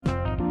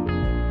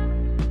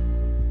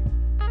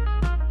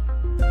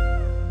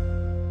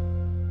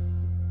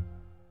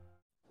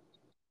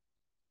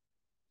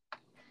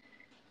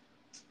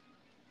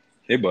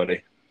Hey,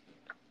 buddy.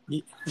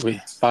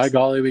 By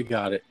golly, we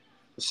got it.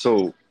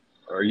 So,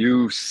 are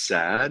you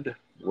sad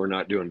we're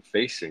not doing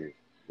facing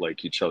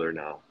like each other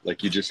now?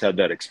 Like you just had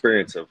that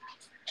experience of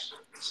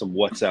some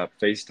WhatsApp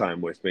FaceTime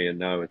with me, and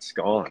now it's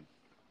gone.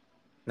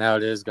 Now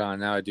it is gone.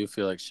 Now I do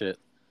feel like shit.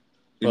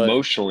 But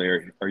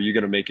Emotionally, are you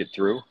going to make it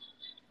through?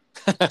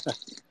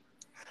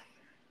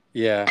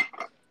 yeah,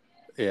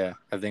 yeah,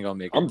 I think I'll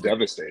make it I'm through.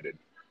 devastated.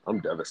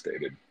 I'm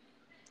devastated.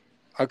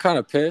 I'm kind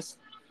of pissed.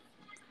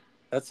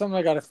 That's something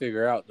I got to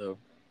figure out though,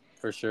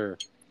 for sure.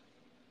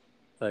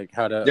 Like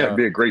how to Yeah, it'd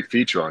be a great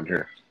feature on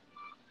here.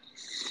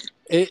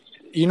 it.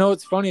 You know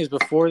what's funny is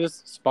before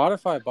this,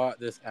 Spotify bought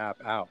this app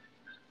out,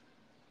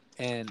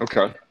 and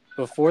Okay.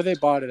 before they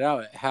bought it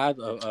out, it had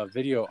a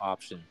video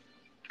option.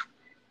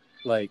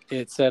 Like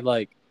it said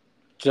like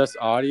just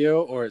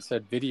audio, or it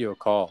said video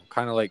call,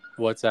 kind of like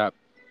WhatsApp,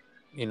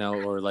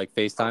 or like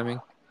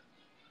FaceTiming.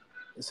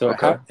 So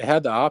Okay. it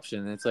had the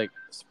option. It's like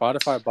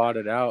Spotify bought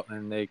it out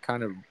and they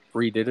kind of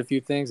redid a few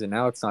things and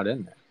now it's not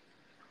in there.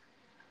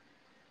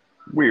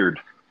 Weird.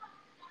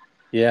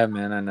 Yeah,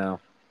 man, I know.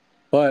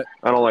 But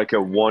I don't like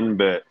it one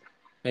bit.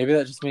 maybe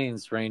that just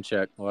means rain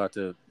check. I'll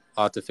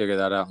have to figure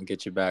that out and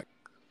get you back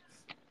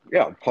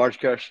Yeah,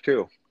 podcast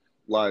too.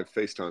 Live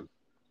FaceTime.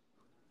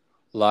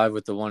 live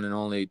with the one and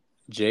only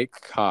Jake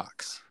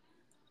Cox,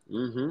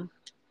 Mm-hmm.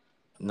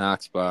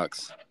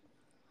 Knoxbox.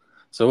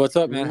 So what's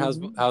up, man? How's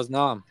Mm-hmm. how's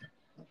Nam?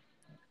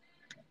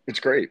 It's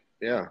great.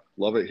 Yeah,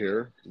 love it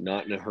here.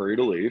 Not in a hurry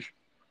to leave.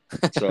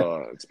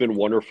 It's been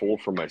wonderful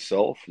for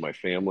myself, my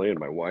family, and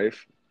my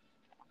wife.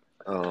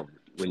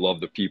 We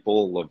love the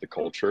people, love the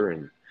culture,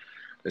 and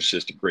it's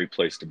just a great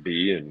place to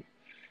be. And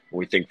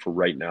we think for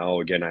right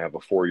now, again, I have a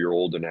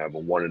 4-year-old and I have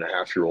a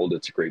 1.5-year-old.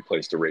 It's a great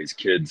place to raise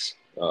kids,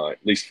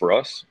 at least for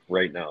us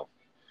right now.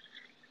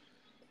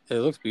 It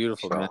looks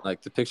beautiful, man. So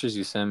Like the pictures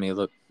you send me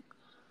look.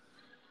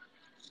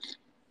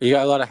 You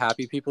got a lot of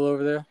happy people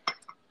over there.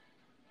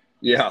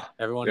 yeah,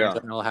 Everyone in yeah,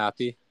 general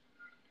happy.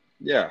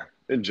 yeah.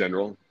 In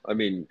general, I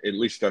mean, at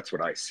least that's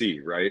what I see,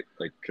 right?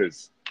 Like,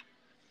 because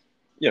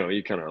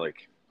you kind of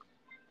like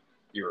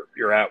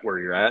you're at where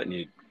you're at, and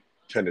you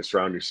tend to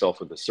surround yourself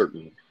with a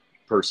certain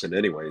person,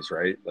 anyways,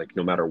 right? Like,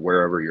 no matter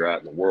wherever you're at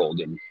in the world,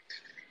 and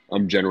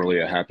I'm generally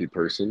a happy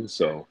person,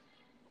 so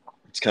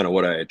it's kind of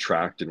what I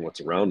attract and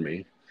what's around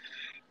me.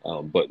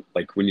 But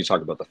like when you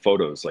talk about the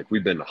photos, like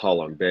we've been to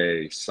Halong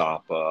Bay,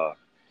 Sapa,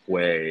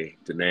 Hue,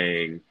 Da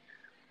Nang,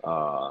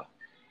 uh,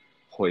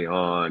 Hoi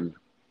An,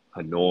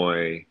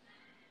 Hanoi,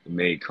 the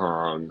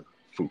Mekong,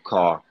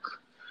 Phuket,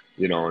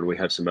 and we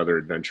have some other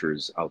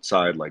adventures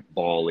outside like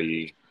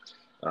Bali,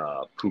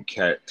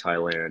 Phuket,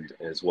 Thailand,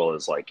 as well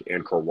as like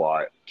Angkor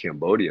Wat,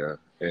 Cambodia,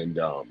 and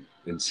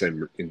in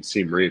Siem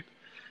Reap,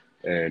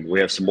 and we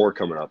have some more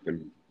coming up.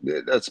 And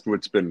that's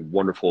what's been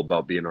wonderful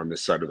about being on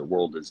this side of the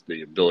world is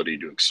the ability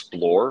to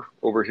explore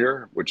over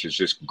here, which is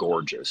just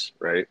gorgeous,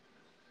 right?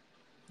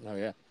 Oh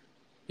yeah.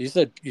 You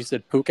said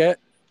Phuket?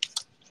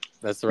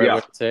 That's the right way Yeah.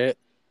 to say it.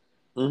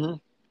 Hmm.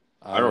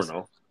 I I don't always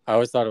know. I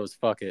always thought it was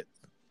fuck it.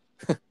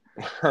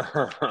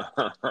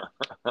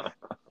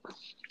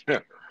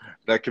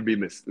 That could be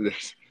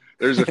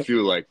there's a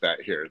few like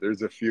that here.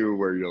 There's a few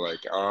where you're like,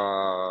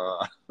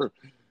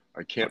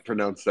 I can't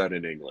pronounce that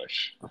in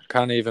English. I'm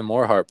kind of even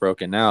more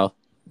heartbroken now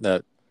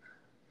that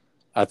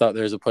I thought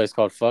there's a place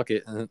called fuck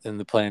it in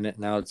the planet.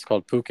 Now it's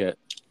called Phuket.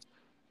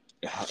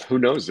 Who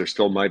knows? There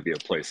still might be a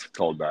place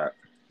called that.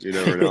 You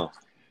never you know.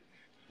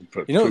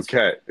 But know what's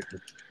Phuket,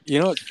 you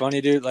know what's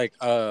funny, dude? Like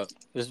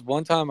there's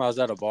one time I was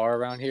at a bar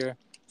around here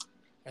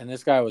and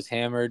this guy was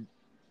hammered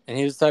and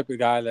he was the type of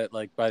guy that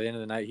like by the end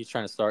of the night he's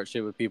trying to start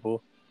shit with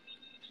people.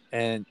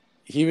 And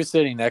he was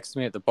sitting next to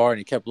me at the bar and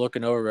he kept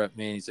looking over at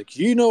me and he's like,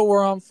 "You know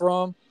where I'm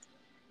from?"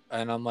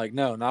 And I'm like,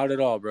 "No, not at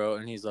all, bro."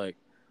 And he's like,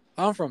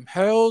 "I'm from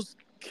Hell's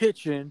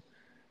Kitchen."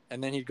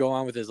 And then he'd go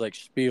on with his like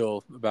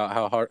spiel about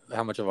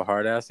how much of a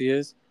hard ass he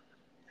is.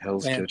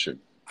 Hell's And Kitchen.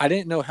 I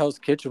didn't know Hell's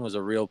Kitchen was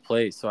a real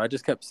place, so I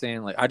just kept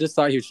saying like I just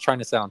thought he was trying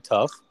to sound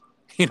tough.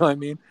 You know what I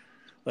mean?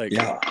 Like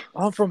Yeah,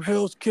 I'm from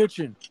Hell's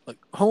Kitchen, like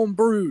home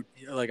brewed.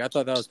 Like I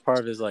thought that was part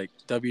of his like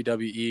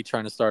WWE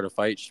trying to start a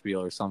fight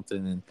spiel or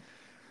something. And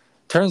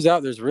turns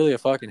out there's really a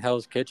fucking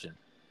Hell's Kitchen.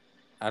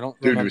 I don't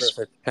dude remember if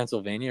was it's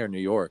Pennsylvania or New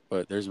York,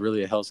 but there's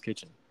really a Hell's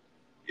Kitchen.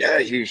 yeah,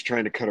 he was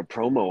trying to cut a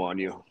promo on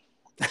you.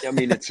 I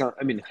mean, it's not.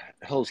 I mean,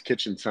 Hell's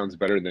Kitchen sounds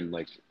better than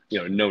like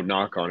no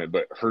knock on it,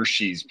 but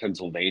Hershey's,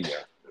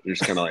 Pennsylvania. You're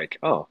just kind of like,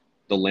 oh,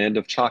 the land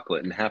of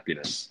chocolate and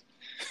happiness.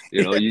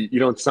 You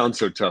don't sound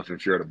so tough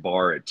if you're at a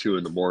bar at 2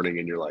 in the morning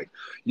and you're like,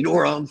 you know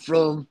where I'm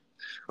from?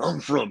 I'm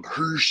from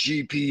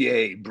Hershey,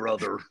 PA,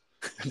 brother.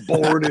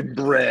 Born and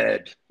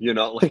bred.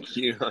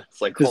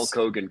 It's like Hulk This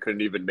Hogan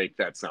couldn't even make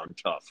that sound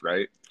tough,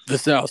 right? the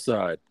South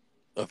Side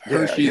of Yeah,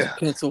 Hershey's, yeah,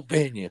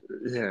 Pennsylvania.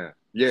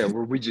 yeah.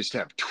 Where we just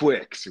have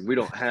Twix and we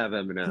don't have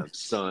M&M's,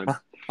 son.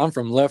 I'm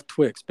from Left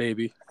Twix,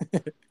 baby.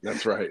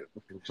 That's right.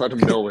 Let them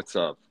know what's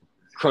up.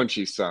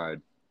 Crunchy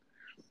side.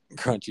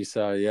 Crunchy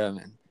side, yeah,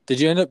 man. Did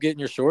you end up getting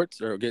your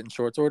shorts or getting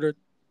shorts ordered?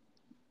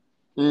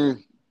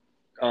 Mm,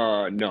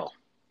 no.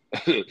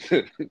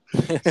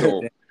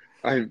 So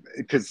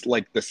because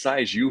like the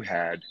size you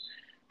had,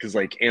 because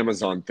like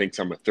Amazon thinks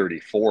I'm a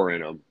 34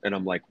 in them, and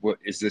I'm like, what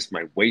is this,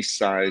 my waist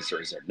size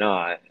or is it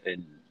not?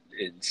 And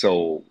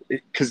so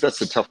because that's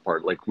the tough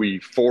part. Like we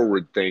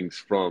forward things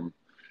from,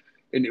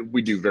 and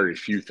we do very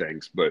few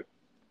things, but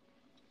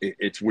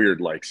it's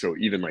weird. Like so,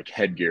 even like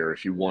headgear,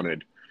 if you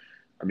wanted,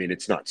 I mean,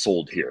 it's not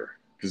sold here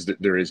because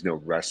there is no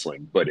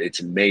wrestling, but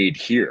it's made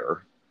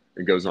here.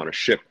 It goes on a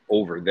ship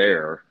over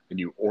there, and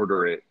you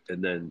order it,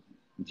 and then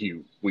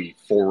we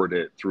forward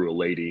it through a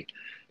lady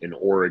in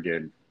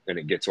Oregon, and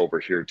it gets over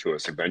here to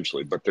us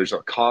eventually. But there's a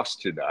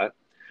cost to that,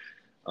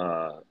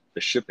 the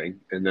shipping,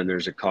 and then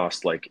there's a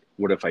cost like,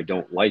 what if I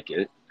don't like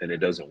it and it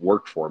doesn't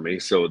work for me?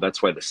 So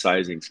that's why the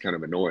sizing's kind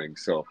of annoying.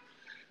 So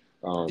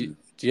do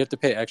you have to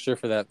pay extra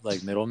for that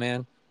like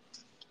middleman?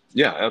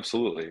 yeah,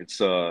 absolutely. It's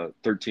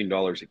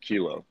 $13 a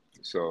kilo.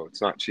 So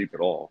it's not cheap at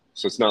all.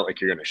 So it's not like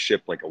you're gonna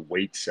ship like a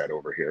weight set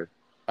over here.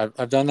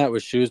 I've done that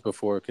with shoes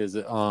before because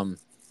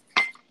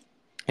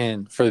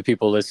and for the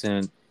people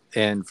listening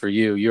and for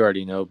you, you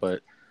already know,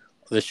 but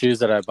the shoes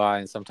that I buy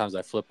and sometimes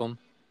I flip them.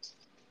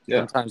 Yeah.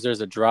 Sometimes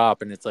there's a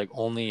drop and it's like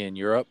only in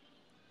Europe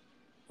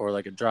or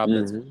like a drop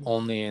that's Mm-hmm.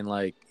 only in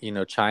like,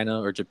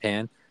 China or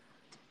Japan.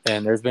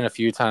 And there's been a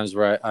few times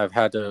where I've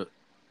had to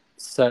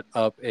set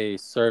up a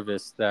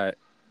service that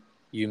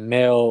you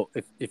mail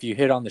if you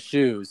hit on the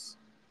shoes,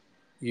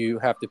 you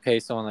have to pay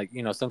someone like,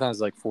 sometimes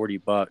like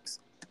 $40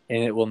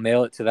 and it will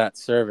mail it to that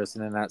service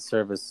and then that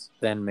service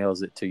then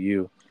mails it to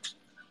you.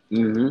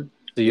 Mm-hmm.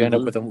 So you end up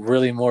Mm-hmm. with a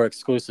really more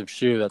exclusive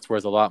shoe that's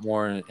worth a lot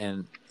more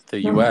in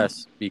the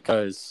US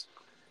because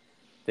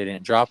they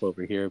didn't drop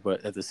over here.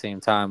 But at the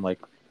same time, like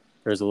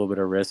there's a little bit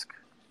of risk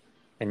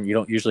and you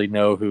don't usually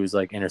know who's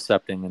like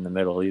intercepting in the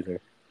middle either.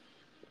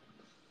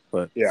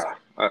 But Yeah,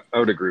 I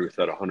would agree with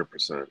that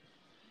 100%.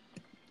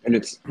 And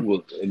it's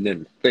well, and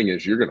then the thing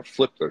is, you're gonna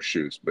flip those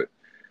shoes. But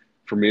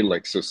for me,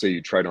 like, so say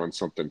you tried on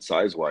something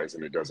size wise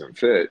and it doesn't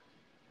fit,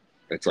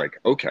 it's like,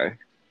 okay,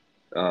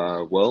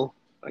 well,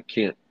 I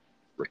can't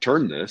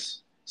return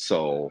this,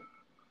 so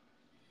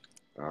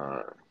it's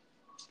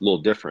a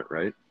little different,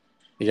 right?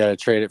 you got to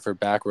trade it for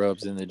back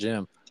rubs in the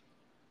gym.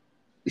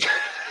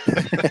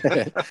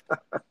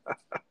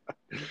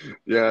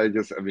 Yeah, I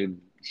guess. I mean,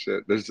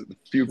 shit. There's a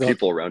few Don't-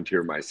 people around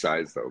here my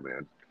size, though,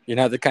 man. You're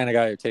not the kind of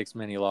guy who takes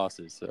many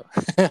losses, so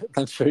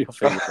I'm sure you'll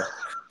figure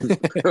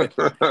it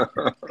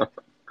out.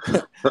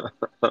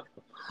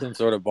 Some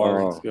sort of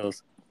barroom Oh,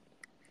 skills.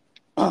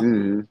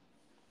 mm,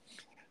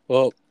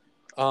 Well,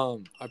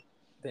 I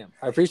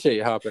appreciate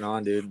you hopping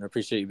on, dude, and I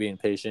appreciate you being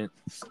patient.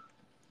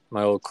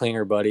 My old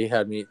clinger buddy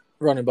had me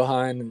running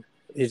behind, and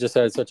he just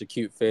had such a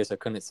cute face. I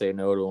couldn't say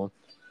no to him.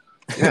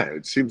 yeah.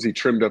 It seems he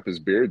trimmed up his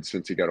beard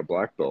since he got a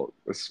black belt.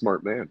 A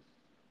smart man.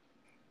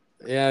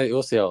 Yeah,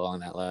 we'll see how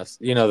long that lasts.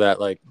 You know that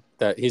like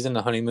that he's in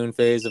the honeymoon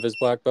phase of his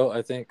black belt,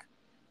 I think.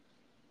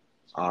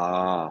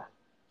 Ah,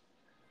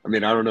 I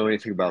mean, I don't know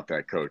anything about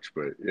that, coach,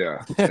 but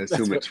yeah, I that's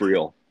assume what it's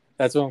real.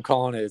 that's what I'm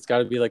calling it. It's got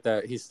to be like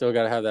that. He's still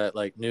got to have that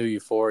like new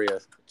euphoria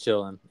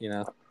chilling,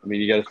 I mean,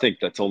 you got to think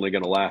that's only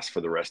going to last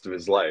for the rest of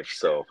his life.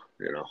 So,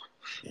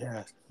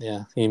 Yeah,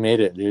 yeah. He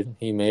made it, dude.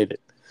 He made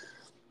it.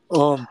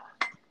 Um,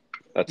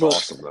 that's well,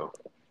 awesome, though.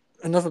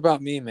 enough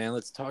about me, man.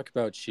 Let's talk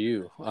about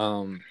you.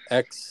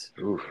 Ex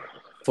Ooh.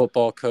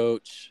 football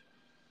coach.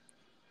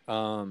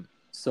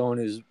 Someone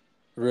who's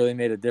really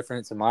made a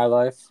difference in my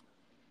life.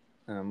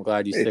 And I'm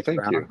glad you Hey, stick thank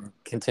around you.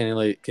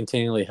 and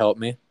continually help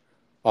me.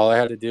 All I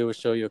had to do was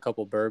show you a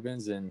couple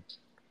bourbons, and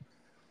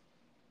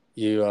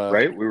you.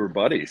 Right? We were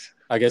buddies.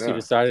 I guess you Yeah.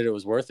 decided it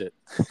was worth it.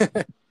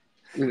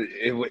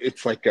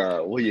 It's like,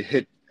 well, you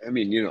hit. I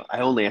mean, I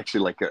only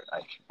actually like,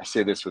 I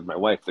say this with my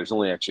wife, there's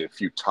only actually a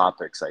few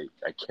topics I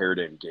care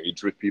to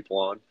engage with people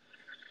on.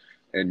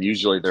 And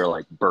usually they're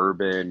like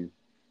bourbon,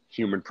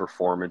 human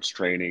performance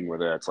training,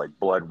 whether that's like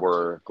blood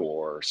work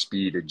or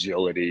speed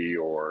agility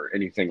or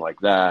anything like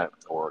that,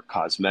 or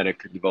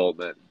cosmetic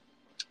development.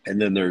 And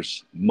then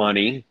there's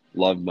money,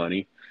 love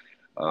money,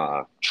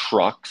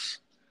 trucks,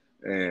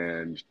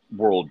 and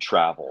world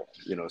travel.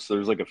 So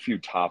there's like a few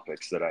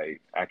topics that I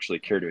actually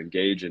care to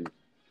engage in,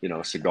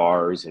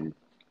 cigars, and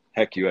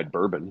heck, you had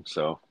bourbon.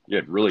 So you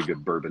had really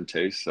good bourbon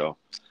taste. So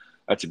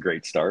that's a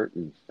great start.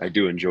 And I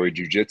do enjoy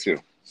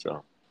jujitsu.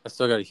 So I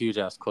still got a huge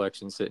ass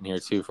collection sitting here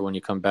too for when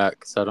you come back,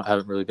 because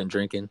haven't really been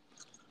drinking.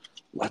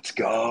 let's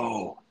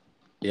go.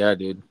 Yeah,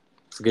 dude.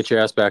 So get your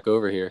ass back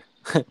over here.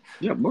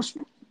 Yeah, most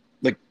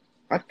like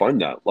I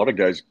find that a lot of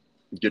guys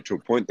get to a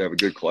point they have a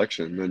good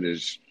collection, and then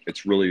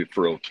it's really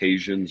for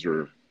occasions,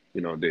 or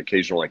the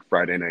occasional like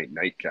Friday night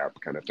nightcap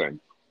kind of thing.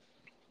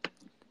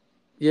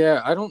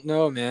 Yeah, I don't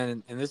know,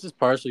 man, and this is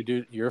partially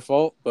due to your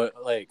fault, but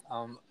like,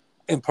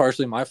 and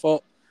partially my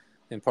fault,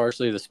 and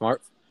partially the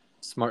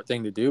smart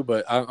thing to do.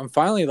 But I'm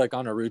finally like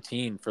on a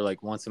routine for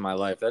like once in my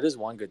life. That is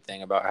one good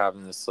thing about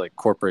having this like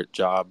corporate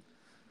job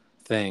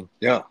thing,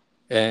 Yeah,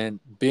 and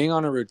being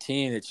on a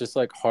routine. It's just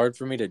like hard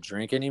for me to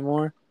drink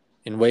anymore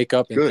and wake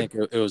up and good.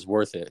 think it was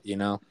worth it,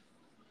 Yeah,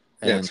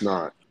 And it's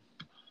not.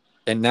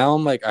 And now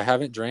I'm like, I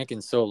haven't drank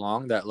in so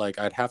long that like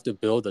I'd have to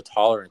build a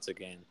tolerance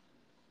again.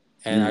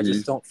 And I Mm-hmm.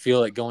 just don't feel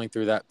like going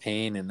through that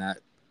pain and that,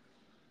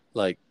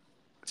 like,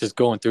 just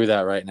going through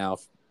that right now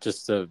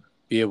just to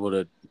be able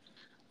to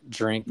We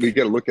drink.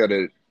 got to look at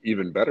it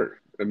even better.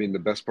 I mean, the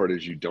best part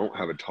is you don't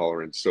have a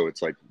tolerance, so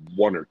it's like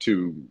one or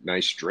two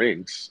nice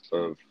drinks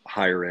of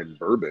higher end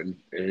bourbon,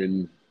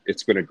 and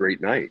it's been a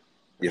great night.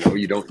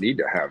 You don't need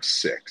to have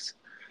six.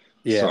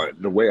 Yeah. So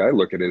the way I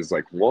look at it is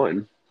like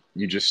one,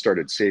 you just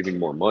started saving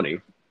more money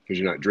because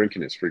you're not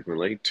drinking as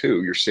frequently.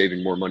 Two, you're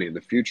saving more money in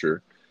the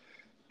future.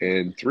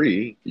 And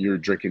three, you're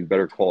drinking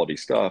better quality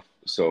stuff.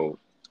 So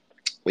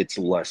it's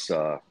less,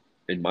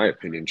 in my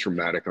opinion,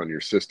 traumatic on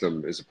your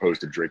system as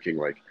opposed to drinking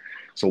like.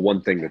 So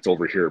one thing that's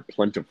over here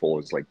plentiful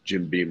is like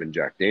Jim Beam and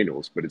Jack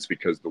Daniels, but it's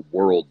because the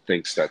world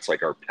thinks that's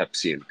like our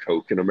Pepsi and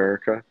Coke in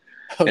America,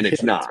 Oh and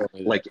it's yeah, you not. told me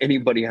that. Like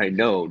anybody I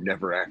know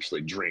never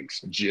actually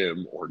drinks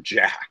Jim or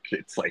Jack.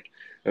 It's like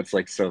that's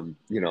like some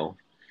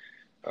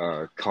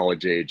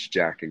college age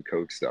Jack and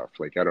Coke stuff.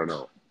 Like I don't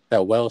know.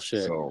 That well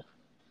shit. So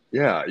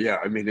yeah, yeah.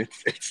 I mean,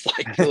 it's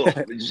like ugh,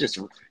 it's just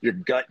your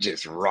gut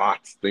just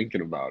rots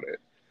thinking about it,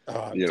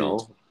 Oh, you dude,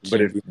 know.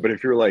 But Jim if Beam. but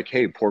if you're like,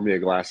 hey, pour me a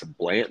glass of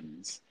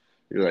Blanton's,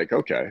 you're like,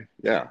 okay,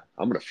 yeah,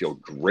 I'm gonna feel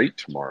great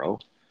tomorrow.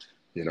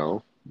 You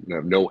know,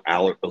 have no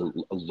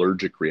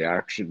allergic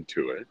reaction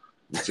to it.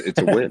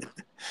 It's a win.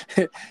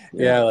 Yeah,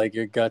 Yeah. like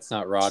your gut's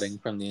not rotting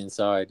from the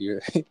inside.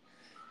 You're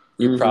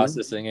Hmm.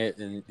 processing it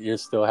and you're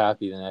still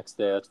happy the next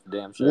day. That's for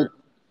damn Well, sure.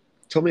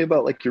 tell me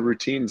about like your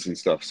routines and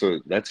stuff. So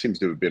that seems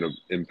to have been an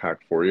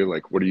impact for you.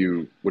 Like, what are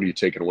you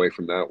taking away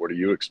from that? What are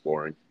you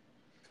exploring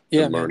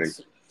Yeah, and man. learning?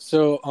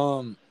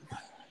 So,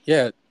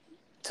 yeah,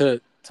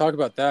 to talk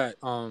about that,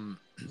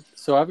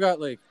 so I've got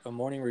like a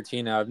morning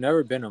routine now. I've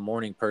never been a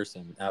morning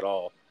person at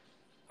all.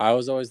 I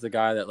was always the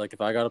guy that like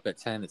if I got up at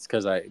 10, it's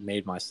because I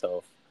made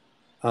myself.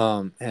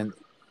 And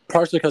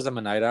partially because I'm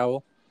a night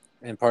owl,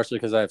 and partially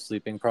because I have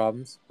sleeping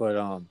problems.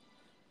 But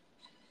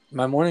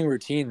my morning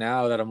routine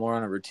now that I'm more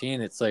on a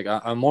routine, it's like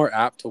I'm more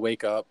apt to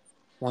wake up.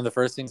 One of the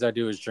first things I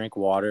do is drink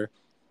water.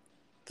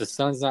 The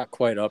sun's not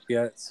quite up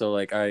yet, so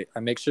like I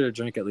make sure to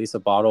drink at least a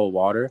bottle of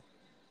water.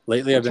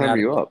 Lately, I've What been time are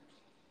adding. you up?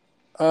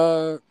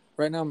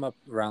 Right now I'm up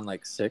around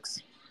like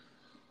 6,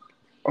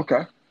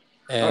 Okay,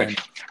 nice. and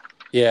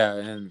yeah,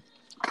 and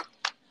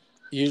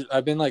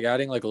I've been like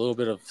adding like a little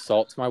bit of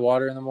salt to my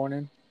water in the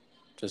morning,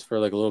 just for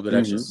like a little bit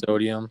extra Hmm.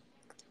 sodium.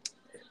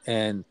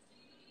 And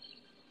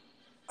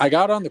I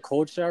got on the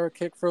cold shower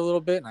kick for a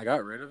little bit, and I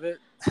got rid of it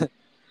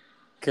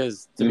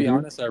because, to be Hmm.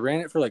 honest, I ran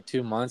it for like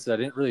 2 months. I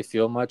didn't really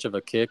feel much of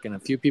a kick, and a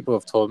few people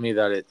have told me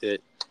that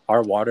it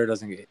our water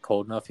doesn't get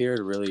cold enough here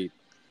to really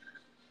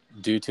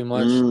do too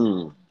much.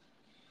 Mm,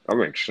 that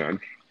makes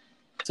sense.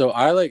 So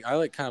I like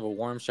kind of a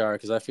warm shower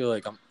because I feel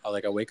like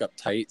I wake up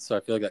tight, so I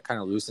feel like that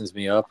kind of loosens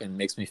me up and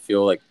makes me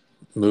feel like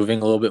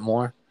moving a little bit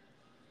more.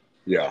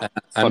 Yeah,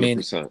 I mean,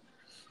 100%.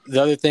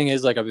 the other thing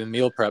is like I've been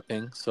meal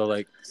prepping, so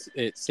like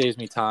it saves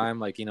me time.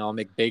 Like I'll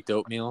make baked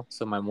oatmeal,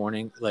 so my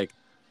morning like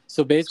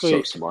so So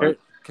basically smart.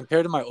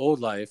 compared to my old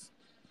life,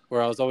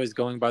 where I was always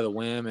going by the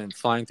whim and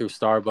flying through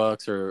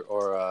Starbucks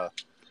or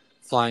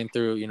flying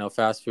through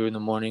fast food in the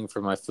morning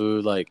for my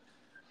food. Like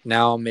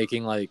now I'm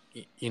making like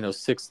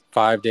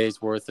 5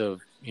 days worth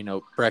of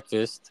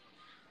breakfast,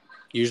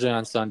 usually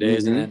on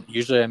Sundays, and Hmm. then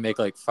usually I make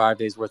like 5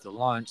 days worth of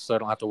lunch, so I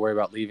don't have to worry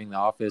about leaving the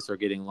office or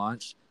getting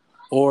lunch.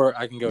 Or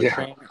I can go Yeah,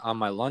 train on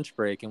my lunch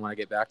break, and when I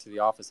get back to the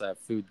office, I have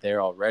food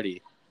there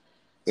already.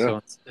 yeah.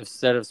 So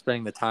instead of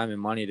spending the time and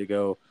money to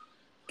go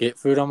get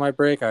food on my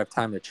break, I have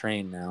time to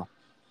train now,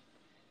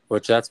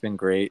 which that's been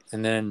great.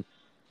 And then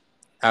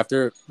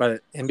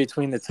but in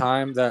between the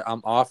time that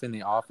I'm off in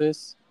the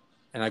office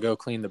and I go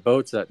clean the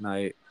boats at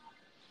night,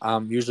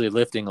 I'm usually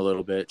lifting a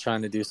little bit,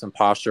 trying to do some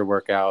posture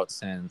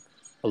workouts and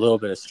a little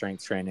bit of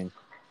strength training.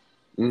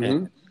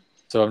 And Hmm.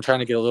 so I'm trying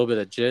to get a little bit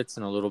of jits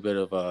and a little bit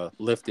of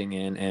lifting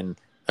in and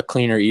a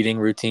cleaner eating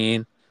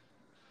routine.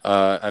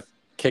 I've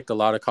kicked a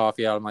lot of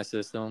coffee out of my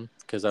system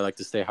because I like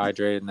to stay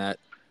hydrated, and that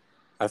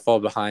I fall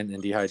behind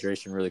in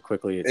dehydration really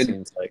quickly. It And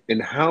seems like.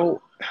 and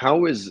how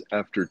is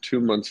after 2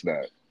 months of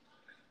that?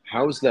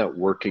 How's that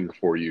working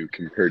for you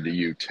compared to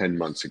you 10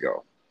 months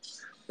ago?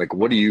 Like,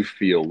 what do you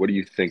feel? What do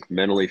you think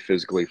mentally,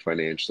 physically,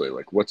 financially?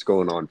 Like, what's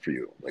going on for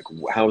you? Like,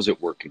 how's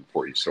it working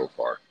for you so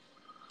far?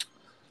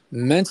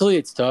 Mentally,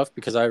 it's tough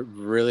because I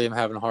really am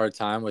having a hard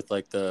time with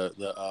like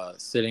the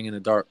sitting in a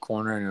dark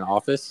corner in an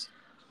office.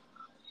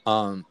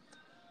 Um,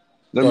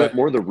 I meant but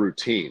more the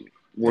routine,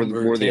 the more the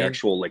routine,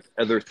 actual like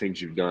other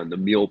things you've done, the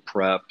meal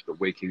prep, the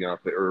waking up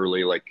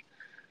early, like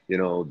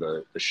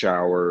the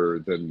shower,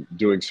 then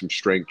doing some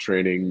strength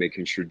training,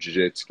 making sure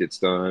jiu-jitsu gets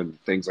done,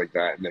 things like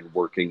that, and then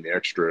working the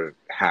extra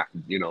hack,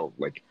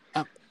 like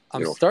I'm,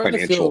 I'm starting to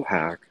financial feel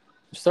hack,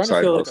 I'm starting to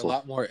side feel like a hustle.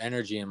 lot more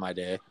energy in my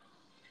day.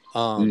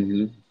 Um,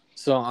 Hmm.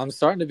 so I'm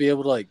starting to be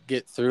able to like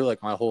get through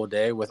like my whole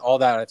day with all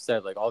that I've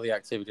said, like all the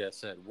activity I've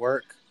said,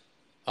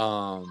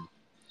 um,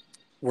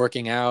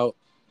 working out,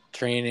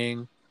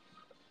 training,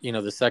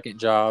 the second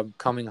job,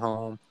 coming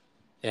home,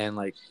 and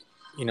like,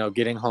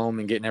 getting home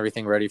and getting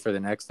everything ready for the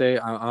next day,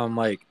 I'm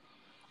like,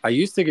 I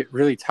used to get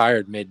really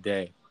tired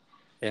midday,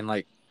 and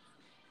like,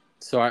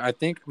 so I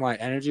think my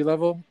energy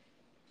level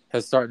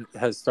has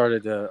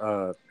started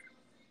to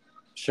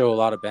show a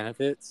lot of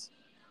benefits.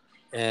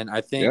 And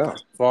I think Yeah.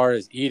 as far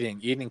as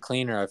eating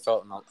cleaner,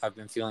 I've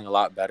been feeling a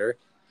lot better.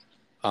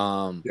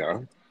 Um,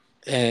 Yeah.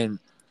 and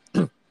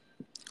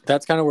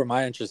that's kind of where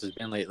my interest has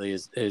been lately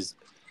is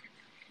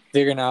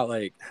figuring out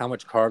like how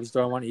much carbs do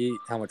I want to eat,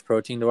 how much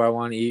protein do I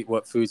want to eat,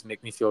 what foods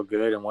make me feel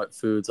good, and what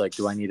foods like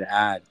do I need to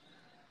add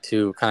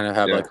to kind of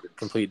have Yeah. like a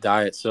complete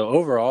diet. So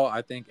overall,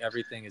 I think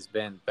everything has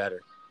been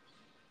better.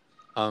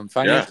 Yeah.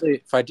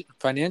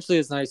 Financially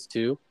is nice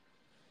too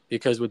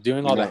because with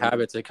doing all the Yeah.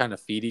 habits, they kind of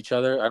feed each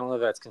other. I don't know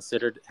if that's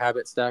considered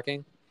habit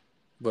stacking,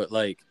 but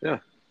Yeah.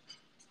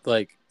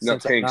 like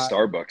Not since I'm paying not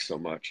Starbucks so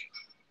much.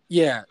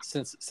 yeah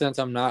since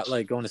I'm not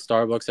like going to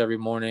Starbucks every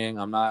morning,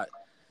 I'm not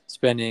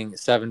spending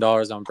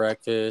 $7 on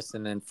breakfast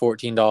and then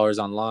 $14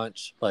 on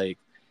lunch. Like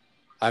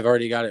I've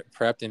already got it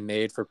prepped and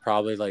made for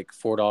probably like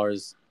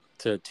 $4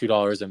 to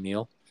 $2 a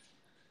meal.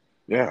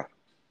 Yeah.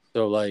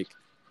 So like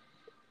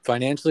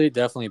financially,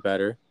 definitely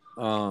better.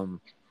 Um,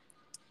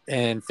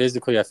 and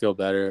physically, I feel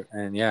better.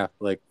 And yeah,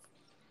 like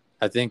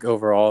I think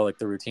overall, like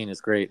the routine is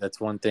great. That's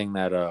one thing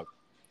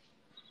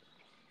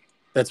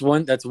that's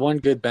one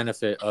good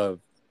benefit of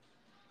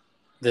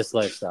this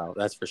lifestyle.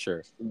 That's for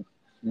sure.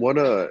 What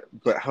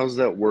but how's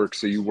that work?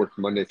 So you work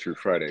Monday through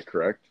Friday,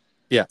 correct?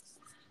 Yeah.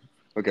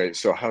 Okay,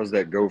 so how's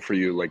that go for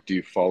you? Like, do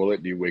you follow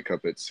it? Do you wake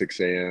up at 6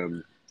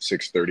 a.m.,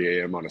 6:30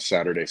 a.m. on a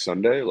Saturday,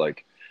 Sunday?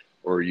 Like,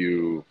 or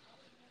you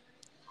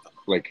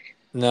like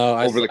No,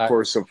 over the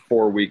course of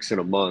 4 weeks in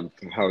a month,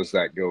 how's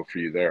that go for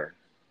you there?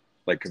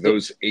 Like so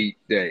those 8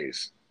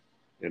 days,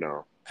 you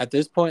know? at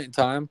this point in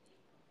time,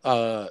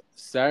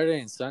 Saturday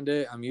and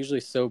Sunday, I'm usually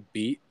so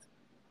beat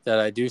that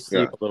I do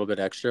sleep Yeah. a little bit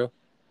extra.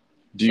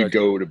 Do So you I do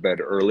go to bed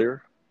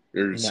earlier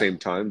or no, same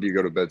time? Do you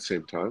go to bed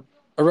same time?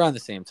 around the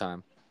same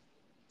time.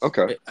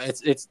 Okay.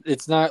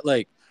 It's not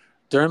like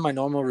during my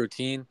normal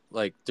routine,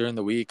 like during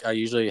the week, I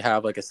usually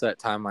have like a set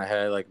time in my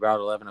head, like about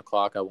 11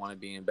 o'clock. I want to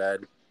be in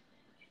bed.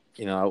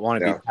 I want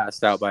to be Yeah.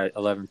 passed out by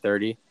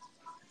 11:30.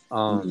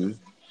 Um, Hmm.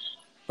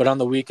 but on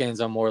the weekends,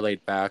 I'm more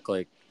laid back.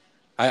 Like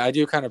I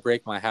do kind of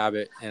break my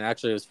habit. And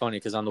actually, it was funny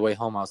because on the way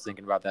home, I was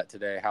thinking about that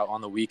today. How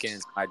on the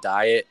weekends, my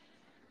diet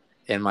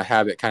and my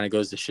habit kind of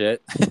goes to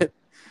shit.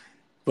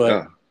 but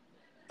Yeah.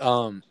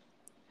 um,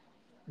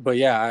 but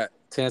yeah,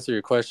 to answer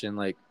your question,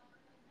 like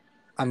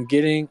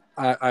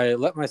I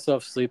let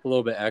myself sleep a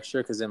little bit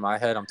extra because in my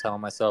head, I'm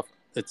telling myself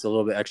it's a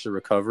little bit extra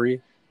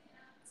recovery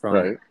from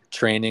Right.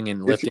 training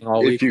and If lifting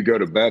all if week. you go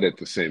to bed at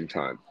the same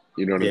time,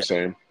 you know what I'm Yeah,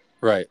 saying?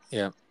 right.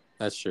 Yeah,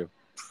 that's true.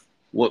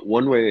 What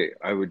one way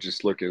I would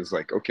just look is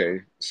like,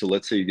 okay, so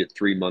let's say you get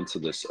 3 months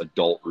of this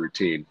adult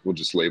routine. We'll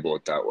just label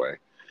it that way.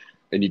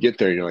 And you get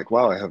there and you're like,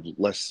 wow, I have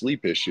less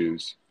sleep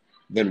issues.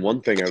 Then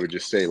one thing I would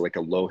just say, like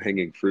a low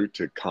hanging fruit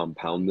to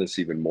compound this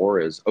even more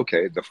is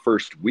okay, the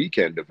first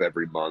weekend of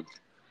every month,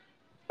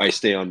 I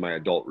stay on my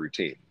adult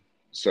routine.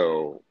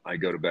 So I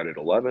go to bed at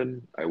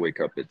 11, I wake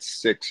up at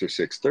 6 or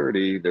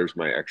 6:30, there's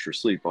my extra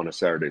sleep on a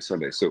Saturday,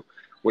 Sunday. So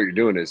what you're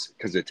doing is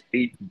because it's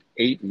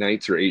eight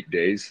nights or 8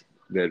 days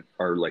that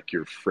are like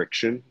your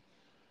friction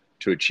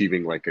to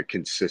achieving like a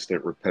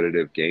consistent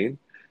repetitive gain.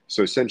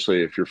 So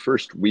essentially, if your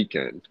first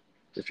weekend,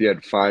 if you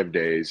had 5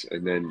 days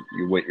and then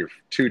you went your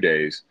 2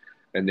 days,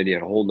 and then you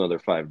had a whole nother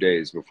 5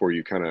 days before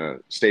you kind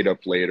of stayed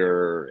up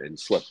later and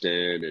slept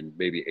in and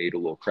maybe ate a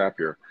little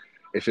crappier.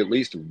 If at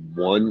least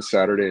one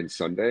Saturday and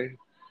Sunday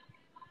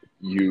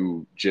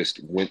you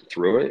just went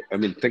through it, I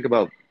mean, think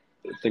about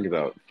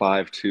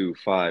 5 to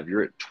 5.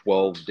 You're at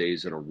 12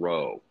 days in a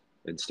row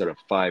instead of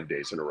 5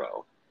 days in a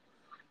row.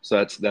 So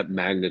that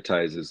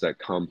magnetizes, that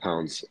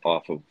compounds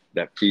off of,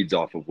 that feeds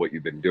off of what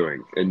you've been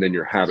doing. And then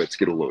your habits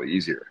get a little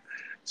easier.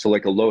 So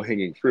like a low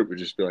hanging fruit would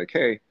just be like,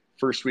 hey,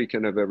 first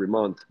weekend of every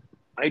month,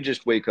 I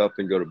just wake up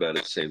and go to bed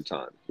at the same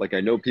time. Like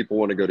I know people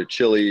want to go to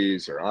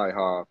Chili's or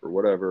IHOP or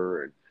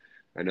whatever. And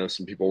I know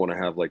some people want to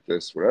have like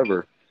this,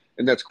 whatever.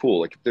 And that's cool.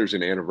 Like if there's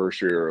an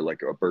anniversary or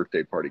like a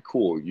birthday party,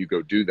 cool. You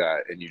go do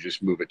that and you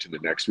just move it to the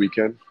next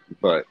weekend.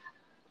 But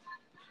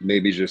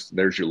maybe just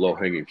there's your low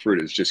hanging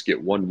fruit is just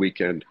get one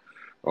weekend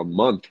a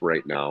month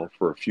right now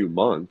for a few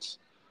months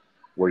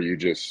where you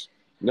just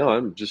no,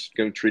 I'm just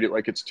going to treat it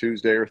like it's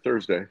Tuesday or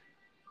Thursday.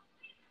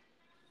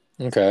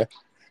 Okay,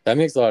 that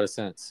makes a lot of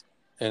sense.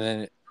 And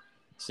then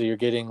so you're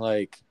getting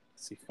like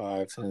let's see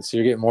 5, 10, so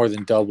you're getting more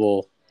than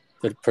double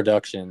the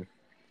production, and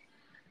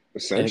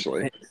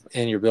Essentially.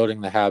 and you're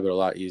building the habit a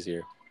lot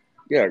easier.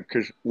 Yeah,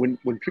 because when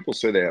people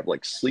say they have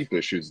like sleep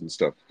issues and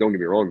stuff, don't get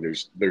me wrong,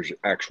 there's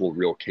actual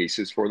real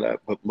cases for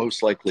that, but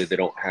most likely they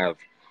don't have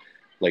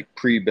like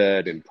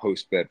pre-bed and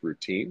post-bed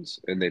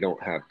routines, and they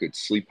don't have good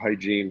sleep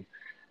hygiene,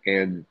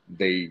 and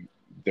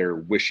they're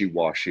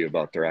wishy-washy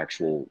about their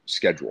actual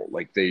schedule.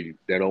 Like they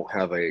don't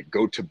have a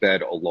go to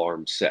bed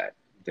alarm set.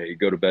 They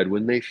go to bed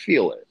when they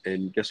feel it,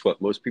 and guess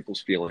what? Most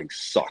people's feelings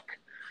suck.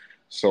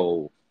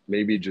 So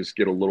maybe just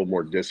get a little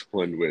more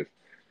disciplined with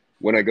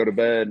when I go to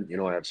bed,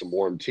 I have some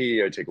warm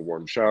tea. I take a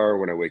warm shower.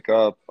 When I wake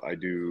up, I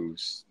do,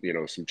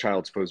 some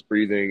child's pose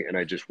breathing, and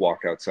I just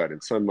walk outside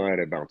in sunlight.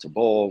 I bounce a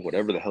ball,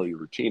 whatever the hell your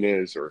routine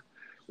is, or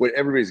what.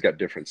 Everybody's got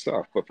different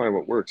stuff, but find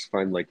what works.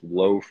 Find like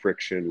low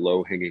friction,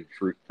 low hanging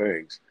fruit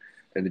things,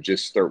 and then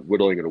just start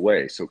whittling it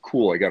away. So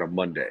cool, I got a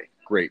Monday.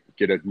 Great.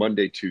 Get a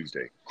Monday,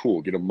 Tuesday.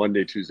 Cool. Get a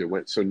Monday, Tuesday,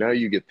 Wednesday. So now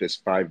you get this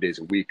 5 days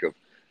a week of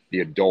the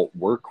adult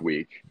work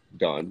week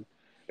done.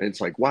 And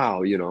it's like,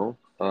 wow,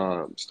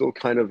 still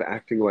kind of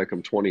acting like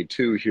I'm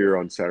 22 here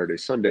on Saturday,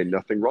 Sunday.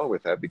 Nothing wrong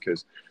with that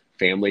because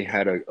family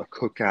had a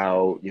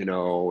cookout,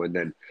 and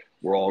then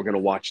we're all going to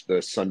watch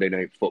the Sunday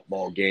night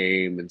football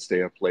game and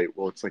stay up late.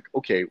 Well, it's like,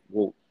 okay,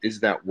 well, is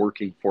that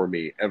working for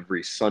me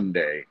every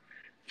Sunday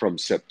from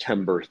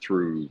September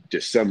through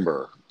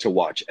December to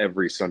watch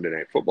every Sunday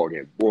night football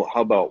game? Well,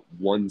 how about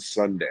one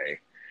Sunday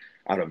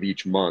out of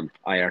each month?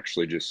 I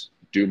actually just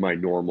do my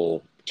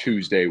normal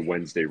Tuesday,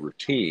 Wednesday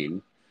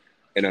routine,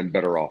 and I'm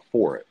better off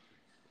for it,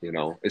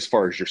 as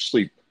far as your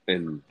sleep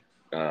and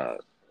uh,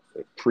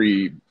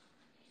 pre,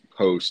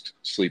 post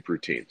sleep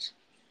routines.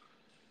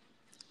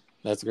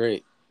 That's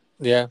great.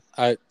 Yeah,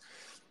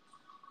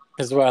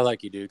 that's why I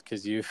like you, dude,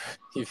 because you've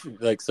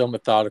like so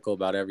methodical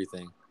about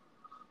everything.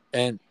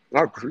 And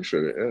I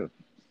appreciate it.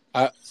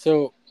 Yeah.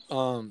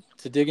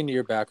 to dig into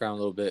your background a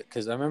little bit,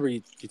 because I remember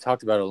you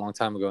talked about it a long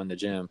time ago in the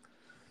gym.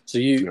 So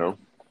You know,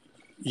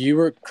 you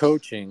were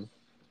coaching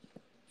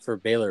for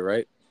Baylor,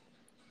 right?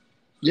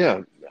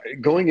 yeah.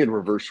 Going in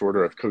reverse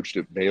order, I've coached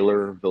at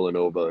Baylor,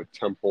 Villanova,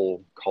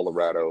 Temple,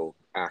 Colorado,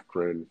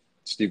 Akron,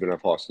 Stephen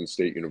F. Austin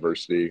State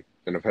University,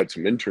 and I've had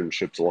some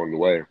internships along the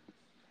way.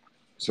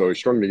 So I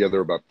strung together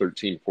about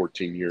 13,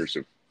 14 years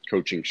of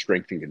coaching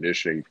strength and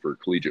conditioning for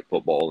collegiate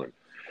football and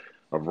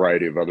a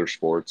variety of other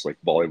sports like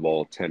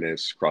volleyball,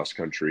 tennis, cross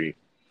country,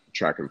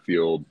 track and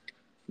field,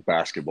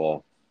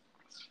 basketball,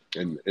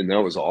 and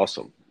that was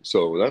awesome.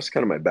 So that's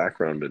kind of my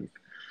background, and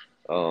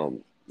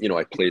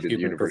I played at the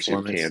Human University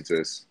of performance.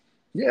 Kansas.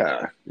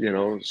 Yeah,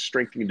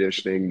 strength and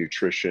conditioning,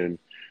 nutrition,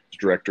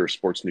 director of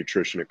sports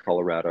nutrition at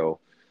Colorado.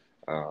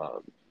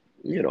 Um,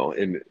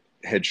 and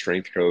head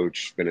strength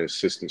coach, been an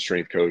assistant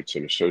strength coach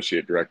and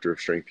associate director of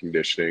strength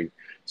conditioning.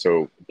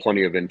 So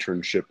plenty of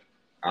internship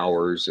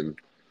hours and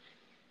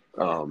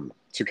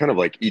so kind of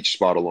like each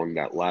spot along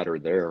that ladder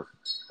there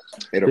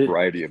at a Did,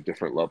 variety of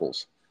different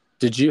levels.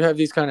 did you have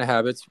these kind of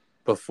habits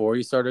before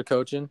you started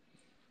coaching?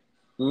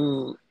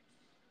 Mm,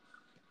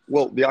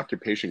 well, the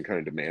occupation kind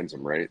of demands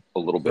them, right? A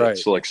little bit. Right.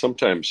 So like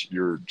sometimes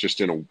you're just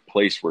in a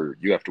place where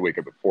you have to wake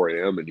up at 4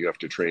 a.m. and you have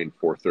to train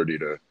 4:30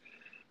 to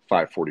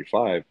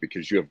 5:45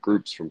 because you have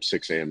groups from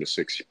 6 a.m. to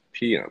 6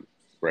 p.m.,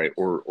 right?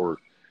 Or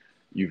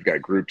you've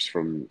got groups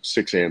from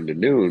 6 a.m. to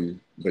noon,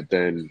 but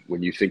then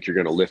when you think you're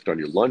going to lift on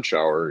your lunch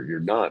hour, you're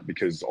not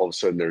because all of a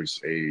sudden there's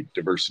a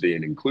diversity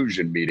and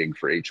inclusion meeting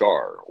for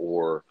HR,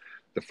 or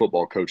the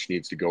football coach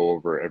needs to go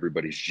over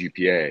everybody's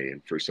GPA.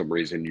 And for some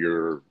reason,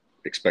 you're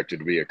expected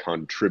to be a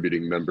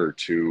contributing member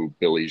to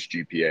Billy's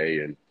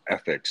GPA in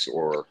ethics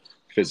or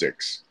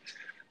physics.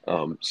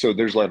 So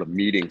there's a lot of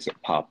meetings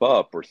that pop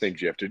up or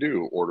things you have to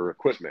do: order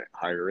equipment,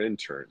 hire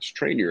interns,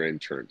 train your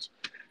interns,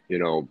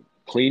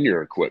 clean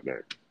your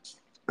equipment.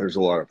 There's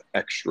a lot of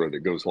extra that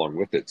goes along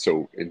with it.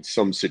 So in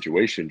some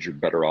situations, you're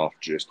better off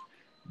just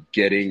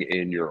getting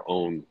in your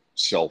own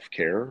self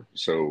care.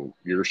 So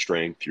your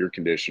strength, your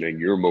conditioning,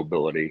 your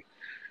mobility,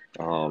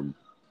 um,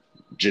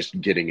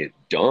 just getting it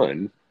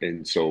done.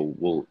 And so,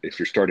 well, if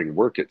you're starting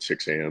work at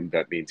 6 a.m.,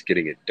 that means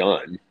getting it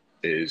done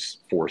is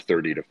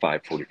 4:30 to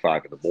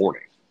 5:45 in the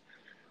morning.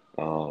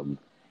 Um,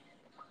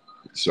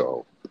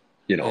 so,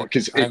 And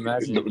because I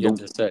imagine you have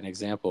to set an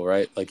example,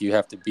 right? Like you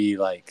have to be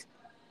like,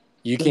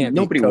 you can't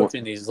be nobody wants.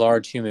 coaching these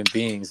large human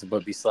beings,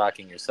 but be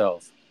slacking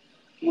yourself.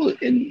 Well,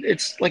 and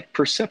it's like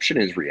perception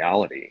is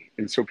reality.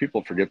 And so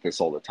people forget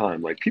this all the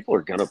time. Like people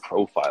are going to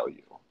profile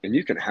you and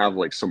you can have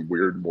like some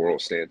weird moral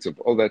stance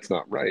of, oh, that's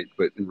not right.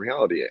 But in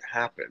reality, it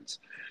happens.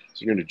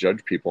 So you're going to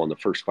judge people on the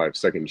first 5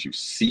 seconds you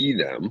see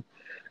them.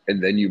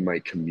 And then you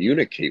might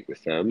communicate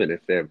with them. And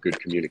if they have good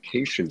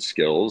communication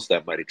skills,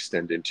 that might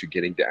extend into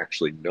getting to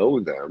actually know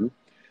them.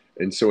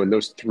 And so in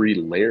those three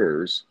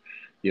layers,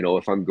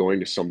 if I'm going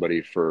to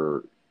somebody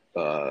for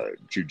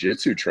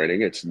jujitsu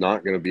training, it's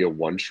not going to be a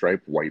one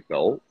stripe white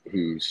belt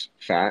who's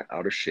fat,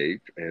 out of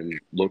shape, and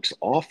looks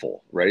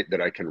awful, right?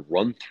 That I can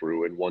run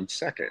through in 1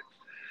 second.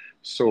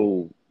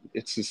 So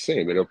it's the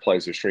same. It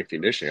applies to strength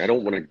conditioning. I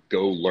don't want to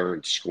go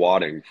learn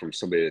squatting from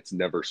somebody that's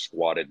never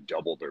squatted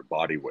double their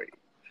body weight.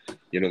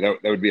 That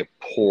would be a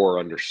poor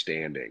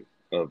understanding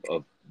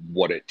of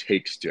what it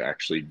takes to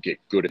actually get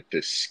good at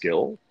this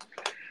skill.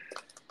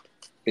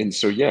 And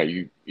so, yeah,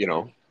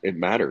 it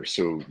matters.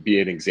 So be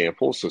an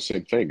example. So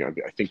same thing. I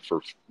think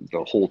for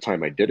the whole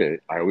time I did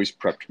it, I always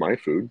prepped my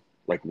food.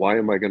 Like, why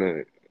am I going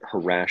to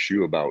harass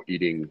you about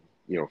eating,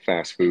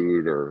 fast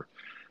food or,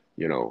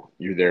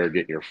 you're there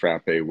getting your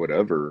frappe,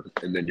 whatever,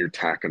 and then you're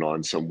tacking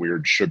on some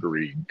weird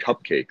sugary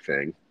cupcake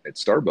thing at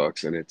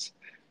Starbucks. And it's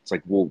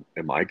like, well,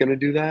 am I going to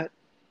do that?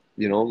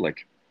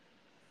 Like,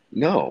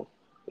 no,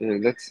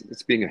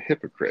 that's being a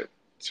hypocrite.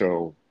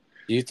 So,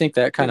 Do you think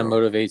that you kind of know,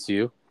 motivates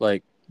you?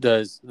 Like,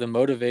 does the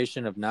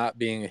motivation of not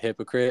being a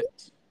hypocrite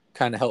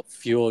kind of help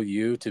fuel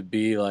you to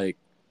be like,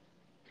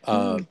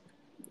 uh,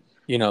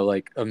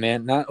 like a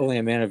man, not only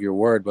a man of your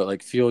word, but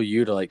like fuel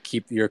you to like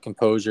keep your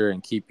composure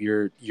and keep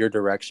your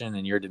direction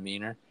and your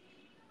demeanor?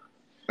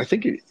 I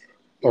think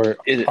Or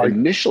are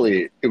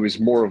initially it was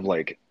more of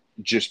like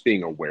just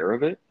being aware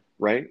of it,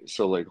 right?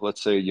 So like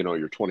let's say,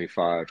 you're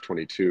 25,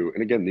 22,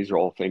 and again, these are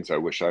all things I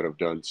wish I'd have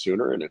done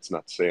sooner, and it's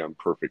not to say I'm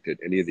perfect at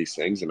any of these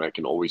things and I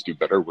can always do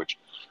better, which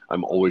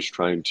I'm always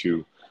trying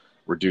to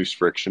reduce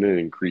friction and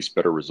increase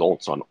better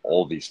results on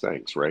all these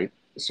things, right?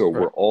 So we're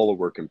right? all a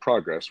work in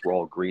progress. We're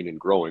all green and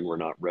growing. We're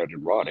not red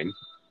and rotting.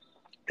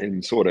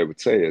 And so what I would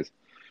say is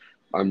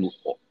I'm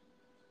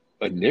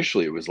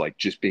initially it was like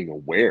just being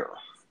aware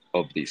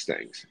of these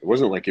things. It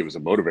wasn't like it was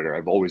a motivator.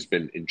 I've always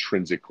been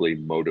intrinsically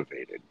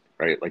motivated,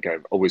 right? Like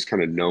I've always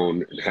kind of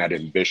known and had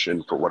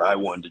ambition for what I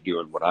wanted to do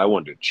and what I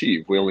wanted to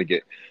achieve. We only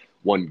get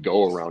one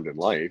go around in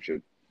life.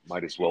 It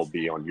might as well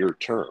be on your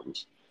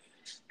terms.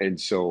 And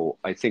so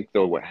I think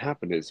though what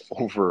happened is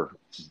over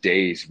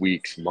days,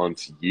 weeks,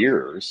 months,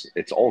 years,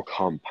 it's all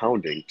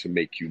compounding to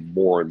make you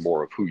more and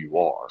more of who you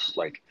are.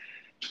 Like,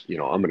 I'm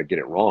going to get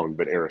it wrong,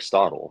 but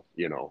Aristotle,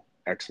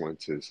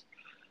 excellence is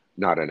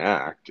not an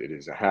act, it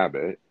is a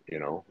habit,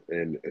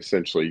 and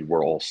essentially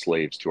we're all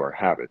slaves to our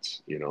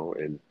habits,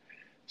 and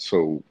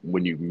so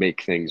when you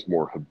make things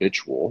more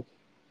habitual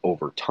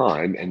over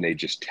time and they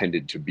just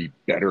tended to be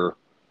better,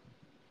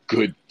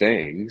 good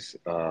things,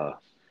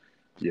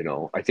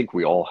 I think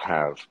we all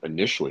have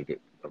initially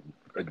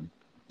a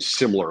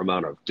similar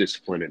amount of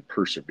discipline and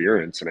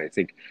perseverance. And I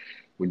think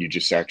when you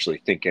just actually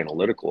think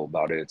analytical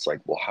about it, it's like,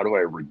 well, how do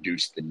I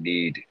reduce the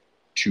need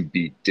to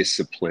be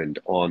disciplined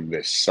on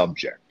this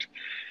subject?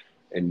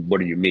 And what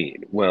do you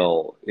mean?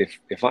 Well,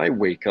 if I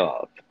wake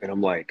up and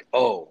I'm like,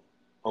 oh,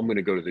 I'm going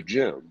to go to the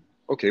gym.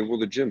 Okay, well,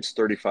 the gym's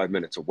 35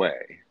 minutes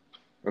away.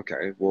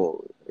 Okay,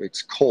 well,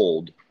 it's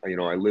cold. I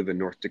live in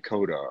North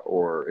Dakota,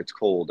 or it's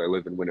cold. I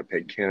live in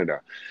Winnipeg, Canada,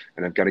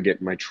 and I've got to get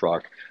in my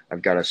truck.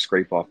 I've got to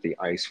scrape off the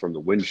ice from the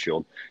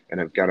windshield, and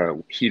I've got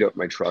to heat up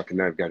my truck, and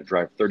then I've got to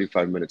drive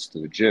 35 minutes to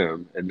the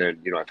gym. And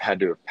then, I've had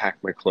to pack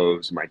my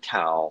clothes, my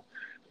towel,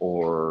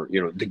 or,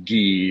 the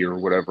gi or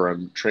whatever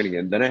I'm training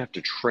in. Then I have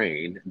to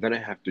train. Then I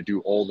have to do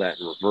all that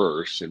in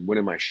reverse. And when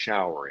am I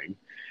showering?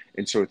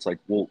 And so it's like,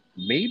 well,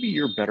 maybe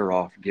you're better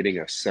off getting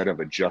a set of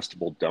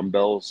adjustable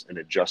dumbbells, an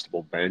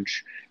adjustable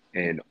bench,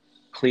 and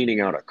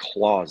cleaning out a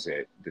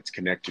closet that's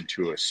connected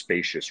to a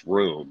spacious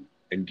room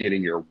and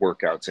getting your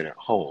workouts in at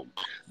home.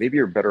 Maybe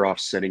you're better off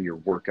setting your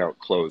workout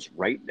clothes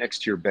right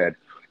next to your bed.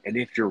 And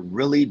if you're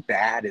really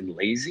bad and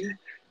lazy,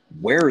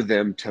 wear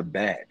them to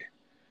bed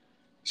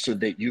so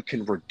that you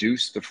can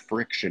reduce the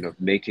friction of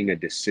making a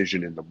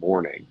decision in the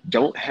morning.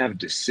 Don't have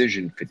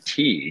decision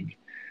fatigue,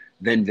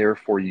 then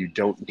therefore you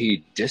don't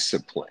need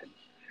discipline.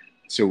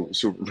 So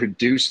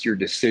reduce your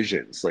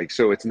decisions. Like,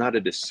 so it's not a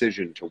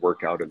decision to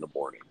work out in the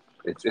morning.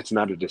 It's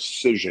not a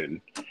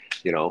decision,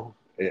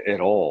 at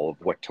all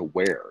of what to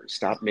wear.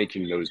 Stop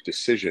making those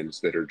decisions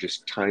that are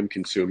just time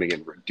consuming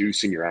and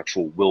reducing your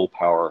actual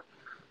willpower,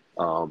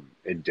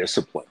 and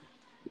discipline.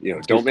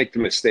 Don't make the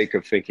mistake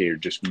of thinking you're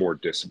just more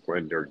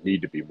disciplined or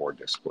need to be more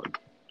disciplined.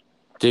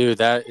 Dude,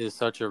 that is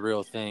such a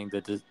real thing,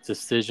 the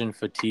decision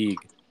fatigue.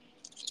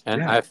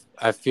 And Yeah.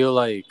 I feel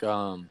like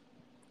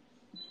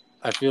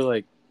I feel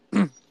like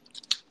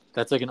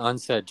that's like an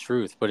unsaid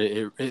truth, but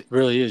it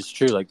really is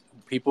true. Like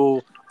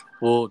people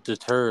will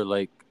deter,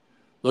 like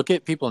look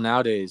at people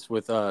nowadays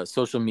with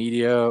social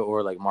media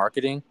or like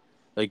marketing.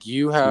 Like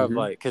you have Mm-hmm.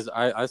 like, because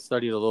I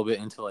studied a little bit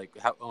into like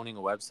owning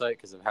a website,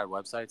 because I've had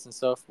websites and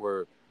stuff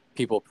where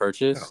people Yeah.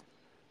 purchase,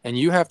 and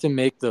you have to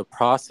make the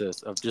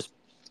process of just,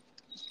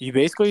 you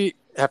basically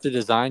have to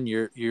design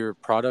your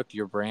product,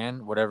 your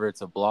brand, whatever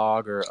it's, a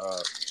blog or a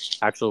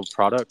actual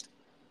product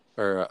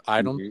or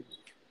item. Mm-hmm.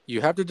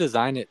 You have to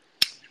design it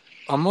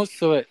almost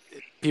so that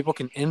people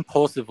can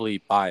impulsively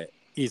buy it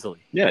easily.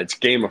 Yeah, it's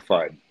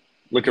gamified.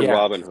 Look at Yeah,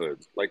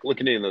 Robinhood. Like, look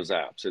at any of those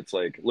apps. It's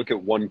like, look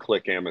at one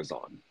click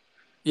Amazon.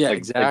 yeah,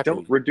 Like don't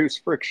exactly. reduce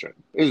friction.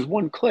 It was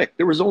one click.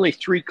 There was only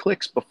 3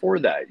 clicks before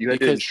that. You had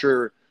to Because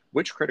ensure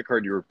which credit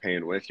card you were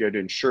paying with. You had to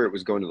ensure it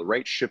was going to the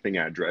right shipping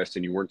address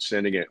and you weren't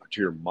sending it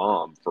to your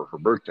mom for her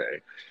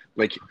birthday.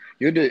 Like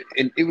you had to,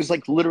 and it was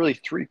like literally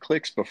 3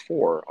 clicks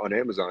before on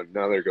Amazon.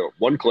 Now they go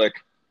 1 click.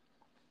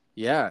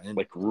 yeah, and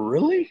Like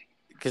really?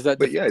 because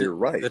But yeah, you're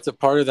right. that's a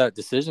part of that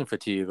decision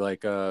fatigue.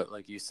 Like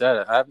you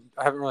said, I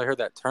haven't really heard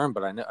that term,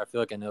 but I feel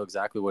like I know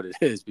exactly what it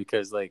is,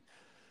 because like,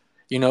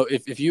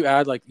 if you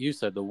add, like you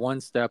said, the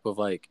one step of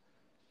like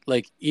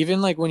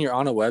even like when you're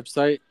on a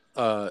website,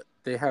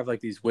 they have like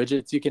these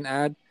widgets you can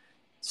add.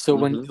 So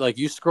when Mm-hmm. like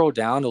you scroll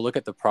down to look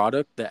at the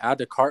product, the add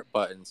to cart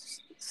button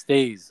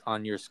stays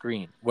on your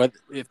screen. What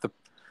if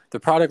the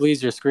product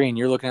leaves your screen,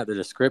 you're looking at the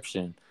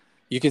description.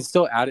 You can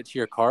still add it to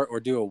your cart or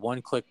do a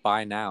one click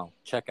buy now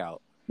checkout.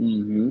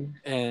 Mm-hmm.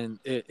 And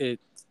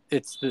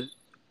it's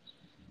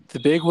the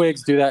big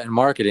wigs do that in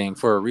marketing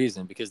for a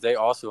reason, because they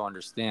also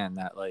understand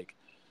that like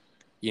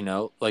You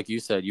know, like you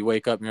said, you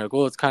wake up and you're like,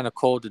 well, it's kind of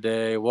cold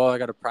today. Well, I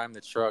got to prime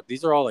the truck.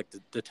 These are all like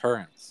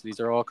deterrents. These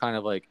are all kind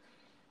of like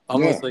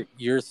almost Yeah. like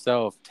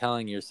yourself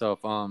telling yourself,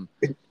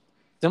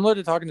 similar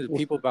to talking to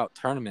people about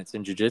tournaments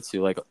in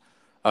jiu-jitsu. Like,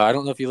 I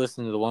don't know if you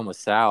listened to the one with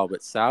Sal,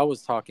 but Sal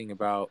was talking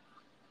about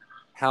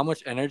how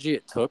much energy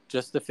it took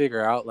just to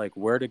figure out like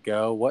where to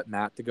go, what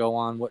mat to go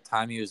on, what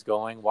time he was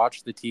going,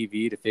 watch the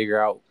TV to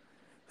figure out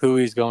who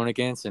he's going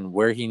against and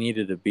where he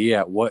needed to be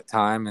at what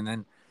time. And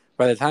then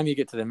by the time you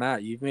get to the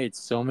mat, you've made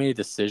so many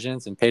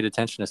decisions and paid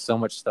attention to so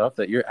much stuff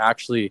that you're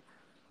actually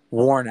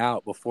worn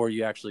out before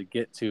you actually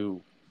get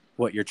to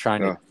what you're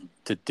trying Yeah.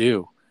 to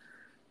do.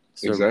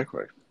 So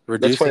Exactly.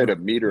 That's why at reducing, a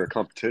meet or a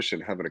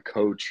competition, having a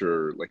coach,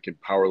 or like in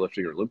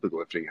powerlifting or Olympic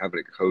lifting, having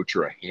a coach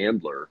or a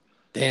handler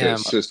to damn,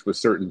 assist with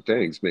certain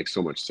things makes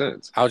so much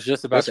sense. I was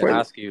just about That's to why,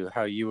 ask you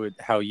how you would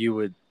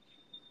well,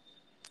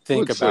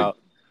 think it's like about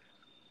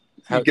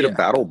you how, get a yeah,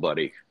 battle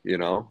buddy, you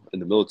know, in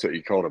the military,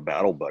 you call it a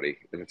battle buddy.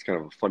 And it's kind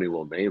of a funny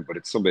little name, but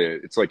it's somebody,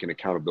 it's like an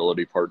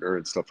accountability partner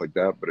and stuff like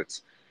that. But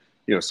it's,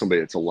 you know, somebody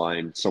that's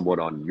aligned somewhat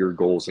on your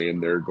goals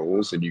and their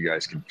goals, and you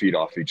guys can feed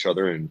off each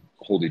other and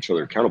hold each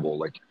other accountable.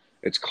 Like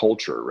it's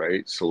culture,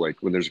 right? So like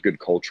when there's a good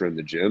culture in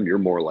the gym, you're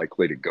more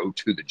likely to go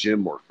to the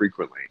gym more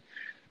frequently.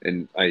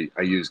 And I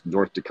used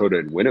North Dakota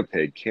and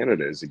Winnipeg,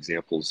 Canada as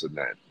examples in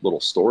that little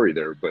story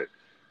there, but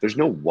there's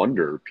no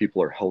wonder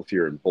people are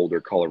healthier in Boulder,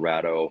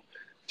 Colorado,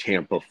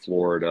 Tampa,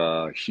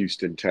 Florida,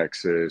 Houston,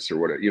 Texas, or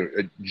whatever, you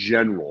know,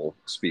 general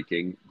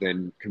speaking,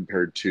 than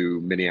compared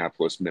to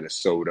Minneapolis,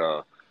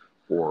 Minnesota,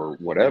 or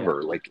yeah,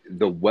 whatever. Like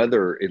the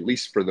weather, at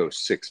least for those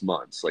 6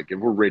 months, like if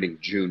we're rating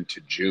June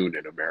to June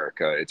in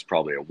America, it's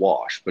probably a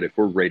wash. But if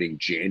we're rating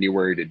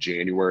January to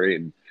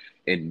January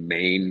in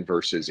Maine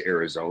versus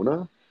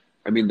Arizona,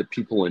 I mean, the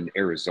people in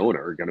Arizona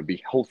are going to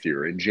be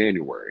healthier in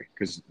January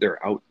because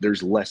they're out,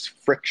 there's less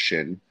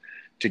friction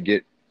to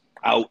get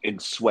out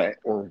and sweat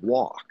or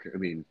walk. I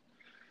mean,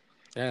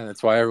 yeah.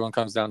 That's why everyone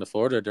comes down to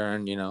Florida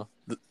during yeah,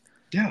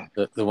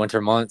 the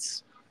winter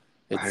months.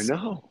 I It's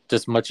know.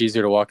 just much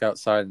easier to walk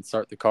outside and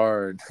start the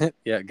car and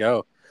yeah,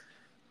 go.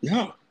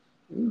 Yeah,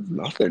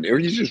 nothing. Or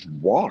you just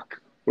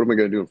walk. What am I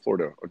going to do in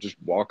Florida? I'll just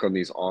walk on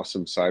these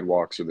awesome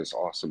sidewalks or this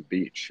awesome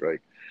beach.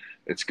 Like,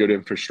 it's good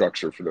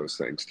infrastructure for those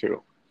things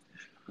too.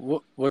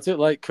 What's it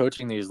like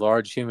coaching these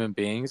large human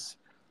beings?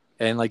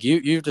 And like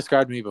you've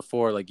described to me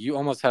before, like you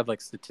almost had like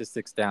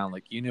statistics down.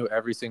 Like you knew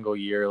every single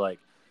year, like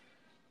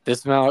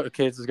this amount of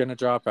kids is going to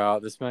drop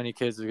out, this many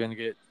kids are going to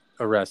get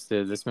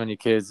arrested, this many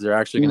kids are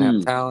actually going to have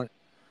Mm. talent.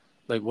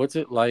 Like, what's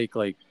it like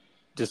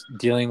just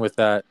dealing with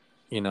that,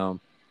 you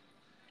know,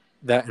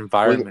 that Well,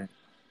 environment?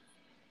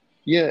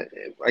 yeah,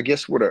 I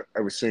guess what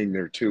I was saying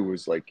there too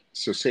was like,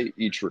 so say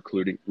each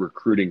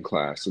recruiting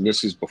class, and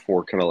this is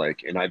before kind of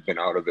like, and I've been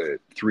out of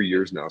it 3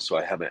 years now, so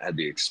I haven't had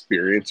the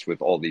experience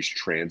with all these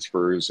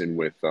transfers and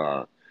with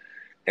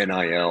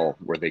NIL,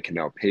 where they can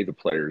now pay the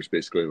players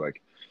basically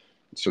like,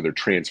 so they're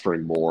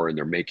transferring more and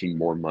they're making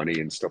more money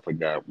and stuff like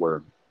that.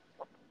 Where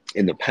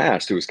in the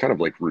past it was kind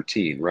of like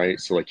routine, right?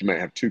 So like you might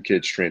have two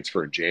kids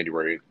transfer in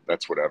January,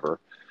 that's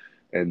whatever.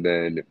 And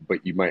then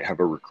but you might have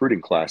a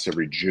recruiting class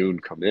every June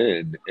come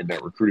in, and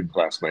that recruiting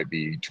class might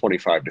be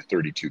 25 to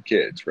 32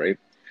 kids, right?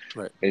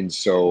 Right. And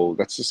so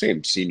that's the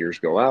same. Seniors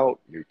go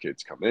out, new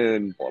kids come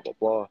in, blah blah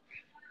blah.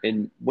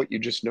 And what you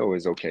just know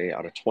is, okay,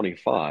 out of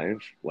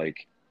 25,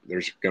 like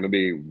there's going to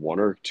be one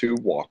or two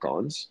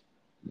walk-ons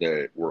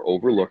that were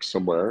overlooked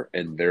somewhere,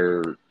 and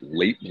they're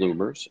late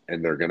bloomers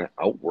and they're going to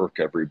outwork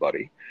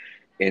everybody,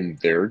 and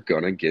they're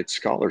going to get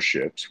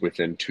scholarships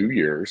within 2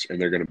 years, and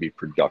they're going to be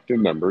productive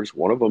members.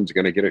 One of them's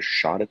going to get a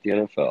shot at the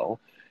NFL.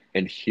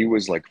 And he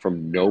was like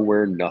from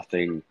nowhere,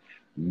 nothing,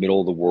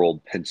 middle of the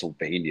world,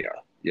 Pennsylvania,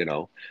 you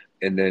know?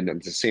 And then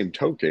at the same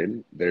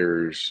token,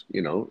 there's,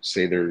 you know,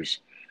 say there's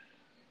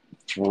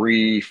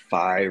 3,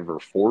 5, or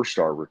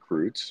 4-star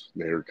recruits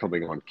that are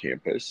coming on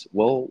campus.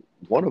 Well,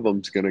 one of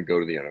them's going to go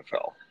to the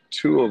NFL.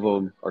 Two of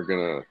them are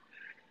going to,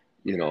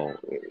 you know,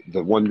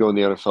 the one going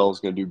to the NFL is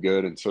going to do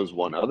good, and so is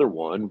one other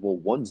one. Well,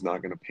 one's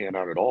not going to pan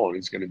out at all, and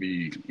he's going to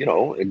be, you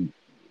know, and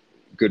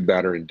good,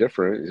 bad, or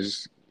indifferent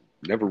is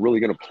never really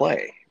going to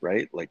play,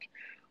 right? Like,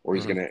 or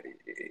he's Mm-hmm. going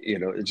to, you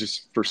know, it's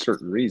just for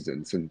certain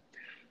reasons. And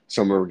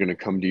some are going to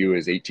come to you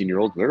as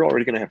 18-year-olds, and they're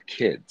already going to have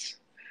kids.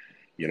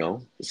 You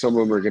know, some of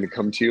them are going to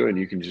come to you and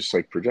you can just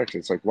like project.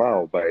 It's like,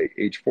 wow, by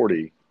age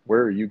 40,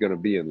 where are you going to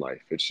be in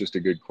life? It's just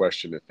a good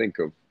question to think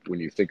of when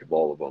you think of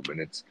all of them.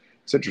 And it's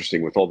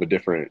interesting with all the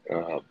different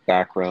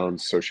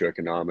backgrounds,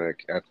 socioeconomic,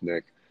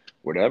 ethnic,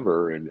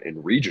 whatever,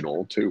 and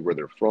regional too, where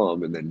they're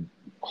from, and then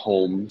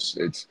homes.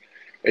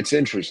 It's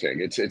interesting.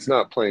 It's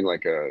not playing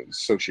like a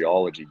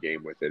sociology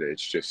game with it.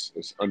 It's just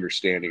this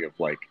understanding of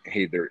like,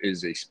 hey, there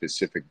is a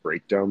specific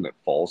breakdown that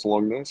falls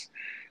along this.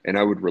 And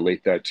I would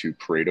relate that to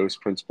Pareto's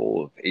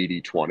principle of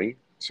 80-20.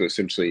 So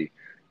essentially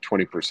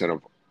 20%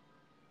 of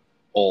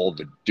all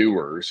the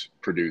doers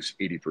produce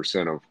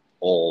 80% of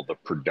all the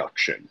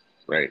production,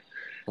 right?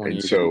 When And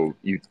you so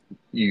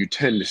you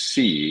tend to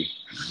see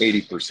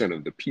 80%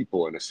 of the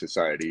people in a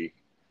society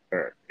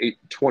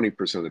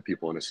 20% of the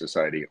people in a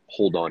society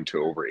hold on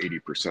to over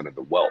 80% of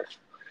the wealth.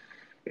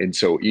 And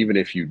so even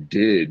if you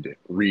did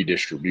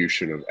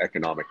redistribution of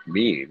economic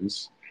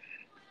means,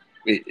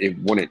 it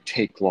wouldn't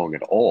take long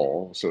at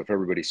all. So if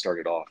everybody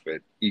started off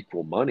at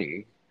equal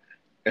money,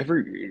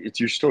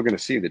 you're still going to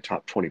see the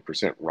top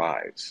 20%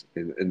 rise,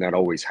 and that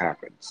always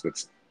happens.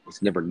 It's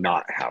never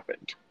not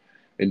happened.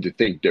 And to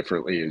think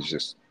differently is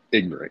just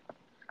ignorant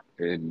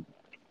and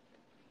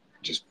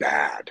just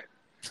bad.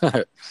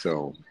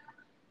 So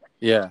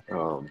Yeah.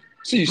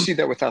 so you see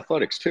that with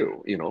athletics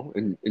too,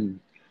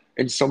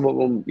 and some of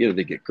them,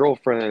 they get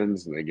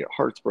girlfriends and they get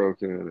hearts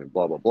broken and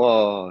blah blah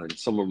blah, and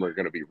some of them are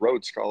going to be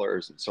Rhodes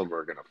scholars, and some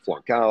are going to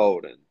flunk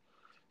out, and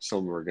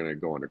some are going to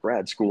go into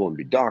grad school and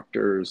be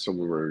doctors. Some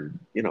of them are,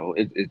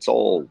 it's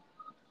all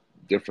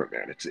different,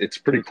 man. It's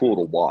pretty cool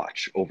to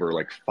watch over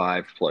like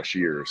 5+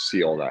 years,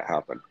 see all that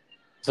happen.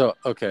 So,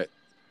 okay.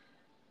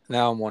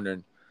 Now I'm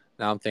wondering,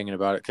 now I'm thinking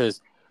about it.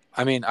 Cause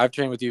I mean, I've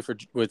trained with you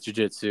with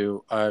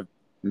jiu-jitsu. I've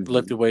Mm-hmm.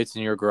 lifted weights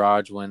in your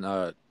garage when,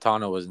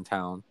 Tano was in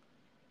town.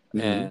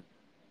 Mm-hmm. And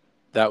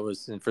that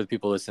was, and for the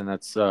people listening,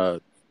 that's,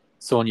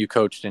 someone you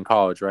coached in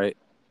college, right?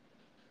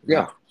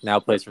 Yeah.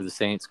 Now plays for the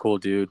Saints. Cool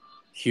dude.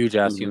 Huge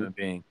ass Mm-hmm. human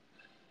being.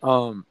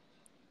 Um,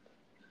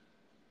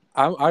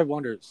 I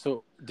wonder.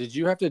 So, did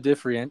you have to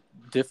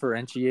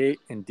differentiate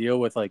and deal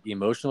with like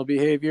emotional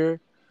behavior,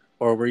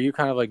 or were you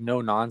kind of like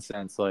no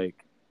nonsense, like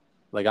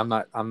I'm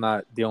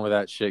not dealing with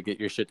that shit. Get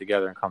your shit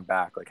together and come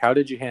back. Like, how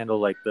did you handle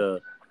like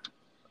the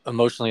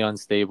emotionally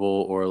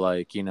unstable or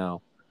like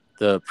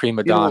the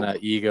prima You know, donna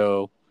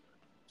ego?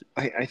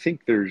 I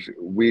think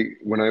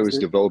when I was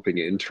developing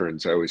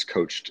interns, I always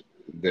coached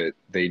that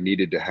they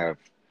needed to have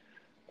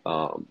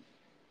um,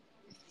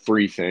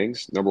 three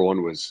things. Number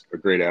one was a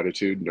great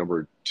attitude.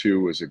 Number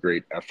two was a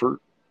great effort.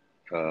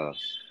 Uh,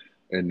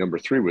 and number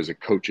three was a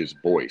coach's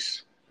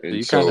voice. So And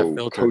you kind of so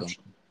filtered them. coach,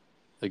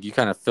 Like you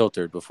kind of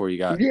filtered before you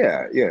got.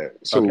 yeah.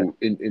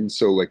 Okay.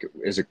 So like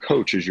as a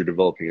coach, as you're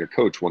developing a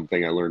coach, one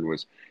thing I learned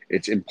was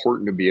it's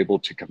important to be able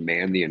to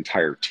command the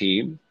entire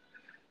team,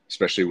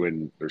 especially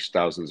when there's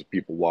thousands of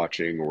people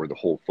watching, or the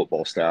whole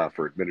football staff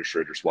or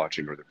administrators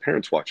watching, or their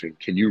parents watching.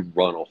 Can you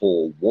run a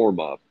whole warm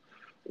up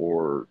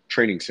or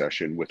training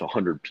session with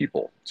 100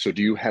 people? So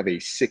do you have a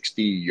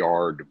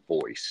 60-yard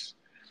voice?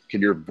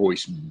 Can your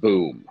voice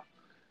boom?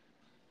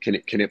 Can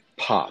it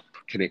pop?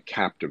 Can it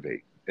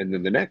captivate? And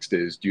then the next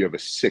is, do you have a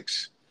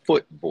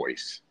 6-foot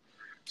voice?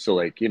 So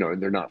like,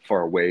 and they're not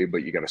far away,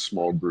 but you got a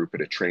small group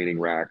at a training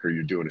rack, or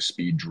you're doing a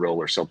speed drill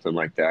or something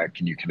like that.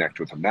 Can you connect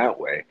with them that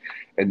way?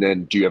 And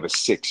then do you have a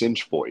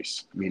 6-inch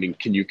voice? Meaning,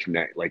 can you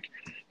connect? Like,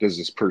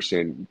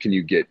 can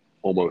you get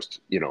almost,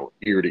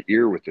 ear to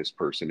ear with this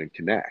person and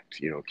connect?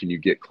 Can you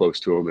get close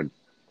to them?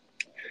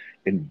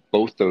 And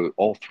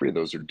all three of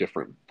those are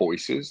different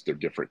voices. They're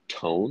different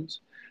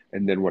tones.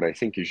 And then what I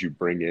think is you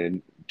bring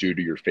in, due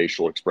to your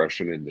facial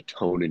expression and the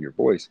tone in your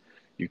voice,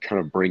 you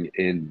kind of bring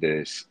in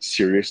this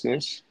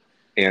seriousness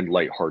and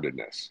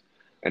lightheartedness.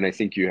 And I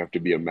think you have to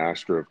be a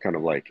master of kind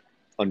of like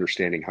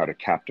understanding how to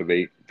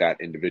captivate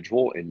that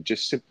individual, and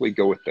just simply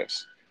go with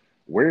this.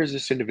 Where is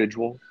this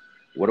individual?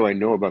 What do I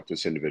know about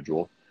this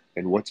individual?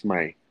 And what's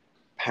my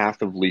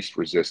path of least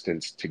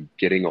resistance to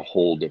getting a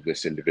hold of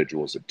this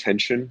individual's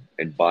attention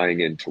and buying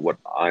into what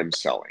I'm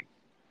selling?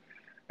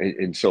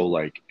 And so,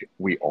 like,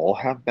 we all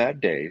have bad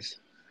days.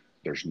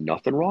 There's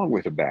nothing wrong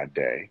with a bad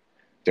day.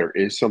 There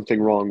is something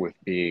wrong with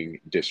being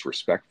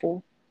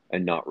disrespectful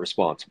and not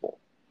responsible.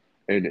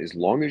 And as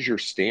long as your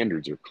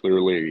standards are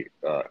clearly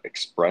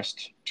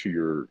expressed to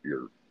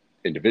your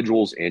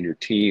individuals and your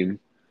team,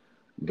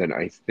 then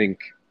I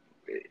think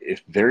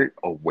if they're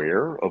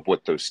aware of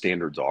what those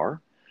standards are,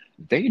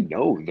 they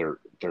know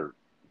they're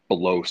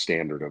below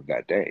standard of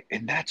that day,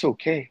 and that's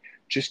okay.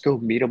 Just go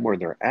meet them where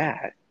they're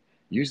at.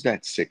 Use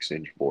that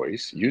 6-inch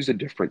voice. Use a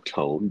different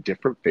tone,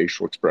 different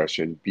facial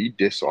expression. Be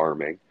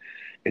disarming,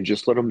 and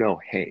just let them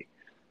know, hey,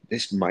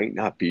 this might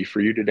not be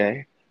for you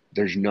today.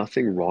 There's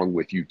nothing wrong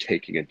with you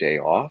taking a day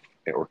off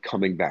or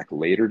coming back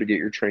later to get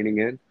your training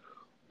in,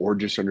 or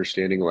just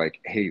understanding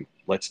like, hey,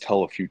 let's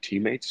tell a few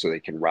teammates so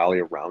they can rally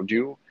around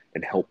you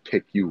and help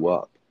pick you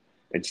up,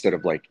 instead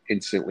of like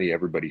instantly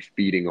everybody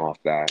feeding off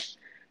that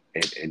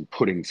and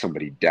putting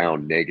somebody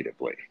down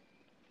negatively.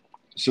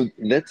 So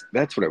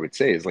that's what I would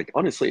say is like,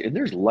 honestly, and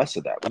there's less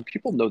of that when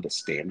people know the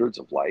standards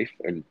of life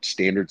and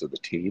standards of the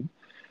team.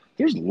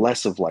 There's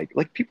less of like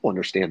people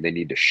understand they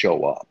need to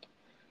show up,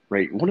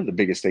 right? One of the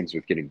biggest things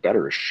with getting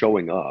better is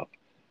showing up,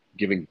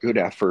 giving good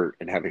effort,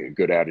 and having a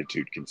good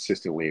attitude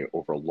consistently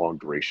over a long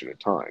duration of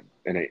time.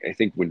 And I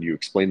think when you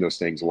explain those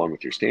things along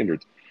with your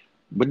standards,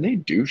 when they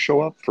do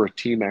show up for a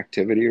team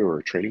activity or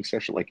a training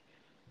session, like,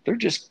 they're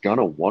just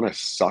gonna want to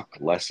suck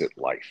less at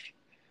life,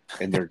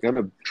 and they're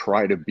gonna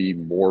try to be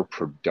more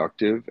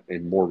productive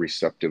and more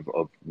receptive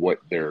of what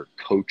their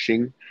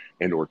coaching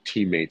and or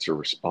teammates or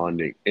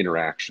responding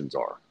interactions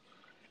are.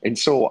 And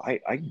so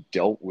I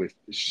dealt with,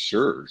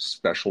 sure,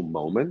 special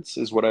moments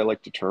is what I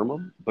like to term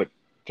them, but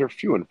they're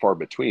few and far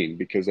between,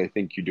 because I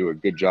think you do a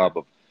good job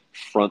of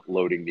front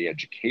loading the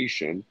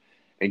education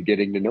and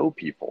getting to know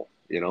people,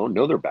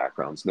 know their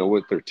backgrounds, know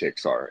what their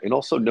ticks are, and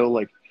also know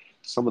like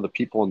some of the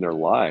people in their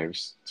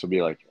lives to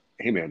be like,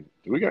 hey man,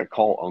 do we got to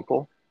call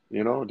uncle?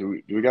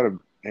 Do we got to,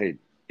 hey,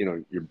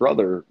 your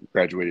brother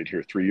graduated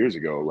here 3 years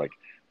ago. Like,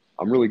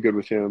 I'm really good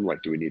with him.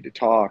 Like, do we need to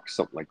talk?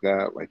 Something like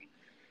that. Like,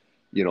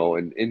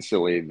 and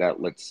instantly that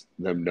lets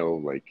them know,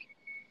 like,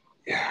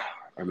 yeah,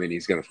 I mean,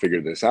 he's going to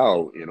figure this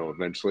out,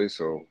 eventually.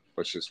 So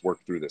let's just work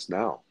through this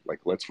now. Like,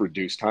 let's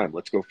reduce time.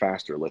 Let's go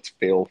faster. Let's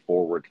fail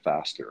forward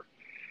faster.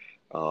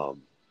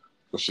 Um,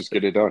 let's just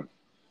get it done.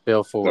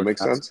 Fail Does that forward make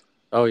faster. sense?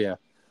 Oh yeah,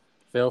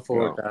 fail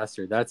forward Yeah.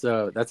 faster. That's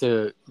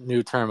a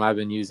new term I've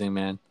been using,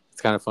 man.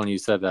 It's kind of funny you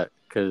said that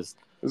because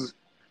This is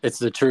it's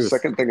the truth.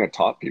 second thing I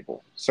taught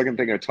people. Second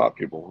thing I taught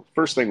people.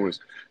 First thing was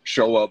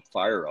show up,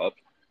 fire up.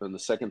 And the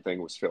second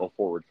thing was fail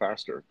forward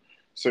faster.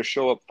 So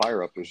show up,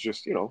 fire up is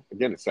just,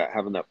 again, it's that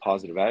having that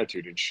positive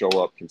attitude and show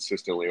up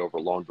consistently over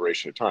a long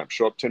duration of time.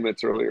 Show up 10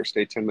 minutes earlier,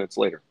 stay 10 minutes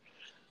later.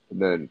 And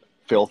then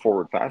fail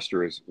forward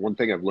faster is one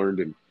thing I've learned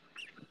in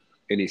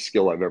any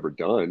skill I've ever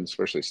done,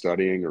 especially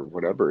studying or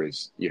whatever,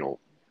 is,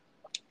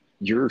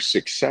 your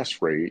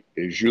success rate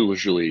is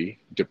usually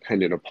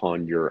dependent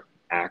upon your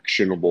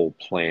actionable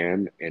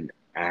plan and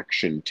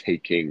action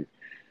taking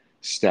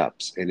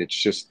steps. And it's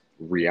just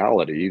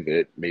reality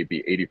that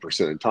maybe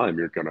 80% of the time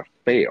you're going to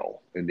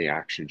fail in the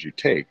actions you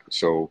take.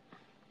 So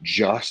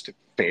just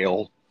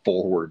fail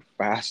forward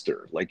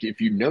faster. Like, if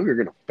you know you're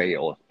going to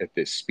fail at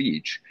this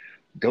speech,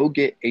 go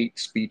get 8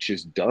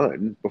 speeches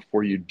done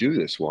before you do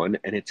this one,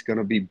 and it's going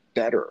to be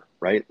better,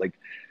 right? Like,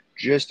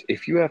 just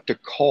if you have to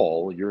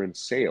call, you're in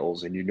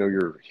sales and you know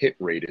your hit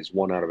rate is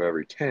 1 out of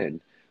every 10.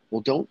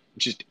 Well, don't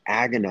just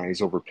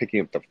agonize over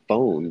picking up the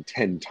phone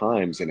 10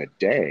 times in a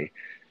day.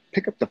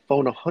 Pick up the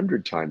phone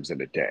 100 times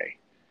in a day,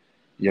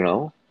 you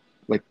know,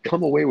 like,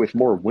 come away with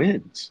more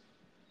wins.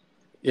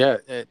 Yeah,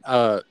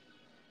 I've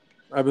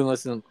been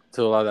listening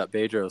to a lot of that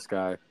Bedros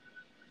guy,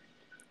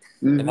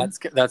 and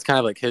Mm-hmm. that's kind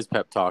of like his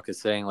pep talk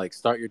is saying like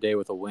start your day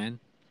with a win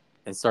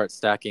and start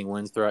stacking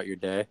wins throughout your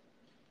day.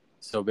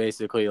 So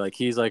basically, like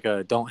he's like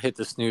a don't hit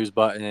the snooze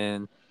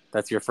button.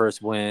 That's your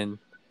first win.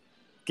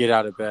 Get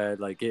out of bed.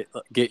 Like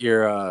get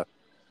your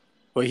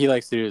what he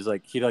likes to do is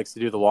like he likes to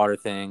do the water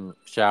thing,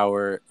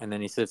 shower, and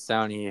then he sits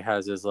down. And he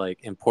has his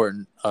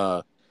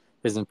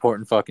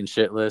important fucking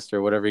shit list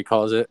or whatever he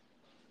calls it,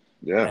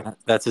 Yeah. and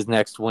that's his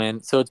next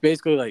win. So it's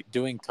basically like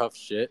doing tough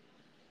shit,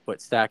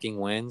 but stacking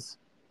wins,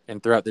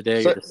 and throughout the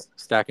day you're So, just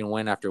stacking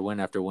win after win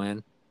after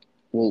win.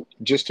 well,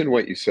 just in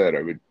what you said,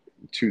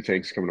 two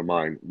things come to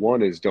mind.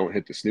 One is don't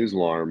hit the snooze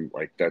alarm.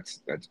 Like,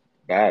 that's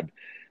bad.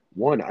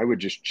 One, I would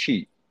just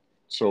cheat.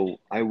 So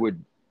I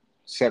would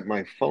set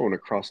my phone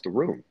across the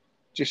room.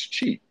 Just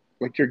cheat.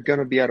 Like, you're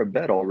gonna be out of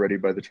bed already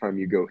by the time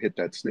you go hit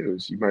that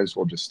snooze. You might as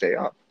well just stay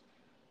up.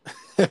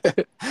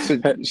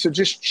 So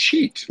just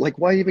cheat. Like,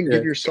 why even Yeah.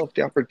 give yourself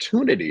the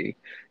opportunity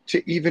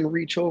to even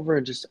reach over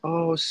and just,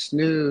 oh,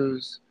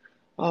 snooze.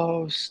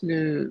 Oh,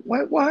 snooze.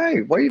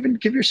 Why even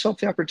give yourself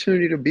the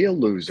opportunity to be a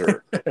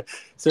loser?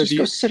 So do Just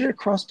go you? sit it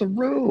across the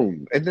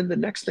room. And then the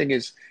next thing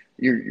is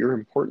your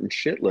important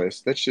shit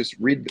list. Let's just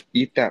read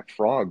Eat That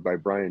Frog by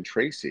Brian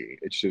Tracy.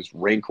 It's just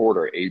rank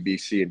order A, B,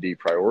 C, and D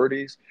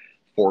priorities.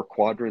 Four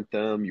quadrant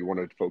them. You want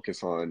to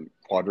focus on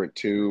quadrant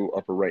two,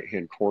 upper right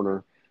hand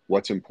corner.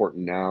 What's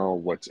important now?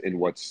 What's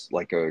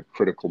like a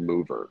critical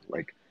mover?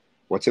 Like,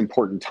 what's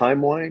important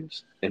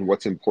timelines and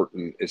what's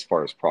important as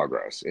far as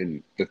progress.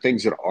 And the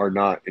things that are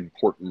not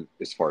important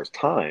as far as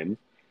time,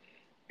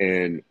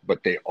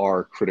 but they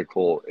are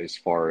critical as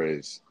far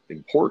as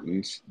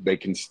importance,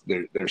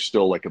 they're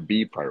still like a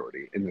B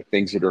priority. And the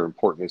things that are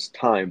important as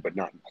time but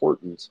not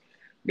importance,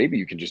 maybe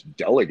you can just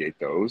delegate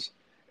those.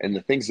 And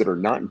the things that are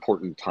not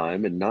important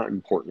time and not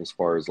important as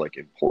far as like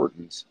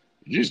importance,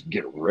 you just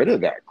get rid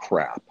of that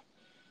crap,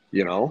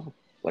 you know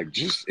like,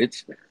 just,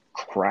 it's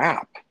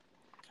crap.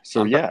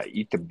 So I'm yeah,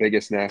 eat the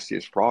biggest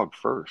nastiest frog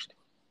first.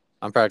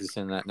 I'm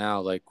practicing that now,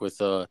 like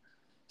with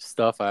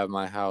stuff I have in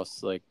my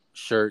house, like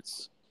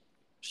shirts,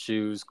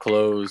 shoes,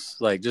 clothes,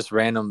 like just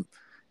random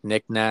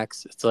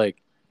knickknacks. It's like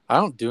I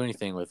don't do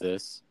anything with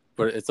this,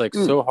 but it's like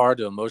mm, so hard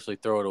to emotionally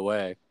throw it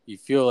away. You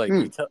feel like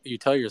mm. you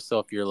tell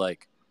yourself you're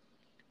like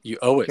you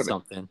owe it Can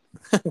something.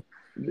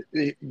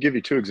 I give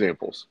you two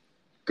examples?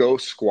 Go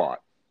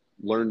squat.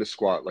 Learn to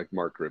squat like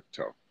Mark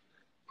Rippetoe.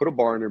 Put a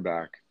bar on your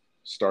back,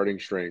 starting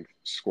strength,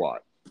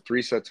 squat.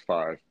 3 sets,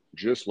 5.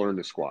 Just learn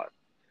to squat.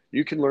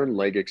 You can learn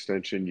leg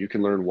extension. You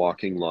can learn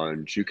walking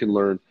lunge. You can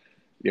learn,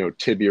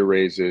 tibia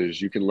raises.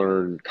 You can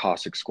learn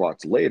Cossack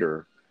squats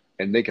later,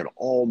 and they can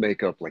all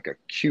make up like a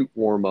cute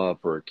warm up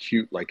or a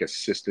cute like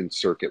assistance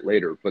circuit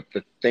later. But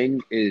the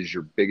thing is,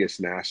 your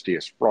biggest,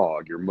 nastiest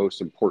frog, your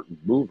most important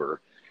mover,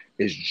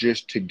 is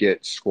just to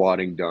get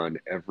squatting done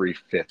every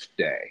fifth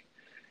day.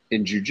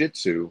 In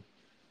jujitsu,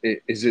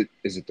 is it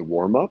the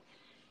warm up?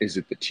 Is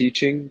it the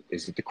teaching?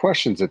 Is it the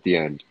questions at the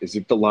end? Is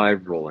it the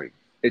live rolling?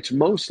 It's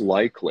most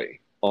likely,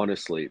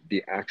 honestly,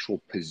 the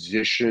actual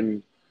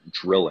position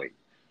drilling,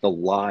 the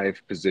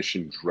live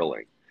position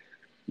drilling.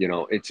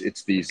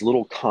 It's these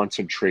little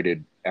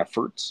concentrated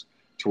efforts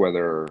to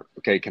whether,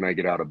 okay, can I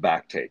get out a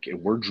back take?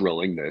 And we're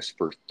drilling this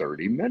for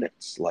 30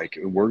 minutes. Like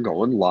we're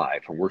going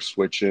live and we're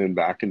switching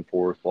back and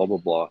forth, blah, blah,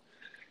 blah.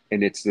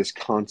 And it's this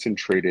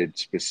concentrated,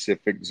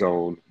 specific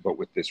zone, but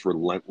with this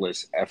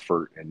relentless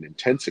effort and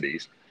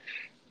intensities,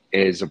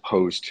 as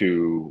opposed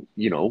to,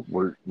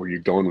 where you're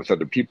going with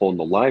other people in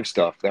the live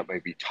stuff, that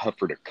might be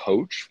tougher to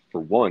coach. For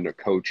one, a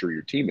coach or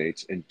your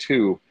teammates, and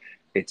two,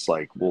 it's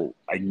like, well,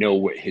 I know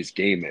what his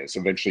game is.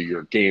 Eventually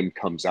your game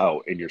comes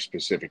out in your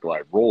specific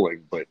live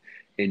rolling, but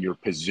in your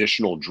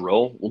positional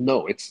drill, well,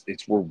 no, it's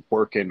we're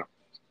working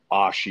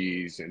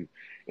Ashis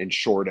and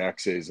short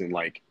X's, and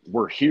like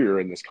we're here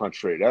in this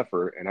concentrated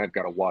effort, and I've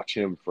got to watch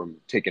him from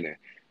taking a,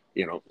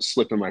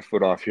 slipping my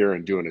foot off here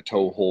and doing a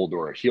toe hold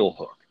or a heel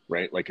hook,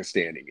 right? Like a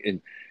standing.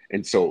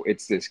 And so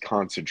it's this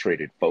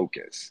concentrated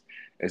focus,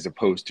 as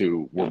opposed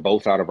to we're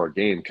both out of our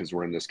game because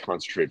we're in this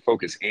concentrated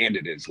focus and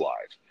it is live.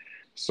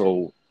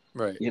 So,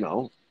 Right.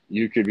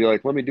 You could be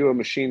like, let me do a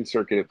machine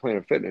circuit at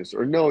Planet Fitness.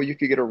 Or no, you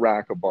could get a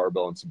rack, a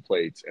barbell, and some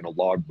plates and a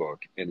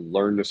logbook and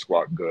learn to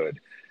squat good.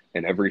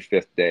 And every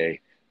fifth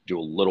day, do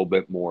a little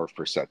bit more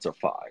for sets of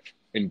 5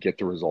 and get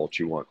the results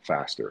you want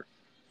faster.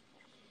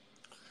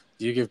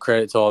 Do you give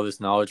credit to all this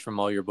knowledge from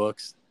all your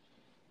books?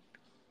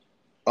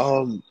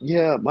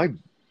 Yeah, my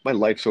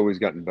life's always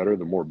gotten better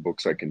the more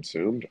books I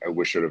consumed. I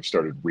wish I'd have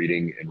started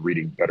reading and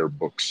reading better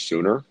books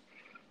sooner.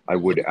 I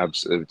would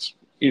absolutely, it's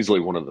easily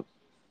one of the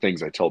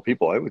things I tell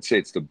people. I would say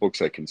it's the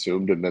books I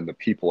consumed and then the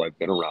people I've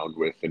been around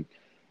with. And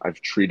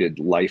I've treated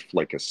life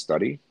like a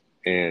study.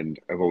 And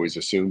I've always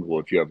assumed, well,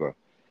 if you have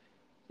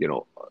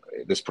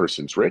this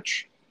person's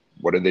rich,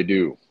 what do they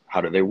do?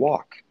 How do they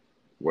walk?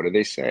 What do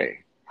they say?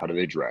 How do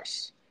they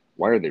dress?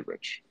 Why are they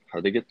rich? How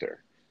do they get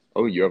there?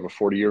 Oh, you have a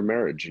 40-year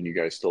marriage and you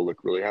guys still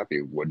look really happy.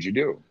 What'd you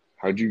do?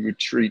 How'd you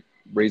treat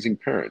raising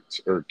parents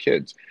or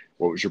kids?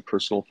 What was your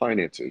personal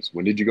finances?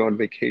 When did you go on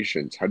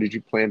vacations? How did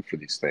you plan for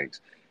these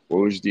things?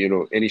 What was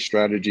any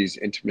strategies,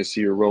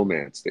 intimacy or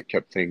romance that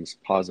kept things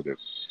positive?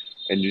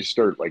 And you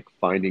start like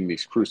finding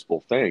these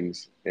crucible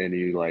things and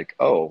you're like,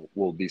 oh,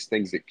 well, these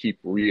things that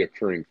keep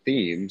reoccurring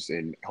themes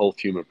in health,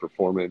 human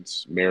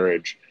performance,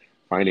 marriage,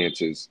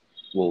 finances,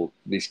 well,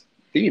 these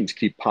themes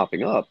keep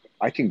popping up.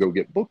 I can go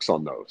get books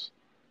on those.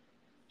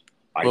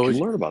 I can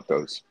learn about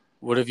those.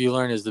 What have you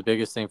learned is the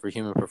biggest thing for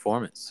human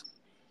performance?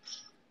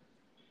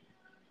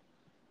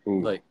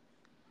 Ooh. Like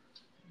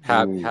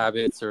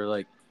habits, or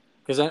like,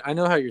 because I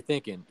know how you're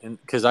thinking, and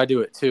because I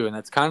do it too, and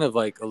that's kind of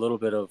like a little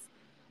bit of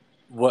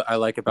what I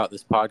like about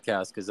this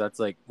podcast, because that's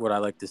like what I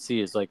like to see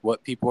is like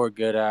what people are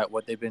good at,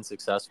 what they've been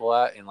successful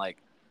at, and like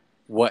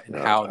what and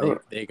how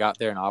they got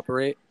there and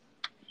operate.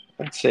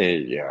 I would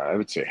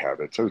say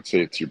habits. I would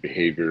say it's your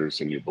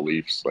behaviors and your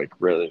beliefs. Like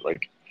really,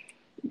 like,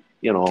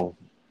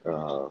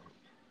 uh,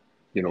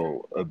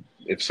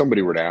 if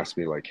somebody were to ask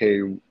me like, hey,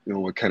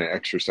 what kind of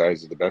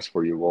exercise is the best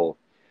for you? Well,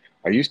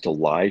 I used to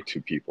lie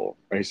to people.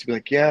 I used to be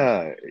like,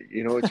 yeah,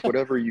 it's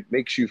whatever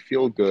makes you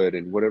feel good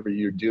and whatever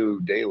you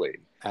do daily.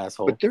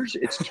 Asshole. But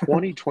it's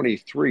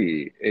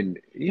 2023 and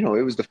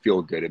it was the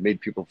feel good. It made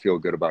people feel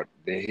good about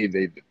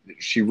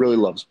she really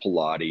loves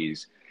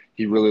Pilates.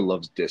 He really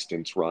loves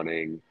distance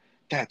running.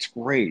 That's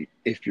great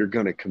if you're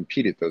going to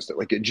compete at those,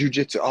 like at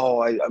jujitsu.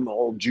 Oh, I'm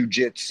all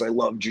jujitsu. I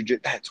love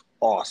jujitsu. That's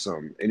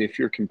awesome. And if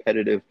you're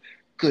competitive,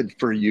 good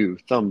for you.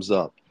 Thumbs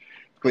up.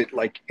 But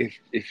like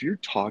if you're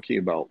talking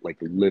about like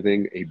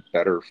living a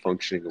better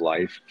functioning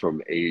life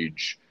from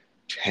age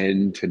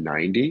 10 to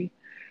 90,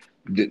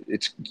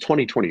 it's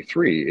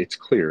 2023. It's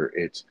clear.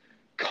 It's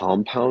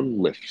compound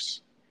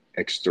lifts,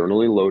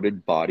 externally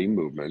loaded body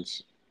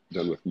movements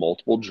done with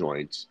multiple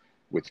joints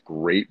with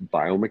great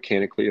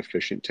biomechanically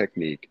efficient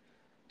technique,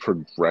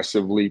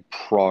 progressively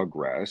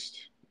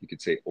progressed. You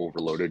could say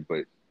overloaded,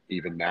 but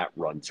even that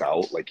runs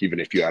out. Like even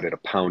if you added a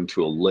pound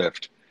to a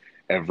lift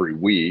every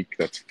week,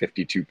 that's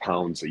 52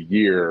 pounds a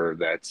year.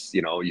 That's,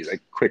 you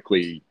like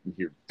quickly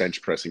you're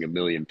bench pressing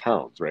 1,000,000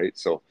 pounds, right?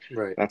 So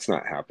Right. that's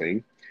not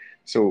happening.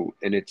 So,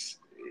 and it's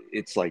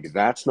like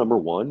that's number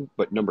one,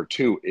 but number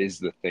two is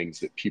the things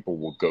that people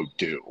will go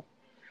do.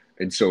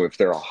 And so if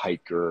they're a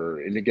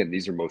hiker, and again,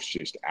 these are most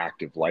just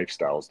active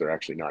lifestyles, they're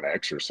actually not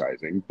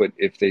exercising, but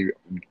if they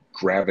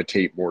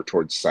gravitate more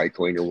towards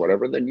cycling or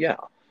whatever, then yeah.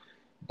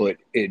 But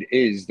it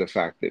is the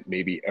fact that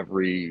maybe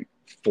every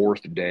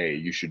fourth day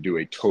you should do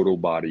a total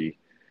body,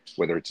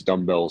 whether it's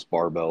dumbbells,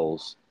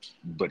 barbells,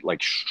 but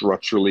like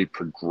structurally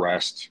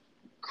progressed,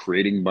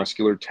 creating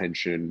muscular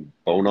tension,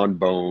 bone on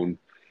bone,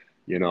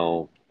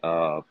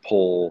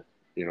 pull,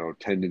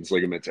 tendons,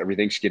 ligaments,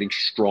 everything's getting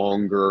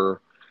stronger.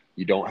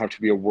 You don't have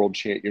to be a world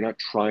champ. You're not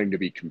trying to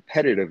be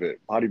competitive at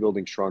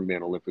bodybuilding,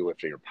 strongman, Olympic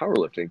lifting, or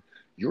powerlifting.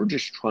 You're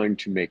just trying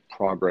to make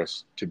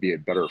progress to be a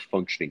better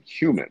functioning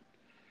human.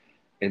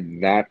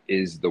 And that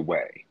is the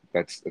way.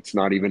 That's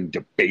not even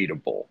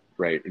debatable,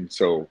 right? And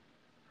so,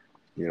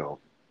 Oh,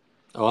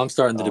 I'm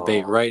starting the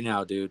debate right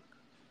now, dude.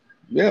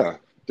 Yeah,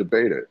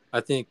 debate it.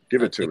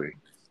 Give it to me.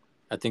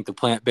 I think the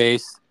plant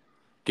base.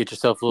 Get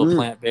yourself a little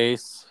plant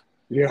base.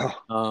 Yeah.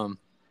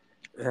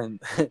 And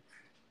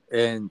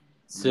and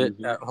sit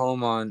Hmm. at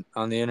home on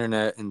the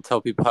internet and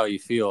tell people how you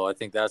feel. I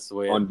think that's the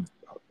way it. On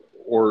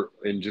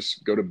and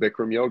just go to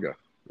Bikram yoga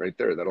right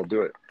there. That'll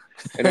do it.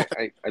 And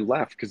I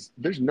laugh because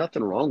there's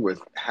nothing wrong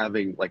with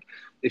having like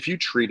if you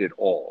treat it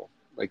all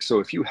like so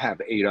if you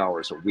have 8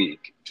 hours a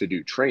week to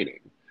do training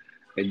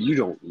and you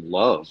don't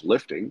love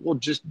lifting, well,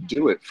 just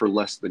do it for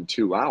less than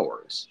 2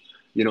 hours.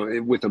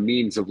 With a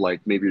means of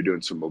like maybe you're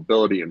doing some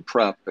mobility and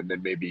prep, and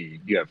then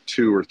maybe you have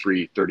 2 or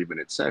 3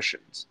 30-minute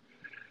sessions.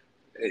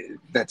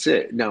 That's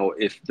it. Now,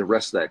 if the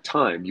rest of that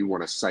time you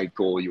want to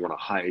cycle, you want to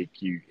hike,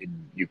 you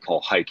call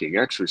hiking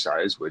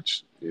exercise,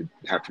 which it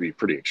have to be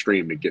pretty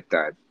extreme to get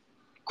that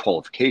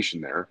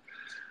qualification there.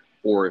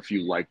 Or if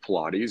you like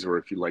Pilates or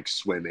if you like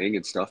swimming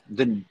and stuff,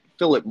 then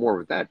fill it more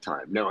with that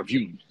time. Now, if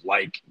you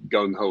like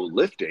gung ho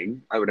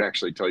lifting, I would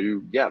actually tell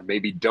you, yeah,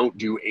 maybe don't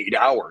do 8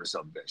 hours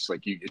of this.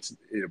 Like it's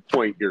at a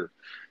point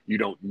you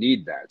don't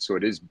need that. So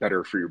it is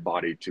better for your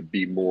body to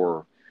be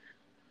more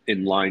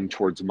in line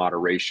towards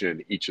moderation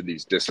in each of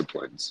these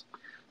disciplines,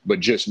 but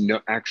just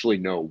actually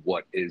know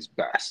what is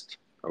best.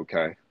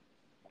 Okay.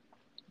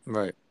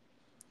 Right.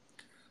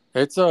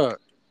 It's a.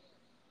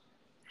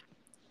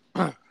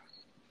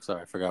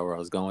 Sorry, I forgot where I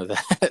was going with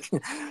that.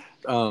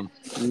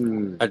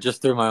 Mm, I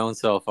just threw my own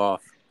self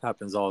off.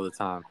 Happens all the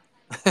time.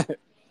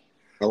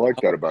 I like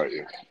that about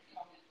you.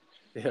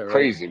 Yeah, right.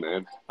 Crazy,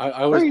 man. I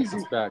always Crazy.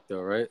 bounce back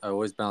though, right? I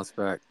always bounce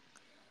back.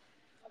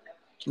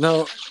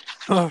 No,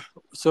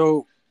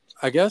 so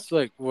I guess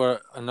like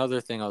what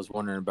another thing I was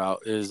wondering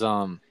about is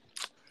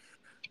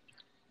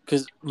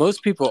because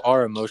most people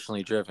are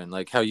emotionally driven,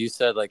 like how you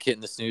said, like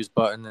hitting the snooze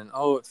button and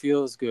oh, it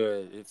feels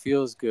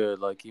good,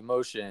 like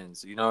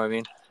emotions. You know what I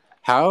mean?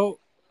 How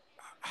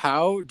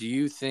how do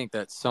you think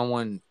that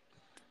someone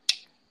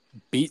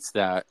beats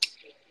that?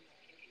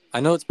 I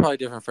know it's probably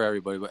different for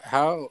everybody, but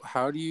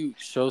how do you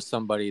show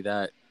somebody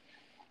that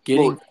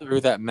getting Well,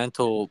 through that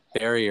mental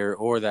barrier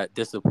or that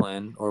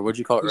discipline, or what'd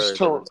you call it just earlier?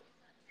 tell,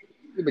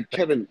 but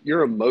Kevin,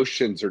 your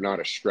emotions are not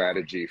a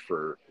strategy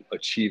for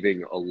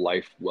achieving a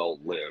life well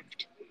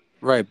lived.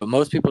 Right, but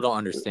most people don't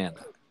understand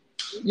that.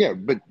 Yeah,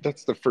 but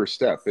that's the first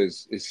step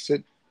is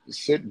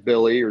sit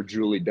Billy or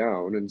Julie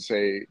down and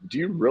say, do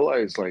you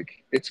realize like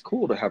it's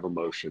cool to have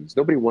emotions?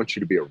 Nobody wants you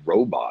to be a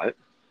robot.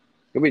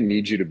 Nobody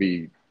needs you to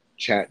be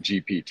chat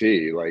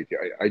GPT. Like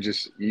I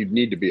just you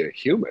need to be a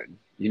human.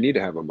 You need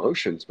to have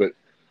emotions, but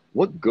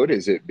what good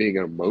is it being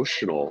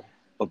emotional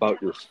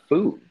about your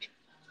food?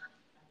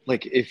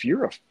 Like if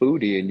you're a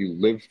foodie and you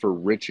live for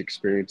rich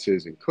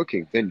experiences in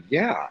cooking, then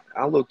yeah,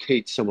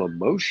 allocate some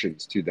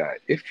emotions to that.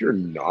 If you're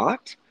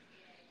not,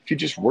 if you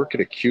just work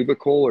at a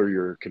cubicle or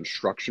you're a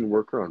construction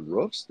worker on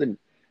roofs, then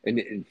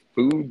and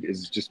food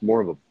is just more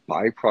of a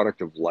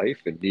byproduct of life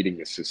and needing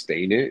to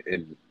sustain it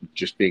and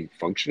just being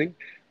functioning,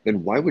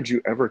 then why would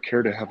you ever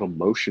care to have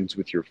emotions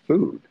with your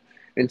food?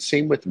 And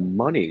same with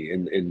money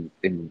and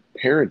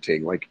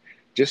parenting. Like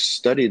just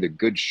study the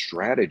good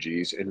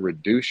strategies and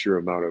reduce your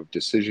amount of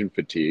decision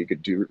fatigue,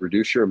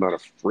 reduce your amount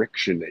of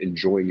friction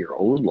enjoying your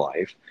own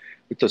life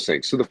with those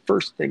things. So the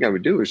first thing I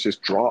would do is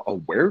just draw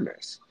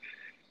awareness.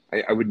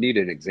 I would need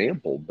an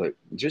example, but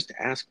just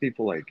ask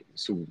people like,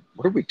 so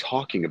what are we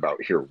talking about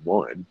here?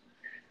 One,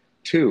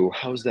 two,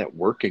 how's that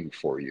working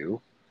for you?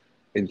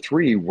 And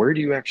three, where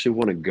do you actually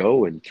want to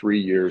go in 3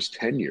 years,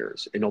 10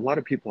 years? And a lot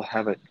of people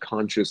haven't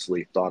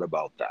consciously thought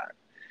about that.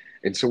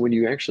 And so when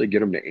you actually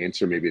get them to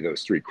answer maybe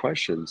those three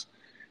questions,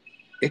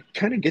 it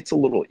kind of gets a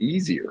little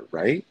easier,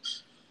 right?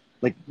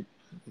 Like,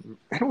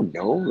 I don't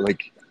know.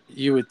 Like,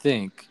 You would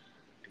think.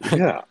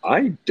 yeah,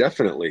 I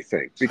definitely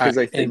think I because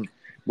I and think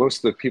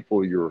most of the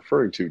people you're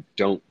referring to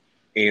don't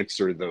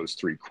answer those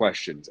three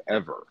questions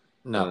ever.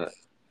 No, Uh,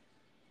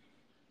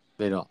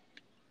 they don't.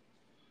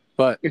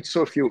 But it's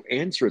so if you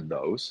answered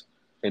those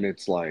and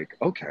it's like,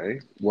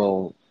 okay,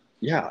 well,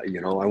 yeah, I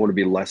want to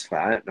be less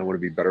fat and I want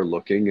to be better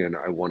looking and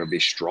I want to be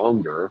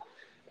stronger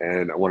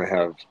and I want to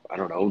have, I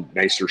don't know,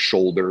 nicer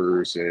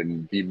shoulders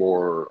and be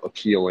more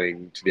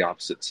appealing to the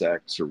opposite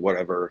sex or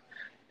whatever.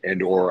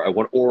 And or I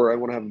want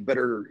to have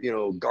better,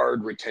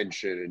 guard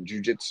retention and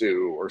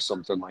jujitsu or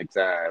something like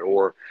that.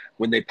 Or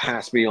when they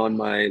pass me on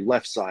my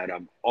left side,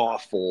 I'm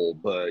awful,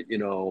 but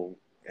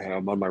and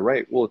I'm on my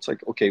right. Well, it's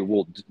like, okay,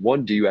 well,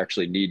 one, do you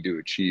actually need to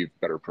achieve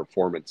better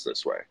performance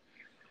this way?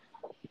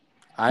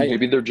 I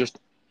Maybe they're just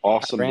I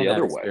awesome ran the that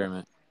other way.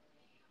 experiment.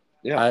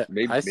 Yeah,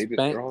 maybe I maybe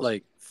spent they're awesome.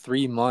 like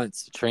 3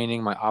 months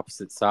training my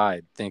opposite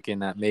side, thinking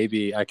that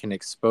maybe I can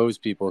expose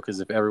people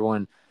because if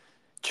everyone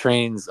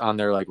trains on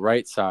their like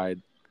right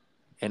side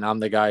and I'm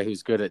the guy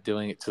who's good at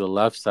doing it to the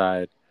left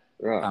side,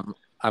 Yeah,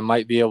 I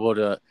might be able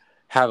to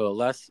have a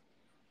less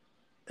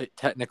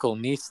technical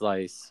knee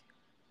slice,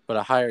 but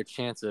a higher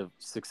chance of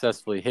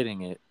successfully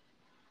hitting it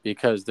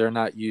because they're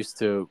not used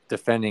to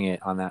defending it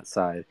on that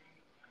side.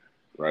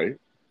 right.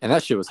 And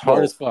that shit was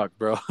hard as Well, fuck,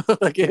 bro.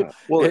 like yeah.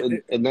 Well, and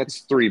it, and that's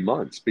 3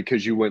 months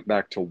because you went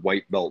back to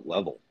white belt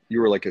level.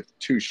 You were like a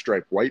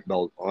two-stripe white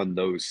belt on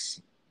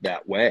those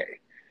that way.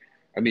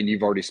 I mean,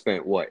 you've already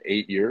spent what,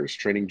 8 years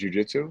training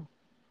jujitsu?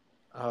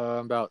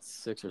 about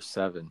 6 or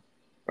 7.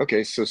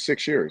 Okay, so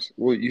 6 years.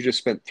 Well, you just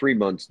spent 3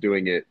 months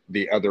doing it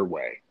the other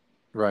way.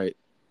 Right.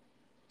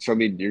 So I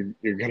mean,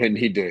 you're gonna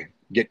need to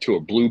get to a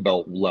blue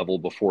belt level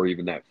before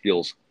even that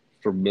feels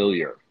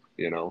familiar,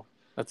 you know?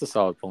 That's a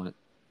solid point.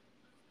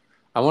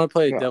 I want to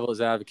play Yeah.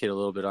 devil's advocate a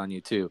little bit on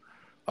you too.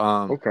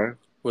 Um, Okay.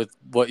 with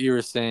what you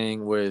were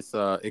saying with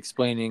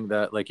explaining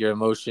that like your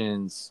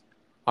emotions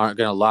aren't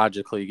going to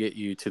logically get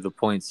you to the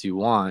points you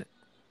want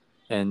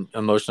and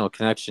emotional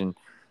connection.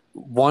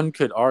 One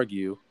could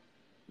argue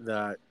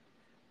that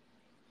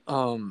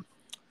um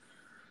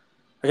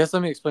I guess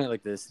let me explain it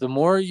like this. The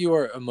more you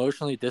are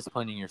emotionally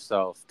disciplining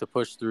yourself to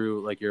push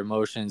through like your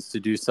emotions to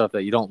do stuff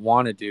that you don't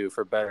want to do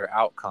for better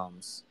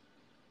outcomes,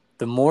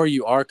 the more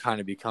you are kind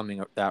of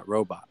becoming that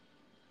robot,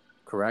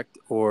 correct?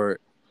 Or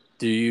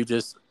do you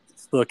just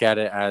look at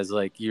it as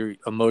like you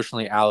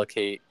emotionally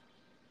allocate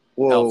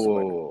Whoa, whoa,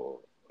 elsewhere? whoa.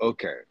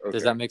 Okay,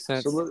 Does okay. that make So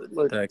sense?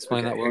 Did I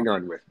explain okay, that well?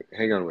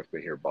 hang on with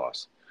me here,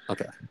 boss.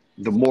 Okay.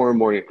 The more and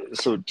more,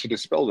 so to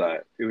dispel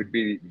that, it would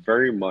be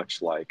very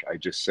much like I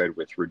just said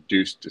with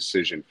reduced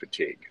decision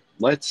fatigue.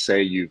 Let's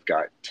say you've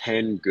got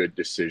 10 good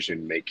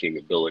decision making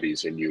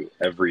abilities in you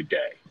every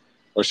day.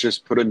 Let's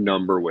just put a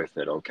number with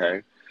it,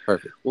 okay?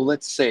 Perfect. Well,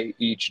 let's say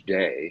each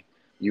day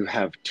you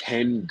have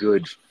 10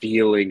 good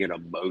feeling and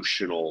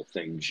emotional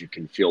things you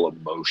can feel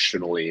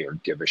emotionally or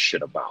give a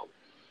shit about.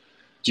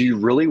 Do you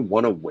really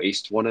want to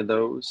waste one of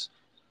those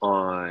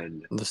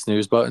on The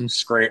snooze button.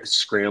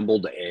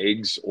 scrambled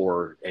eggs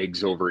or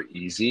eggs over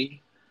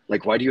easy?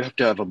 Like, why do you have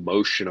to have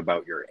emotion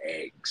about your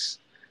eggs?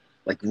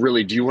 Like,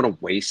 really, do you want to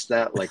waste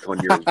that like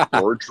on your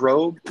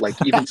wardrobe? Like,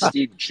 even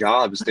Steve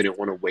Jobs didn't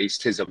want to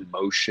waste his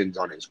emotions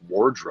on his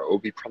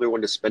wardrobe. He probably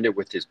wanted to spend it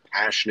with his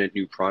passionate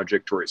new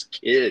project or his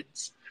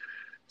kids.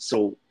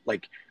 So,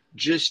 like,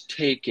 just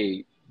take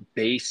a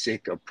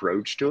basic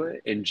approach to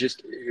it and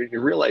just you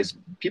realize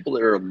people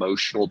that are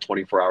emotional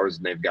 24 hours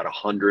and they've got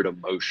 100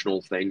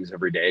 emotional things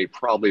every day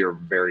probably are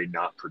very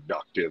not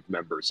productive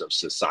members of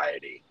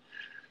society.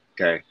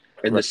 Okay.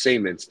 In the Right.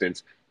 same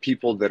instance,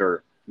 people that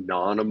are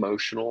non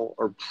emotional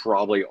are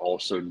probably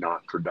also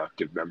not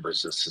productive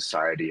members of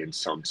society in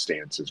some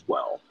stance as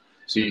well.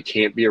 So you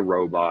can't be a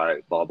robot,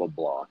 blah, blah,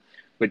 blah.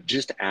 But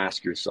just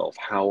ask yourself,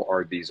 how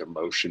are these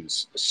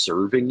emotions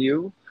serving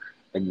you?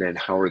 And then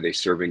how are they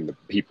serving the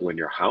people in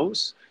your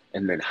house?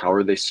 And then how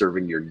are they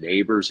serving your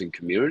neighbors and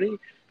community?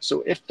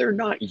 So if they're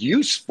not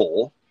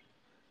useful,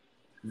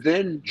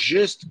 then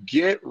just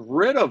get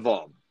rid of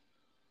them.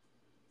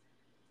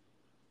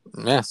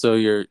 Yeah. So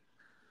you're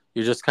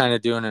just kind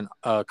of doing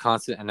a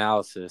constant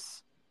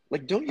analysis.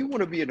 Like, don't you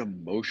want to be an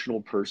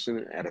emotional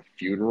person at a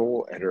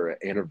funeral, at an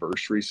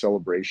anniversary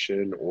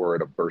celebration, or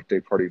at a birthday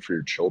party for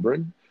your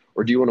children?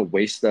 Or do you want to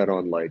waste that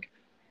on, like,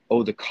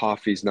 oh, the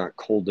coffee's not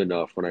cold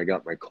enough when I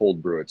got my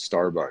cold brew at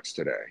Starbucks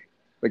today?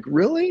 Like,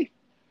 really?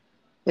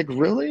 Like,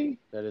 really?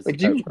 That is the Like,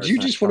 type of do you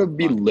person just I want to come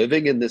be from.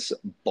 living in this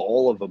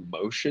ball of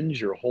emotions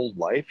your whole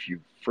life, you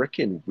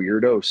freaking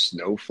weirdo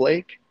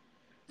snowflake?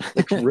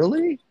 Like,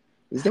 really?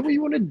 Is that what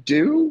you want to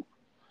do?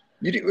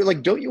 You do,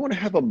 like, don't you want to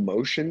have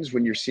emotions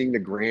when you're seeing the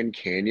Grand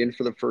Canyon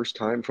for the first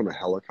time from a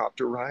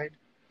helicopter ride?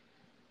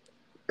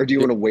 Or do you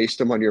Did, want to waste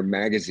them on your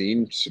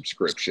magazine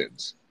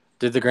subscriptions?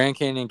 did the Grand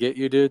Canyon get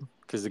you, dude?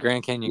 Because the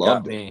Grand Canyon got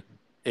Loved it. me.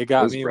 It It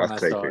got was me when I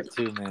saw breathtaking. it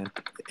too, man.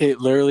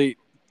 It literally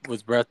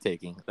was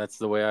breathtaking. That's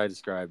the way I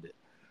described it.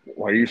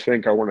 Why do you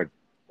think I want to?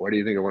 Why do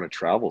you think I want to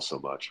travel so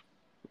much?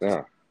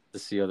 Yeah. To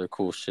see other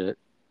cool shit.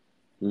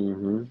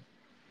 hmm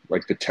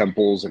Like the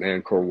temples in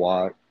Angkor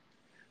Wat,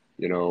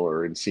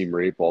 or in Siem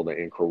Reap, all the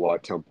Angkor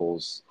Wat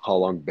temples,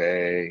 Halong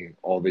Bay,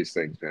 all these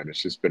things, man.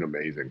 It's just been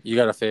amazing. You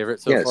got a favorite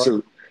so Yeah. far?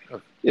 So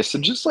Yeah, so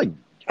just like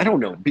I don't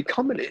know,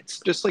 become it's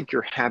just like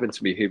your habits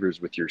and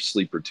behaviors with your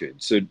sleep routine.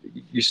 So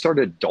you start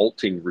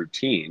adulting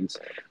routines.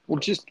 Well,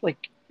 just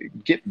like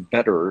get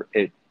better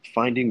at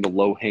finding the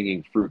low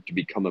hanging fruit to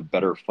become a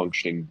better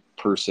functioning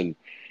person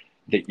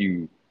that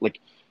you like.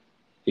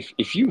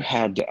 If you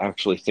had to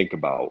actually think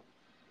about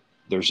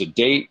there's a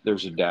date,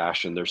 there's a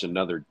dash, and there's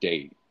another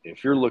date.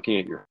 If you're looking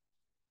at your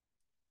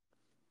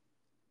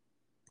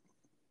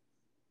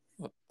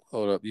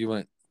Hold up, you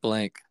went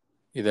blank.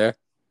 You there?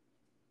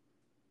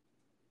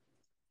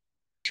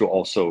 to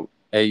also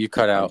Hey, you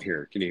cut I'm out.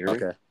 here. Can you hear me?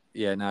 Okay.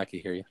 Yeah, now I can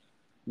hear you.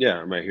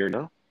 Yeah, am I here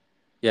now?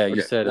 Yeah, you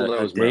Okay. said Well, that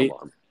a was my date,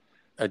 alarm.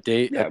 a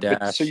Yeah, but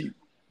so dash. you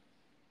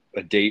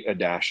a date, a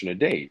dash, and a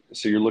date.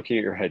 So you're looking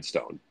at your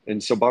headstone.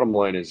 And so bottom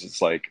line is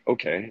it's like,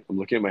 okay, I'm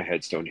looking at my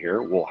headstone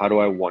here. Well, how do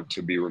I want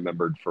to be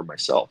remembered for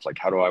myself? Like,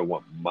 how do I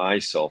want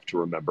myself to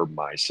remember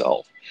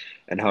myself?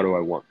 And how do I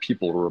want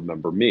people to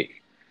remember me?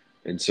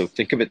 And so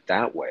think of it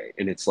that way.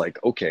 And it's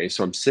like, okay,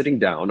 so I'm sitting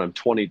down, I'm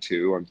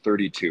 22, I'm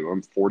 32,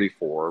 I'm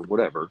 44,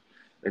 whatever.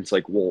 And it's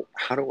like, well,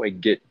 how do I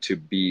get to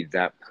be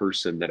that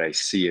person that I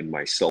see in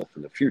myself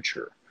in the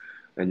future?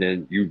 And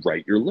then you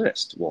write your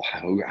list. Well,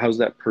 how's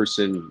that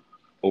person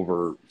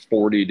over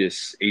 40 to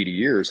 80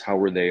 years? How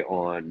are they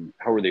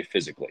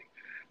physically?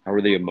 How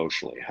are they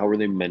emotionally? How are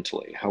they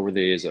mentally? How are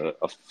they as a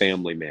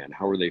family man?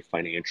 How are they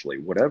financially?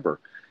 Whatever.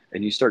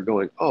 And you start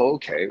going, oh,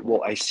 okay,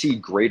 well, I see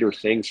greater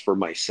things for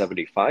my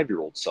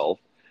 75-year-old self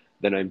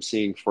than I'm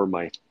seeing for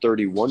my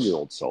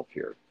 31-year-old self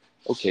here.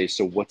 Okay,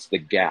 so what's the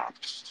gap?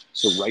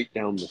 So write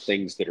down the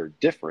things that are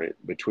different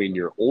between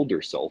your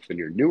older self and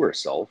your newer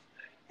self,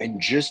 and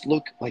just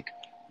look like,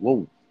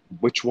 whoa,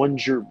 which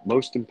one's your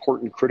most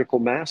important critical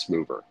mass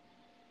mover?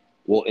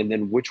 Well, and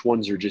then which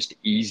ones are just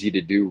easy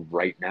to do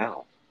right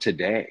now,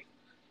 today?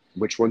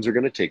 Which ones are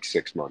going to take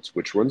 6 months?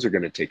 Which ones are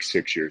going to take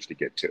 6 years to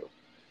get to?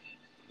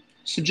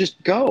 So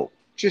just go,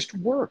 just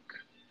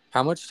work.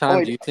 How much Oh,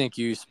 time do you think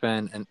you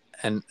spend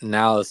an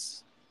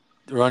analysis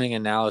running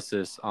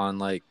analysis on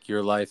like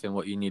your life and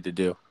what you need to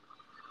do?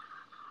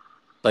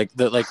 Like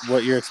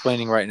what you're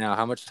explaining right now,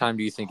 how much time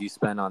do you think you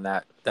spend on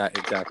that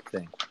exact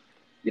thing?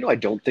 I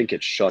don't think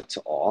it shuts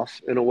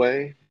off in a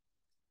way,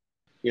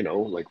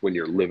 like when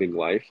you're living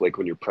life, like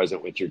when you're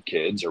present with your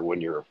kids or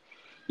when you're,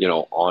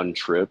 on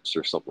trips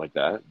or something like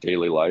that,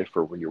 daily life,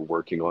 or when you're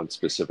working on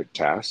specific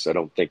tasks. I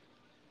don't think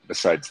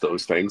besides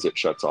those things it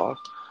shuts off.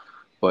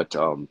 But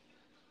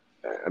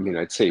I mean,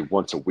 I'd say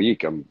once a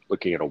week I'm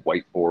looking at a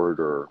whiteboard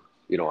or,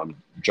 I'm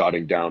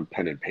jotting down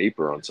pen and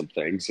paper on some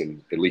things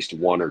in at least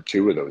one or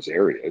two of those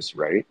areas,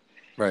 right?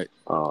 Right.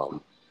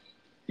 Um,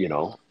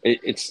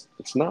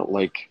 it's not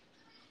like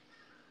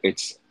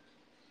it's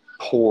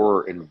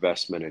poor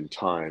investment in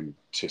time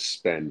to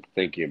spend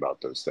thinking about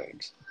those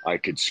things. I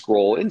could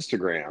scroll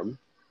Instagram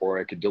or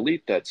I could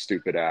delete that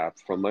stupid app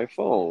from my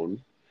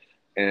phone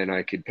and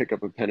I could pick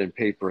up a pen and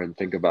paper and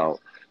think about,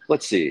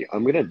 let's see,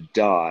 I'm going to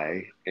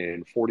die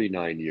in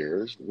 49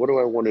 years. What do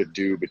I want to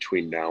do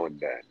between now and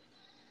then?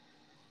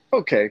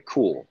 Okay,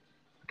 cool.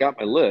 Got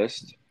my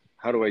list.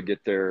 How do I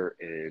get there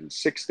in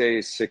 6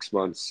 days, 6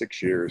 months,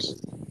 6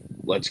 years?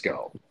 Let's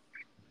go.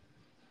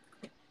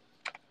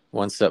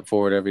 One step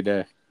forward every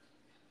day.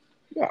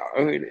 Yeah,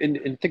 I mean,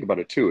 and think about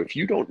it too. If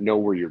you don't know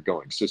where you're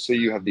going, so say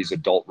you have these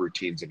adult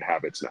routines and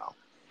habits now.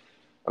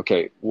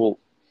 Okay, well,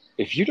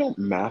 if you don't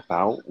map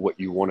out what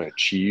you want to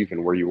achieve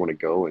and where you want to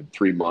go in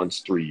 3 months,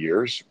 3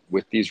 years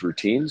with these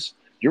routines,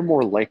 you're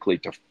more likely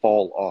to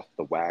fall off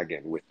the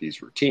wagon with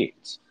these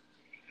routines.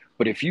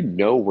 But if you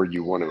know where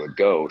you want to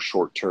go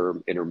short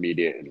term,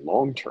 intermediate, and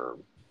long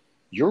term,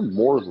 you're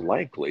more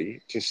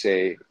likely to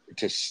stay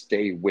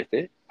with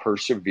it,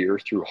 persevere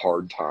through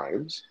hard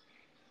times,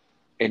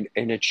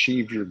 and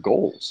achieve your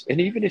goals. And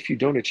even if you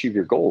don't achieve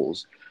your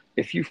goals,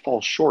 if you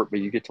fall short but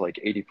you get to like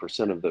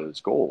 80% of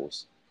those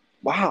goals,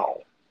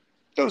 wow,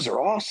 those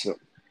are awesome.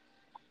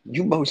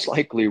 You most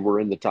likely were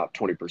in the top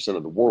 20%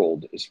 of the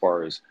world as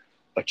far as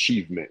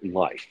achievement in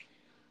life,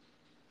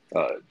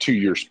 to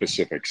your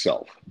specific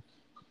self.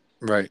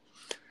 Right.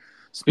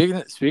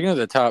 Speaking of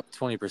the top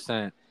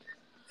 20%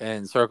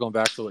 and circling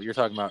back to what you're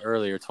talking about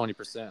earlier,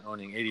 20%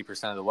 owning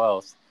 80% of the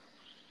wealth.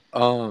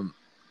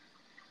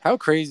 How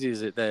crazy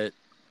is it that,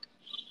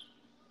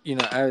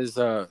 as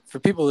for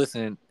people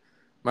listening,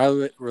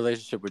 my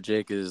relationship with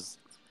Jake is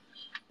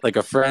like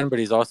a friend, but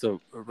he's also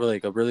really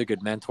like a really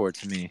good mentor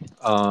to me.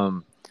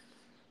 Thanks,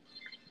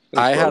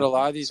 I had brother. a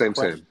lot of these Same,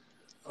 questions.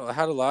 same. I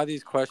had a lot of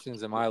these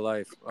questions in my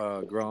life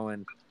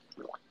growing,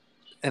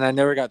 and I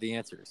never got the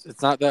answers.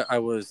 It's not that I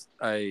wasn't.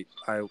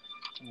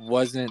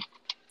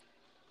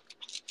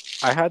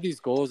 I had these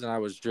goals and I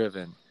was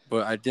driven,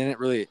 but I didn't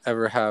really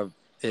ever have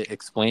it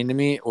explained to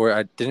me, or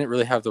I didn't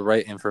really have the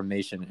right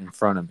information in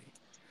front of me.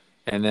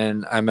 And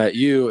then I met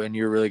you, and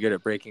you're really good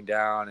at breaking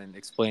down and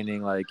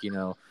explaining, like,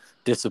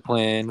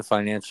 discipline,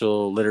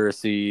 financial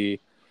literacy,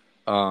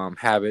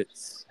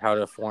 habits, how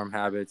to form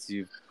habits.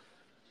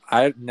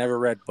 I've never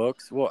read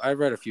books. Well, I've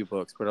read a few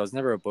books, but I was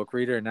never a book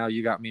reader. And now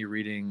you got me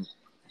reading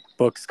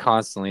books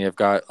constantly. I've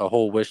got a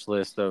whole wish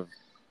list of.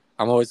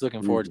 I'm always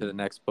looking forward to Mm. the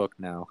next book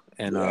now,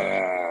 and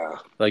Yeah.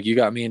 like you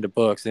got me into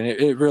books, and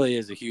it really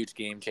is a huge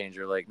game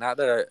changer. Like, not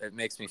that it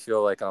makes me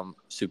feel like I'm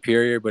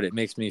superior, but it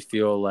makes me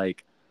feel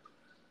like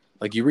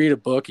you read a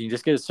book and you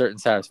just get a certain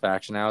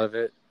satisfaction out of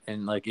it,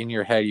 and like in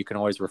your head you can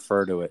always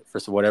refer to it for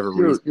whatever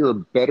You're reason. you're a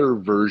better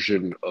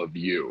version of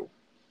you.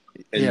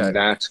 Yeah, And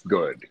that's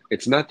good.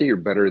 It's not that you're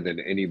better than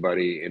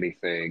anybody,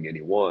 anything,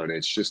 anyone.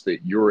 It's just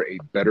that you're a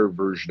better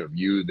version of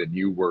you than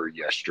you were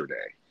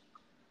yesterday.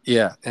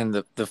 yeah. And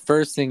the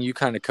first thing you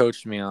kind of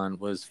coached me on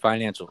was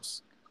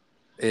financials,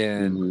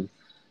 and Hmm.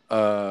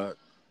 uh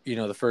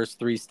the first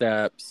three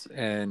steps,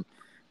 and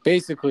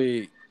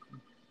basically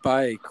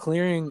by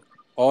clearing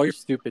all your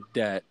stupid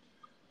debt,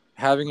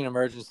 having an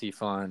emergency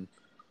fund,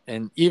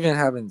 and even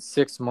having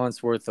 6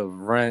 months worth of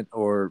rent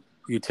or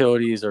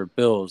utilities or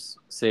bills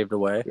saved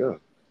away, Yeah,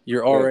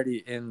 you're yeah.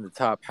 already in the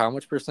top. How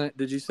much percent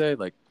did you say?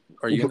 Like,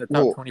 are you in the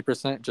top Well,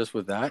 20% just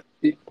with that?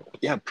 it,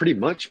 yeah, pretty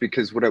much.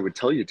 Because what I would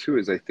tell you too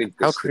is I think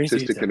the How crazy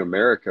is statistic that? in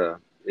America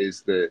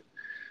is that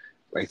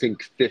I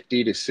think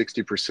 50 to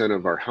 60%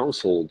 of our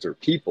households or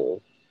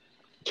people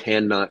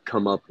cannot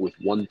come up with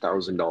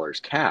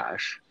 $1,000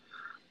 cash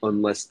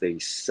unless they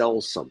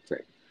sell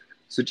something.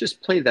 So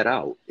just play that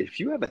out. If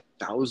you have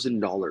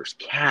 $1,000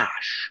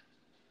 cash,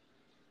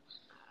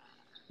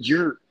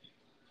 you're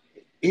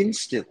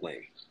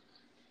instantly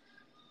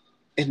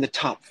in the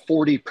top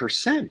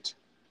 40%.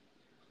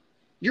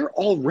 you're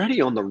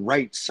already on the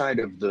right side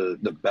of the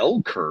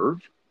bell curve.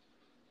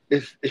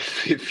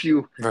 If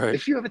you Right.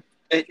 if you have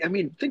I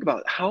mean, think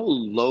about how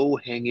low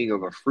hanging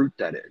of a fruit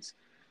that is.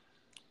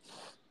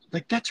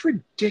 Like that's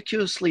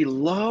ridiculously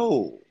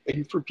low.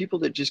 And for people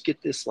that just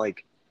get this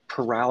like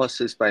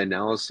paralysis by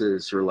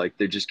analysis, or like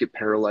they just get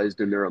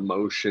paralyzed in their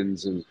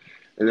emotions and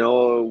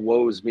oh,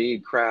 woe's me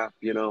crap,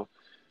 you know.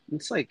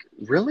 It's like,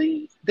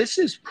 really? This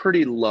is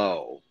pretty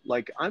low.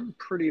 Like I'm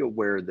pretty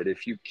aware that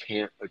if you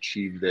can't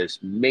achieve this,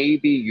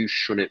 maybe you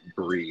shouldn't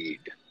breed.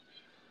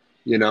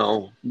 You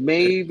know, It,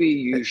 maybe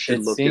you should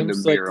it look in the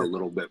seems like mirror a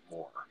little bit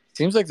more.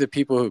 the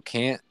people who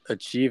can't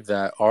achieve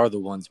that are the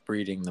ones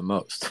breeding the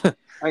most.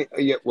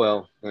 Yeah,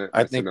 well, I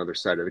that's think, another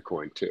side of the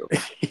coin too.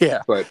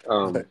 yeah, But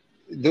but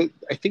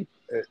I think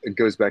it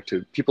goes back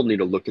to people need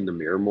to look in the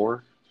mirror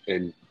more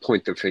and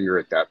point the finger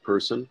at that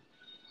person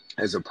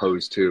as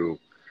opposed to,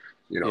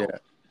 you know, yeah.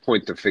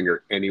 point the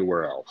finger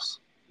anywhere else,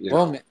 you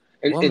Well, know, man,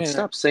 well, and man,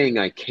 stop saying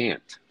I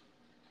can't.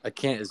 I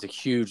can't is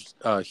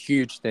a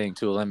huge thing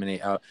to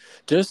eliminate out.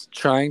 Just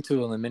trying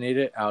to eliminate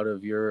it out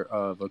of your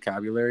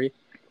vocabulary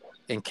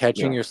and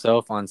catching Yeah.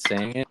 yourself on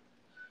saying it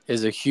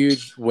is a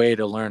huge way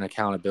to learn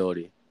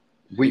accountability.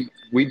 Be-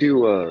 We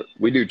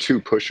do two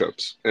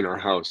push-ups in our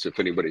house if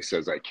anybody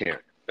says I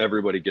can't.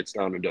 Everybody gets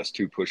down and does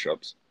two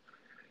push-ups.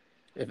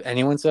 If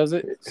anyone says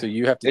it, so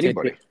you have to take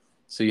Anybody. it.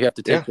 So you have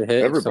to take Yeah, the hit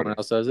if someone everybody.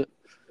 else says it.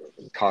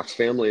 Cox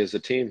family is a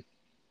team.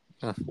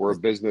 Huh, We're a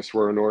business,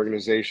 we're an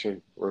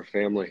organization, we're a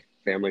family,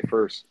 family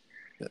first.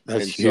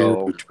 that's And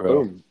so, huge,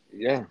 bro. boom,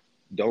 yeah.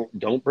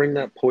 Don't bring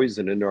that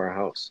poison into our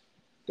house.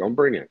 Don't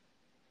bring it.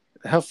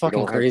 How We fucking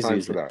don't have crazy time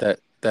is for it that.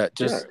 that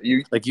Yeah, just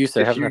you like you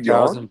said, if having you a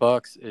yawn, thousand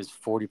bucks is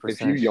forty if you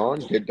percent. yawn,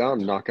 get down,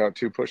 knock out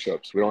two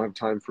push-ups. We don't have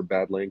time for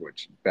bad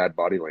language, bad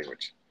body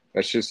language.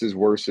 That's just as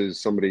worse as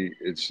somebody.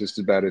 It's just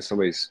as bad as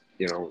somebody's,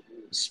 you know,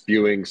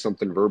 spewing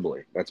something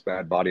verbally. That's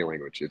bad body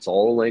language. It's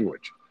all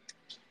language.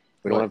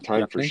 We don't What, have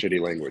time for yawning? shitty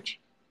language.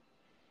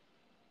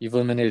 You've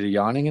eliminated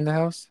yawning in the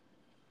house?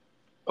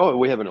 Oh,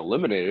 we haven't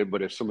eliminated,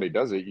 but if somebody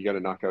does it, you got to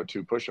knock out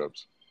two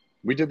push-ups.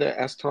 We did that.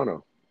 Ask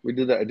Tano. We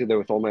did that. I did that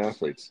with all my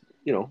athletes.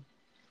 You know,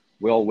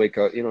 we all wake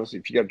up. You know, so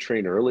if you got to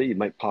train early, you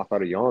might pop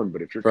out a yawn,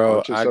 but if you're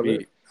Bro, conscious of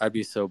it, I'd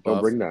be so don't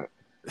buff. bring that.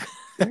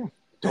 Yeah,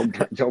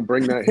 don't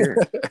bring that here.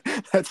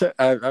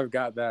 I've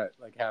got that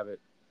like habit.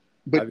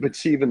 I But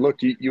see, even look,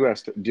 you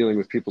asked dealing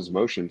with people's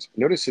emotions.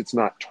 Notice it's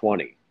not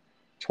 20.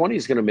 20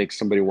 is going to make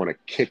somebody want to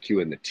kick you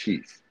in the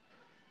teeth,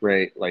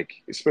 right? Like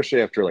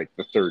especially after like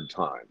the third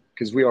time,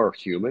 because we are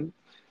human.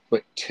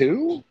 But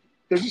two,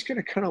 they're just going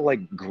to kind of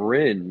like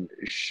grin,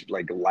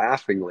 like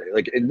laughingly,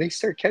 like, and they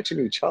start catching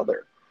each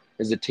other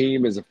as a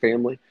team, as a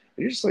family.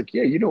 And you're just like,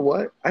 yeah, you know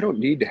what? I don't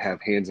need to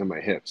have hands on my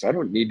hips. I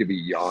don't need to be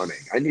yawning.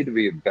 I need to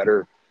be a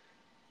better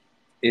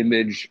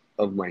image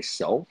of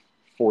myself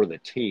for the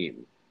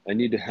team. I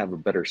need to have a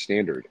better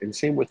standard. And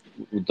same with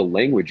the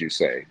language you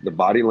say, the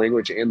body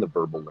language and the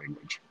verbal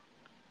language.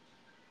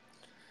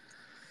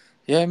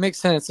 Yeah, it makes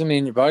sense. I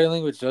mean, your body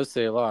language does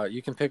say a lot.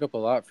 You can pick up a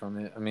lot from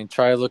it. I mean,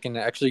 try looking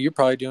at actually you're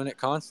probably doing it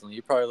constantly.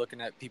 You're probably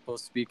looking at people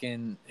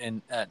speaking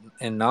in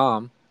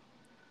Nam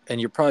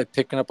and you're probably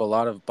picking up a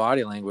lot of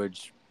body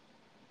language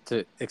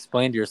to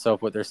explain to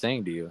yourself what they're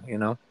saying to you, you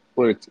know?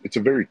 Well, it's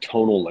a very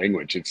tonal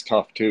language. It's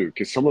tough too,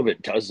 because some of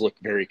it does look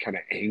very kind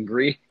of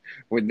angry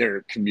when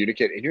they're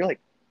communicating. And you're like,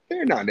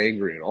 they're not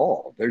angry at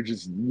all. They're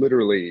just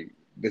literally,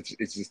 it's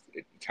just,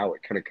 it's how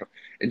it kind of comes.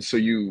 And so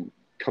you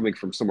coming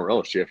from somewhere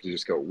else, you have to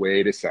just go,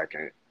 wait a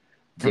second,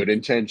 good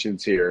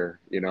intentions here,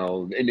 you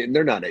know, and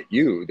they're not at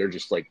you. They're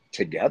just like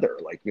together.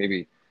 Like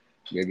maybe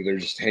they're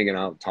just hanging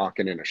out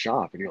talking in a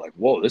shop and you're like,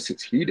 whoa, this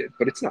is heated,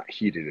 but it's not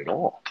heated at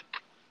all.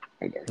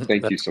 And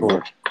thank you That's so cool.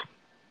 much.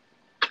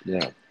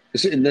 Yeah.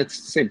 And that's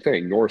the same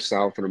thing, north,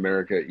 south in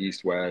America,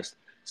 east, west,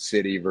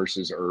 city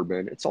versus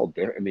urban. It's all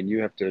there. I mean,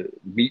 you have to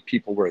meet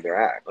people where they're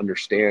at,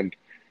 understand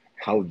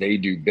how they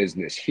do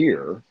business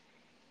here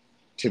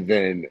to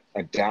then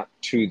adapt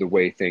to the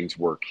way things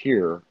work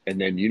here. And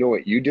then you know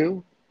what you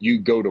do? You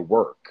go to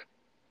work,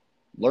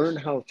 learn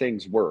how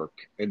things work,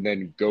 and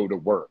then go to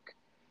work.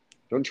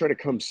 Don't try to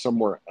come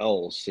somewhere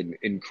else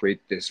and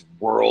create this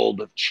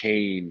world of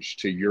change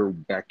to your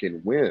beck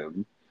and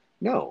whim.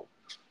 No,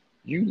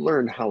 you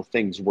learn how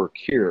things work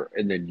here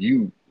and then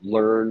you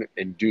learn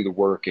and do the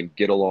work and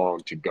get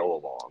along to go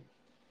along.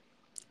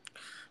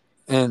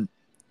 And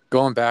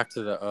going back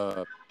to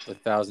the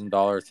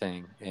 $1,000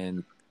 thing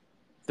and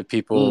the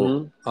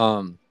people,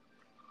 Mm-hmm.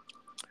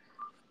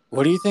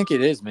 what do you think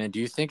it is, man? Do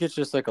you think it's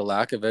just like a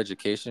lack of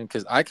education?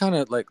 Because I kind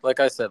of like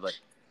I said, like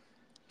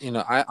you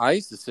know, I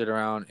used to sit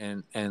around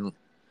and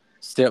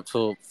stay up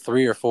till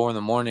 3 or 4 in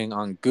the morning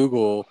on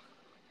Google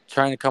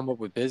trying to come up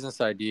with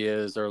business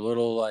ideas or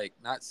little like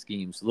not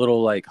schemes,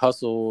 little like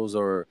hustles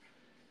or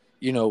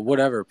you know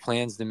whatever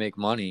plans to make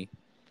money.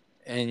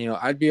 And you know,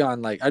 I'd be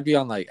on like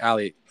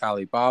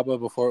Alibaba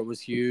before it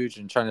was huge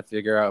and trying to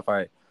figure out if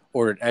I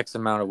ordered X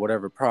amount of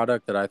whatever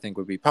product that I think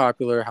would be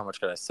popular, how much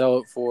could I sell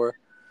it for?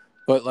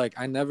 But like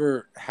I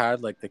never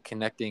had like the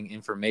connecting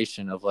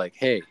information of like,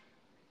 hey,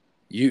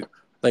 you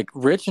Like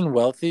rich and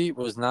wealthy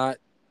was not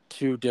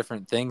two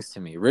different things to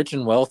me. Rich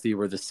and wealthy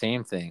were the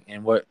same thing.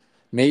 And what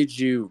made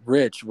you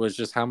rich was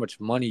just how much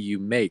money you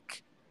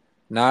make,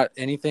 not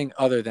anything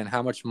other than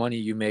how much money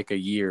you make a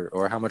year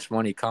or how much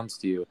money comes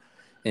to you,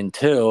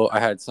 until I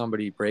had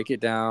somebody break it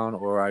down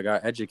or I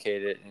got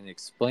educated and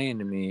explained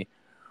to me,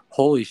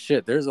 holy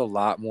shit, there's a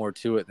lot more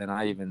to it than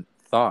I even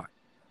thought.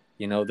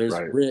 You know, there's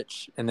Right.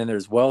 rich and then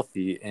there's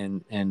wealthy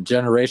and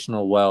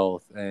generational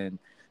wealth and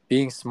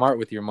being smart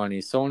with your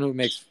money. Someone who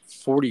makes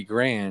 40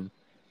 grand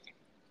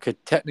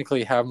could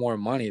technically have more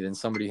money than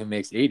somebody who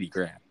makes 80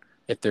 grand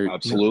if they're, you know.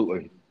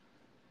 Absolutely.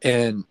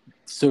 And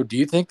so do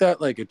you think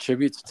that like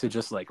attributes to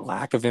just like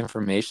lack of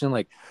information?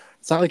 Like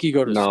it's not like you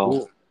go to No,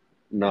 school,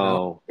 you know?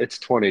 no, it's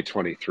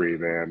 2023,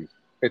 man.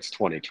 It's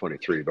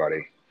 2023,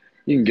 buddy.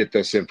 You can get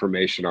this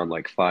information on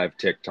like 5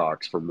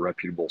 TikToks from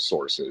reputable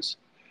sources.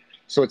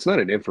 So it's not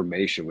an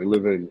information. We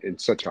live in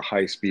such a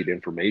high speed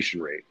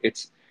information rate.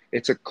 It's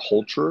a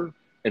culture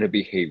and a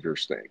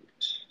behaviors thing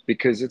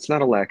because it's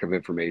not a lack of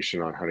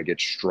information on how to get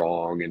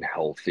strong and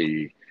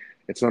healthy.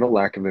 It's not a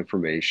lack of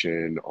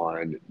information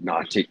on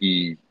not to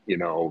eat,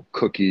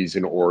 cookies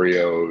and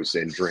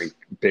Oreos and drink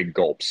big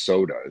gulp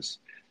sodas.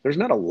 There's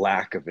not a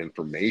lack of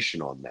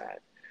information on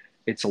that.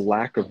 It's a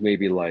lack of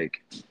maybe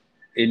like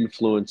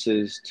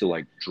influences to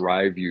like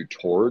drive you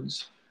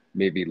towards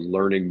maybe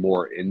learning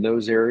more in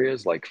those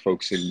areas, like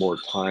focusing more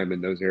time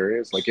in those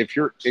areas. Like if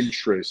your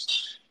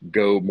interests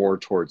go more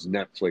towards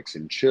Netflix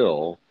and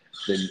chill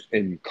than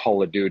in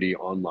Call of Duty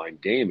online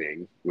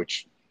gaming,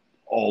 which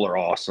all are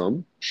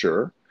awesome,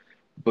 sure.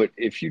 But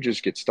if you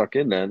just get stuck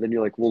in that, then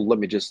you're like, well, let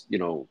me just,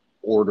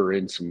 order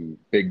in some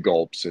big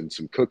gulps and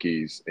some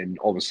cookies. And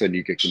all of a sudden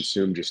you get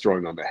consumed just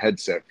throwing on the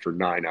headset for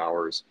 9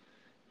 hours,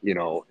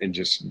 and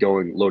just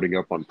loading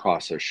up on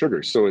processed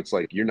sugars. So it's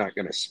like you're not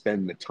going to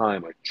spend the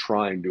time like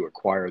trying to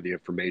acquire the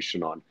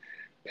information on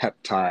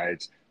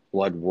peptides,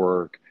 blood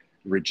work,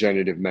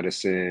 regenerative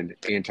medicine,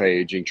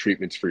 anti-aging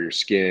treatments for your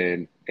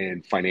skin,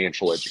 and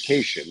financial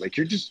education. Like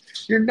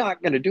you're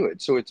not going to do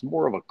it. So it's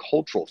more of a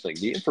cultural thing.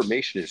 The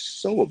information is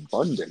so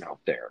abundant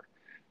out there,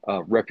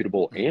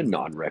 reputable and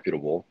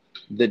non-reputable,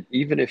 that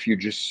even if you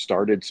just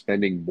started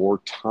spending more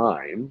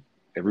time,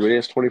 everybody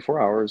has 24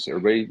 hours,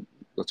 everybody,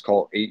 let's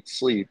call it 8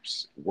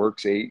 sleeps,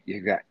 works 8,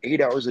 you got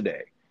 8 hours a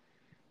day.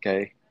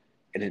 Okay.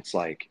 And it's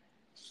like,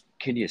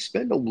 can you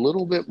spend a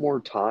little bit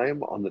more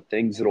time on the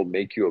things that'll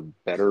make you a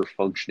better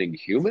functioning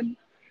human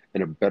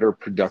and a better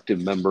productive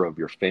member of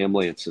your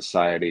family and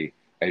society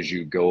as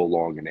you go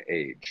along in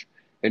age?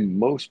 And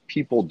most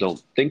people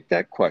don't think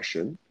that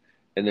question.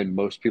 And then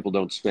most people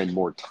don't spend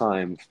more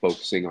time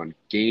focusing on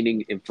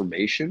gaining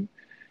information.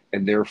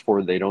 And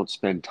therefore, they don't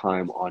spend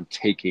time on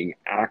taking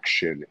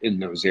action in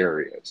those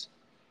areas.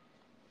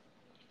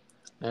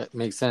 That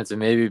makes sense. And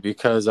maybe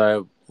because I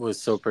was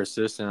so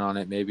persistent on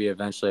it, maybe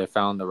eventually I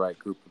found the right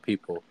group of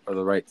people or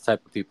the right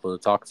type of people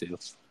to talk to.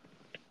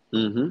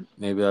 Mm-hmm.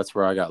 Maybe that's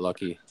where I got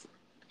lucky.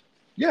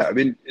 Yeah, I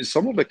mean,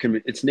 some of it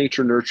it's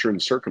nature, nurture,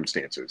 and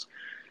circumstances.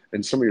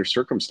 And some of your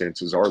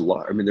circumstances are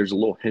luck. I mean, there's a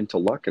little hint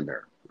of luck in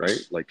there,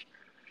 right? Like,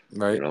 you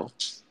Right. know,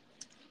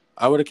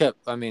 I would have kept,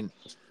 I mean,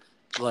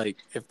 like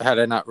if had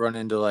I not run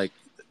into like,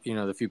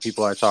 the few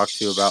people I talked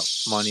to about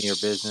money or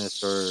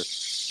business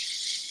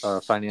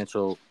or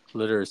financial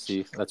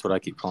literacy, that's what I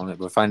keep calling it,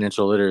 but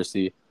financial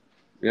literacy,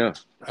 yeah.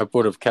 I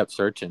would have kept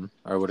searching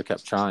or I would have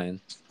kept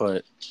trying.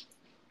 But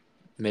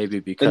maybe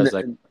And, because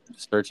I and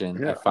kept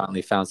searching, I yeah,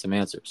 finally found some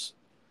answers,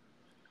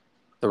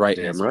 the right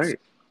damn answers. right.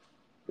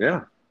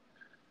 Yeah,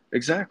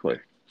 exactly.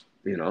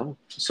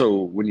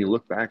 So when you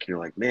look back and you're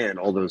like, man,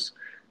 all those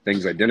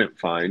things I didn't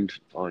find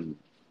on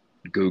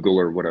Google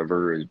or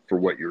whatever for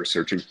what you were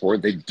searching for,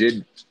 they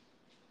did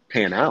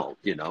pan out.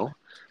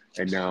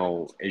 And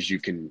now, as you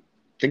can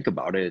think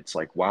about it, it's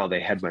like, wow,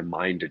 they had my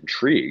mind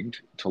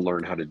intrigued to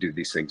learn how to do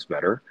these things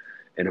better.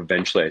 And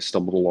eventually I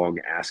stumbled along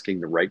asking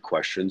the right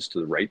questions to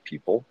the right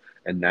people.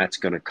 And that's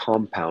going to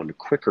compound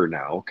quicker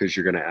now because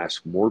you're going to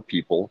ask more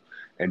people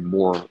and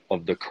more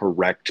of the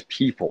correct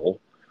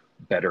people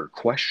better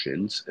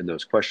questions. And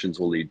those questions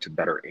will lead to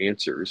better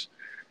answers.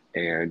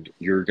 And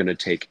you're going to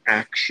take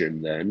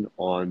action then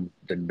on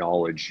the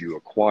knowledge you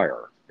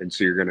acquire. And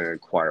so you're going to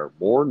acquire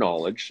more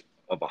knowledge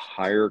of a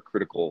higher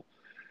critical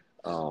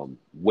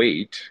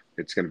weight.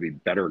 It's going to be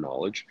better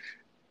knowledge,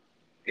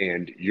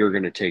 and you're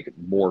going to take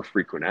more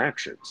frequent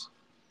actions.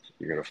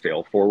 You're going to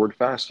fail forward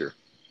faster.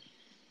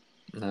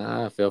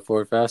 I fell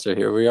forward faster.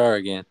 Here we are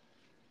again.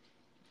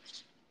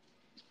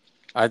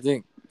 I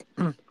think,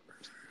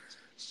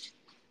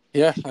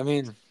 yeah, I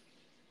mean,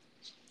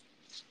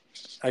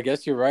 I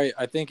guess you're right.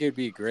 I think it'd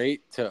be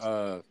great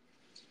to,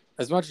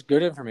 as much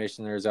good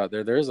information there is out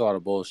there, there is a lot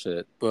of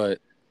bullshit. But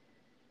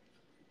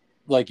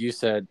like you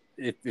said,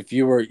 if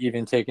you were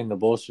even taking the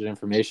bullshit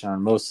information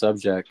on most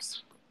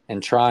subjects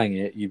and trying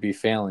it, you'd be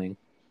failing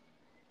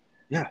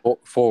Yeah,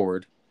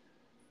 forward.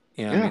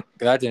 You know what I yeah, mean?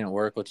 That didn't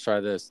work. Let's try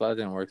this. That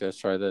didn't work. Let's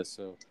try this.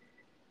 So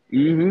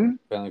Mm-hmm.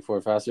 Family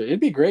Forward Faster. It'd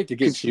be great to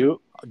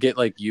get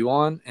like you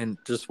on and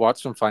just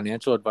watch some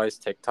financial advice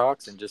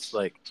TikToks and just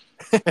like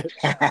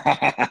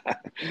I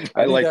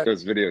I think like that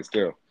those videos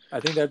too. I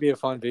think that'd be a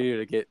fun video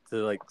to get to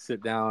like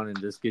sit down and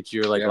just get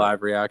your like Yeah.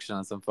 live reaction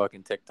on some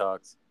fucking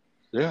TikToks.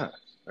 Yeah.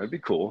 That'd be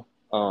cool.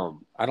 I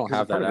don't Because a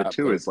have part that of it app,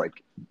 too but is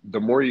like the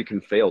more you can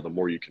fail, the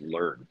more you can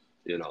learn,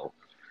 you know.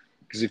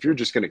 Because if you're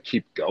just going to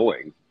keep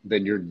going,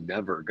 then you're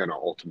never going to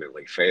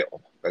ultimately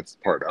fail. That's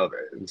part of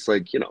it. It's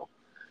like,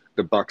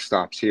 the buck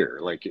stops here.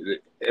 Like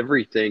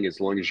everything, as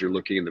long as you're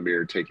looking in the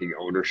mirror, taking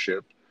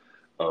ownership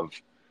of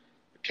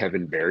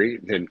Kevin Barry,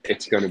 then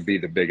it's going to be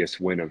the biggest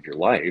win of your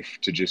life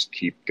to just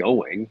keep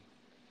going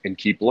and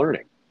keep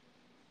learning.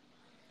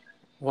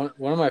 one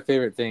of my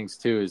favorite things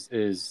too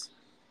is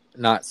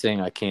not saying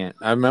I can't.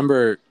 I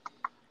remember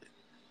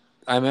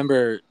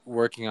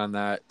working on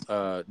that,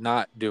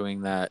 not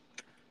doing that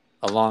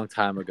a long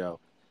time ago.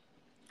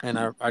 And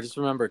I just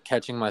remember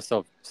catching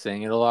myself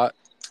saying it a lot.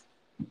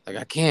 Like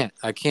I can't.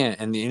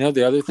 And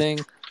the other thing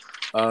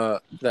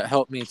that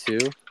helped me too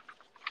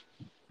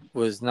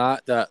was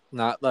not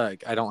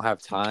like I don't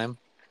have time,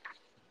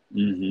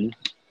 Mm-hmm.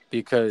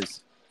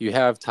 because you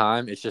have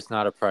time, it's just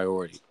not a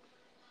priority.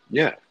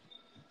 Yeah.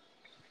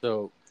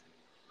 So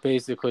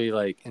basically,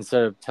 like,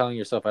 instead of telling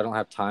yourself I don't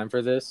have time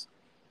for this,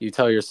 you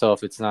tell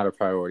yourself it's not a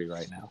priority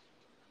right now,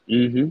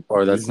 Mm-hmm.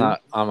 or that's Mm-hmm.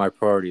 not on my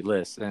priority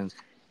list. And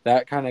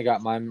that kind of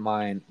got my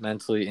mind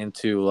mentally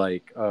into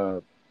like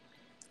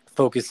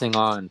focusing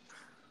on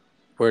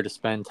where to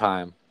spend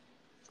time.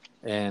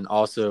 And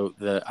also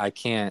the I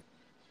can't,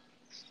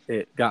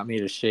 it got me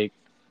to shake,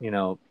 you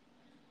know,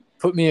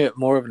 put me at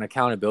more of an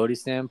accountability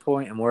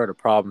standpoint and more at a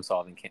problem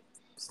solving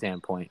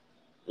standpoint.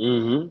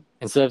 Mm-hmm.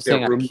 Instead of Yeah.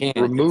 saying I can't,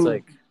 it's Remove,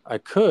 like I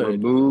could.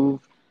 remove,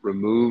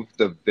 remove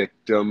the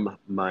victim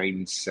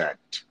mindset.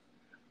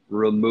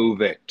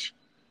 Remove it.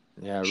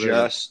 Yeah, really.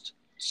 Just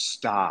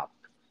stop.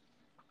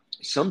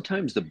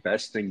 Sometimes the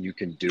best thing you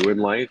can do in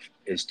life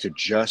is to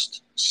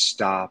just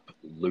stop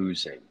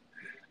losing.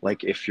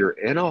 Like if you're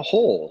in a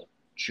hole,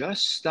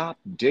 just stop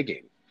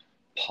digging.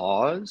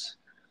 Pause,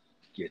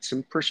 get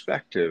some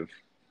perspective,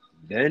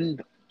 then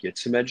get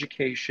some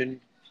education,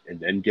 and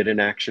then get an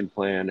action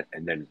plan,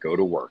 and then go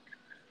to work.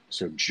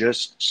 So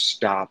just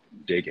stop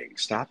digging.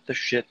 Stop the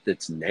shit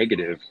that's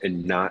negative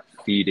and not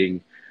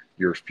feeding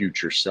your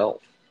future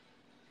self.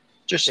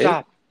 Just It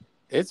stop.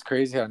 it's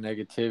crazy how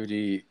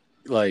negativity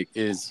like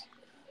is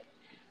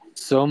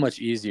so much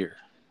easier.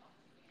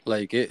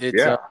 Like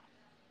Yeah,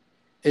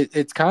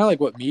 it's kind of like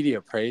what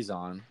media preys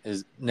on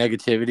is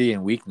negativity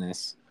and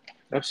weakness.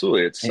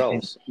 absolutely. It And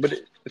sells. But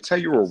it's how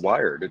you were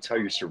wired, it's how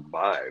you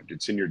survived,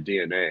 it's in your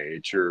DNA,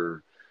 it's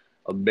your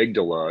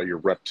amygdala, your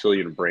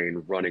reptilian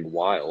brain running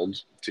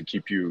wild to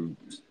keep you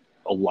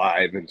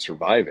alive and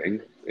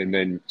surviving. And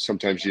then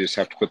sometimes you just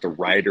have to put the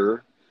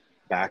rider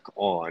back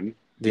on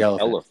the the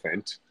elephant.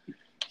 elephant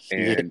Yeah,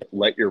 and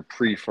let your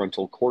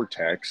prefrontal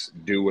cortex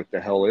do what the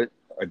hell it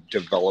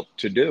developed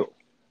to do.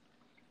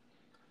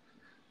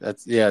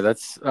 that's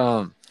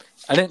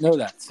I didn't know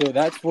that. So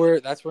that's where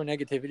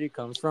negativity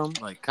comes from,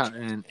 like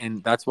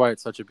and that's why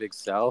it's such a big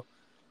sell,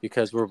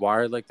 because we're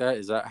wired like that.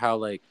 Is that how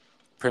like You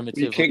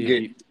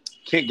primitively?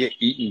 can't get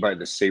eaten by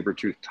the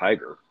saber-toothed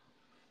tiger.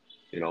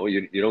 You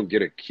don't get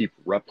to keep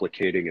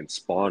replicating and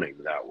spawning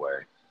that way.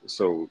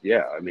 So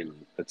yeah, I mean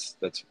that's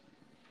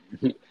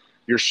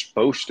you're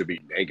supposed to be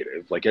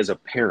negative. Like as a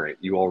parent,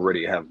 you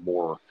already have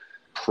more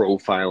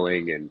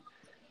profiling and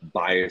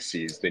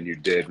biases than you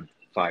did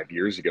 5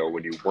 years ago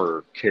when you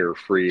were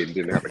carefree and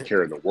didn't have a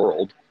care in the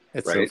world,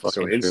 It's so right? So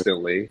fucking true.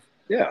 instantly,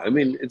 yeah, I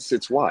mean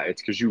it's why.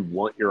 It's because you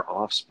want your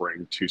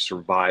offspring to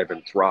survive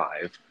and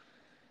thrive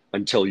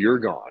until you're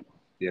gone.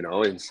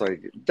 It's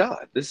like, duh,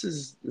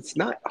 it's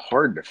not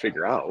hard to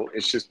figure out.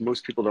 It's just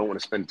most people don't want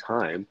to spend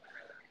time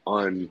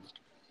on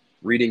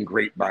reading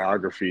great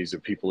biographies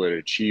of people that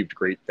achieved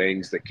great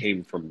things that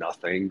came from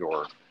nothing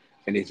or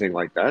anything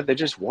like that. They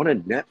just want to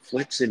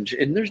Netflix,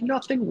 and there's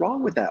nothing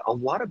wrong with that. A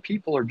lot of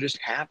people are just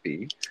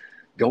happy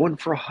going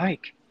for a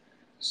hike.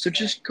 So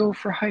just go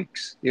for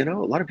hikes. A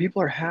lot of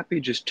people are happy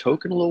just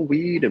toking a little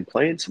weed and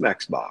playing some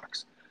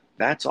Xbox.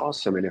 That's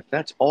awesome. And if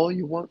that's all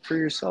you want for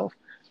yourself,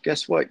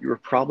 guess what? You were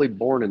probably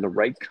born in the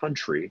right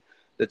country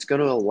that's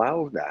going to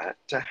allow that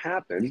to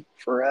happen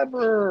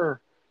forever.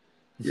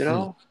 You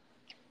know?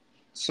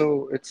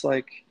 So it's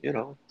like,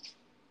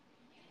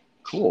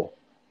 cool.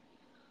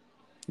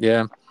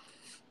 Yeah.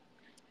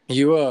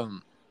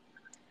 You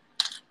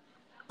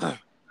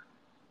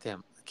damn,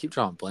 I keep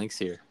drawing blanks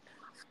here.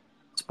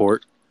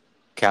 Sport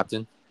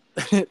captain.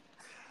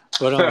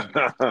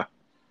 But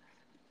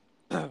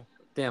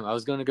damn, I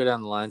was going to go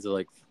down the lines of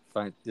like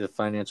the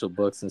financial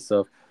books and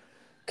stuff,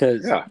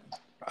 because Yeah,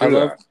 I do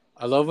love that.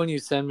 I love when you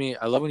send me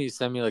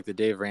like the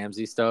Dave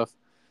Ramsey stuff,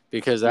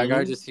 because that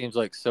guy Mm-hmm. just seems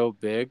like so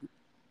big.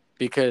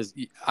 Because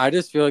I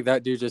just feel like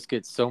that dude just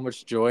gets so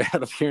much joy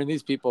out of hearing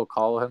these people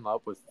call him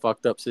up with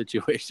fucked up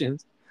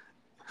situations,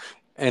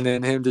 and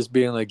then him just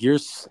being like, "You're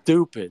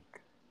stupid."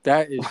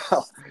 That is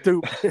Well,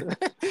 stupid.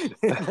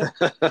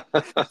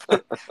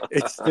 But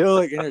it's still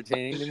like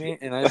entertaining to me.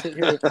 And I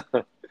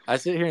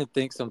sit here and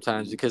think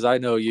sometimes because I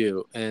know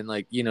you and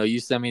like, you know, you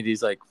send me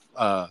these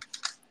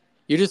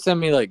you just send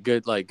me like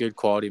good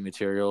quality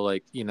material,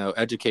 like, you know,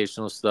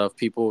 educational stuff,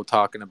 people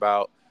talking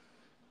about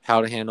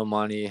how to handle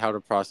money, how to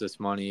process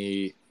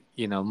money,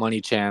 you know,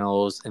 money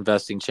channels,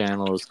 investing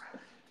channels.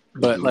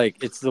 But mhm.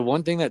 like it's the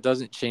one thing that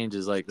doesn't change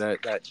is like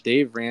that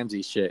Dave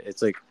Ramsey shit.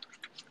 It's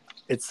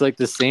like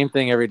the same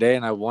thing every day,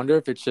 and I wonder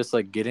if it's just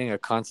like getting a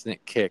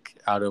constant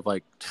kick out of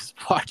like just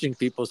watching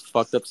people's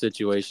fucked up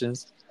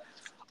situations.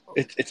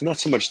 It's not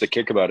so much the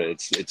kick about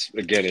it. It's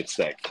again, it's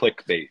that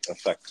clickbait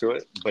effect to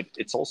it. But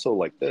it's also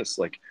like this,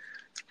 like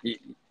you,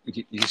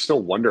 you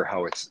still wonder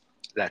how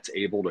that's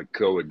able to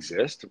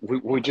coexist.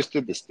 We just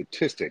did the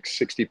statistics.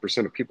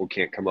 60% of people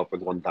can't come up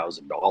with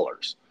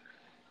 $1,000.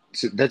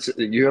 So that's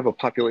you have a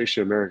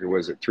population in America.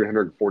 Was it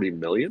 340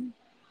 million?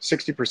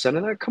 60%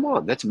 of that? Come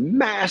on, that's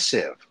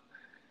massive.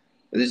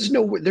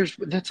 There's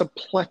that's a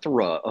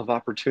plethora of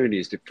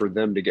opportunities for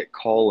them to get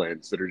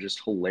call-ins that are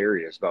just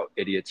hilarious about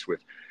idiots with,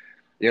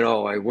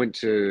 I went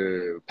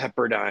to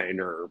Pepperdine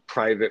or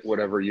private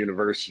whatever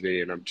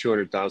university and I'm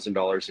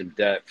 $200,000 in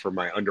debt for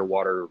my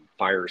underwater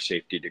fire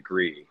safety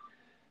degree.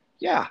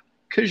 Yeah,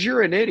 because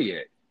you're an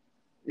idiot.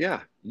 Yeah,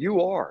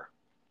 you are.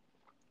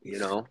 You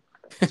know,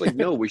 it's like,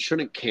 no, we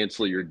shouldn't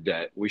cancel your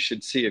debt. We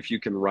should see if you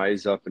can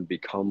rise up and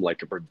become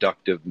like a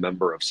productive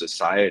member of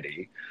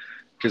society.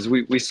 Because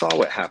we saw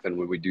what happened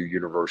when we do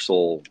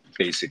universal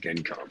basic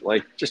income.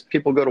 Like, just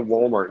people go to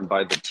Walmart and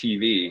buy the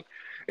TV.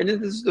 And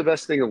this is the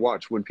best thing to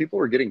watch. When people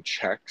are getting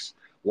checks,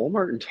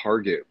 Walmart and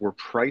Target were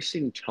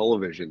pricing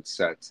television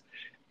sets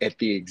at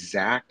the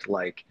exact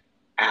like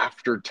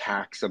after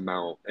tax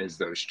amount as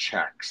those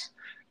checks.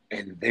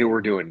 And they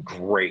were doing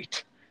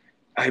great.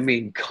 I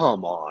mean,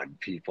 come on,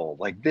 people.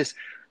 Like this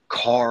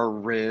car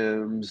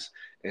rims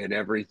and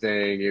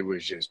everything, it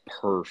was just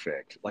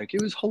perfect. Like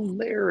it was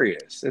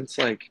hilarious. It's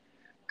like,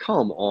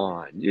 come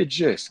on, you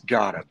just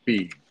gotta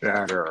be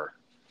better.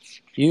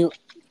 You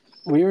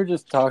we were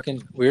just talking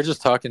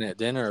at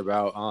dinner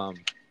about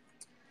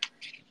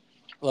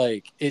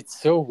like it's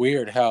so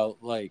weird how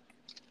like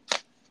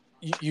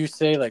you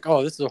say like,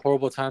 oh, this is a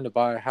horrible time to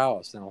buy a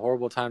house and a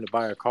horrible time to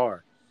buy a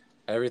car.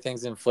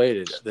 Everything's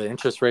inflated. The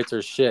interest rates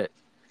are shit.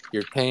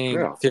 You're paying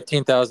Yeah.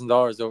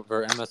 $15,000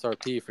 over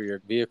MSRP for your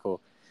vehicle,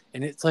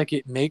 and it's like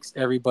it makes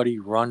everybody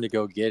run to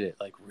go get it.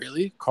 Like,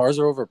 really, cars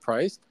are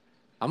overpriced.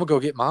 I'm gonna go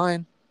get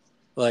mine.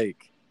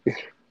 Like,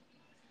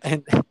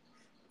 and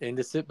and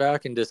to sit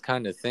back and just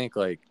kind of think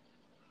like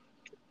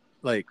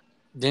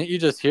didn't you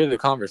just hear the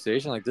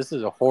conversation? Like, this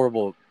is a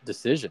horrible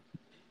decision,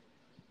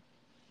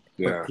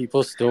 but Yeah.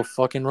 people still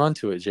fucking run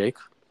to it, Jake.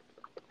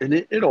 And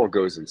it all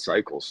goes in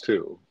cycles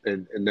too.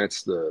 And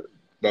that's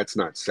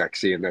not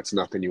sexy and that's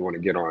nothing you want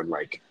to get on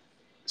like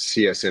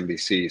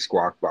CSNBC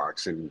Squawk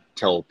Box and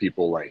tell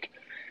people like,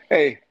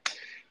 hey,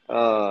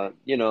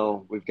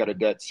 we've got a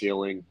debt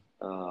ceiling.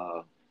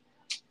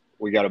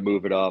 We got to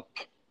move it up.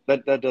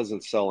 That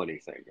doesn't sell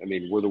anything. I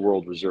mean, we're the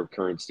world reserve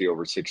currency,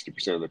 over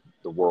 60% of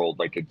the world.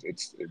 Like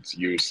it's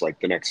use.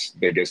 Like the next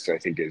biggest, I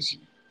think, is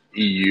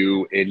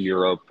EU in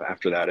Europe.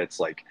 After that,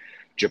 it's like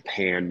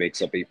Japan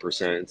makes up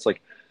 8%. It's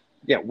like,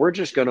 yeah, we're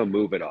just gonna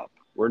move it up.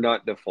 We're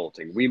not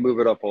defaulting. We move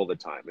it up all the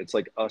time. It's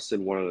like us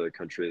and one other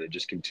country that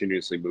just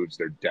continuously moves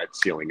their debt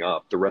ceiling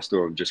up. The rest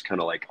of them just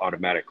kind of like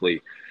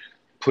automatically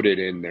put it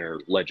in their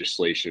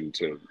legislation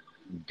to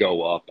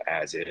go up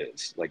as it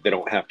is. Like they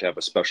don't have to have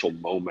a special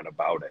moment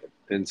about it.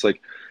 And it's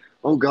like,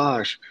 oh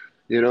gosh,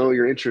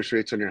 your interest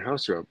rates on your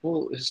house are up.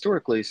 Well,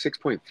 historically,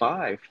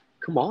 6.5.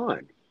 Come on.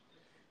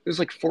 It was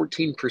like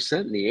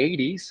 14% in the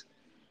 80s,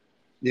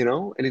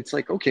 And it's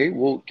like, okay,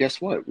 well,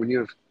 guess what? When you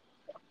have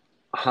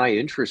high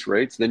interest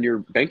rates, then your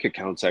bank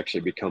accounts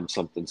actually become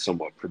something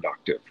somewhat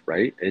productive,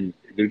 right? And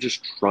they're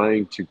just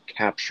trying to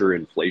capture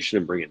inflation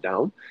and bring it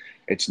down.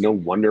 It's no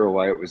wonder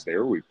why it was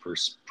there. We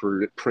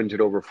printed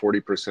over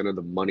 40% of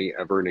the money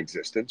ever in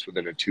existence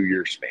within a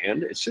 2-year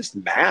span. It's just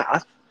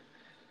math.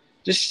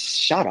 Just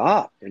shut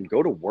up and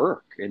go to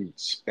work and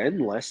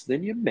spend less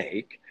than you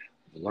make.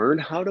 Learn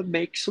how to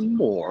make some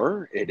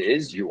more.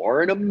 You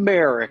are in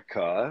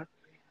America.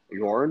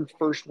 You are in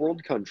first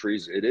world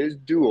countries. It is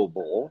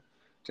doable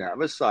to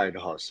have a side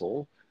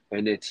hustle.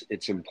 And it's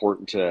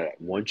important to,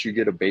 once you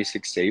get a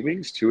basic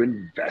savings, to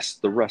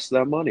invest the rest of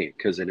that money,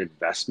 because an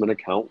investment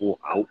account will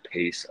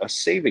outpace a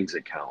savings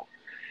account.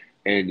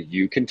 And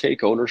you can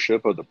take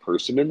ownership of the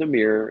person in the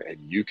mirror and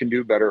you can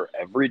do better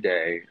every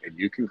day and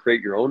you can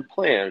create your own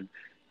plan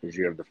because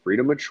you have the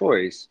freedom of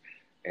choice.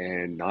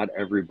 And not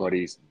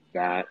everybody's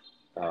that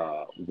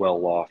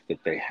well off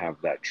that they have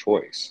that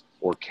choice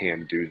or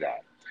can do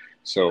that.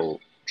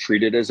 So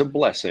treat it as a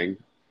blessing,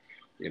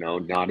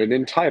 not an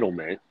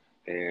entitlement,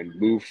 and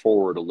move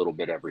forward a little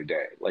bit every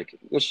day. Like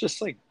it's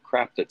just like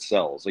crap that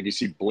sells. Like you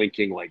see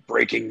blinking like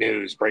breaking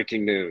news,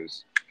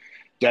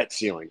 debt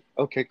ceiling.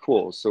 Okay,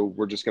 cool. So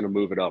we're just going to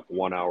move it up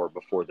 1 hour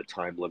before the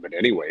time limit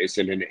anyways.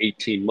 And in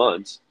 18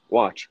 months,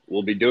 watch,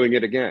 we'll be doing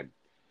it again.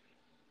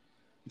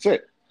 That's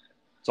it.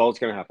 That's all that's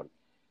going to happen.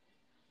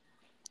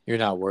 You're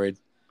not worried.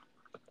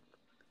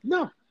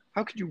 No.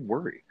 How could you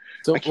worry?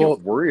 So, I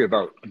can't worry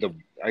about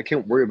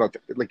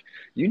like,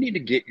 you need to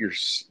get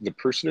the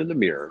person in the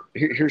mirror.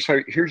 Here's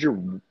your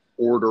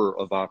order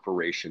of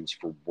operations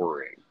for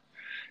worrying.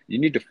 You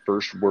need to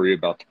first worry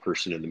about the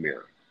person in the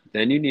mirror.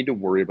 Then you need to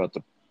worry about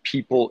the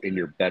people in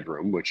your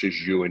bedroom, which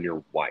is you and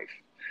your wife.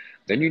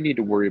 Then you need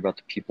to worry about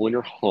the people in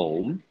your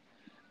home.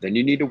 Then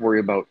you need to worry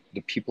about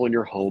the people in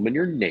your home and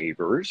your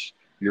neighbors,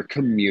 your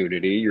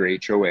community, your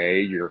HOA,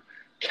 your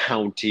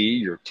county,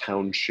 your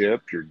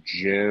township, your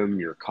gym,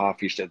 your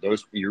coffee shop,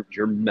 those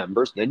your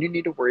members. Then you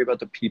need to worry about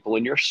the people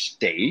in your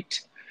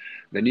state.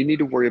 Then you need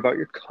to worry about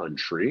your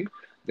country.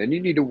 Then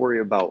you need to worry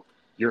about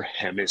your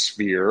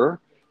hemisphere.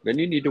 Then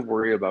you need to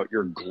worry about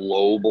your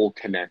global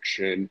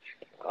connection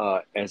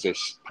as a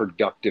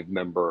productive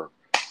member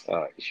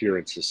here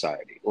in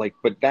society. Like,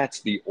 but that's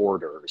the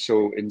order.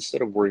 So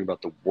instead of worrying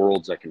about the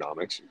world's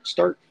economics,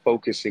 start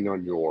focusing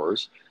on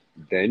yours,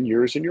 then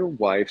yours and your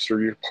wife's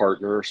or your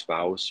partner or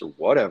spouse or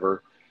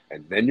whatever,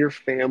 and then your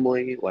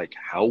family, like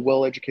how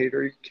well educated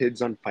are your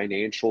kids on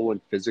financial and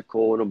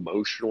physical and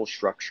emotional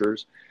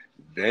structures,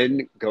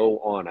 then go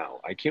on out.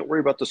 I can't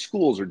worry about the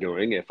schools are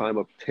doing if I'm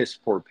a piss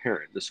poor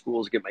parent. The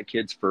schools get my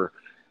kids for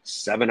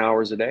 7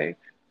 hours a day.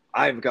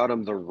 I've got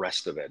them the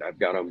rest of it. I've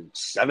got them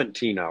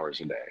 17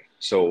 hours a day.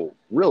 So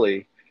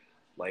really,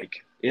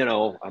 like,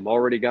 I'm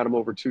already got them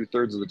over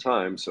 2/3 of the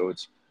time. So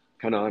it's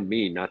kind of on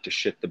me not to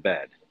shit the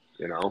bed.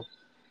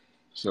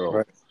 So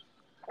right.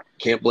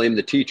 can't blame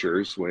the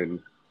teachers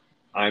when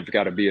I've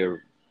got to be a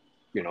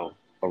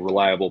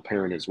reliable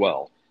parent as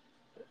well.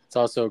 It's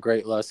also a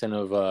great lesson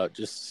of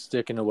just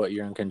sticking to what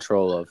you're in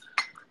control of.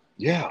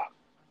 Yeah.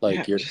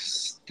 Like Yeah.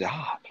 Just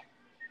stop.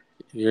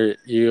 you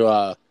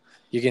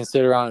can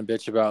sit around and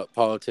bitch about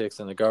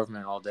politics and the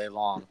government all day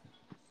long,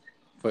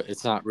 but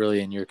it's not really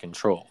in your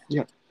control.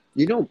 Yeah.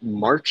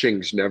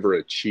 Marching's never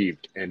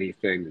achieved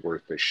anything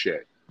worth a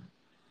shit.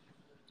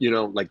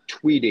 Like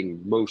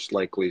tweeting most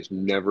likely has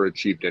never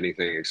achieved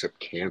anything except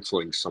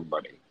canceling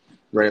somebody,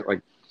 right?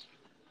 Like,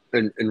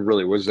 and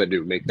really, what does that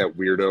do? Make that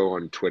weirdo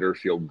on Twitter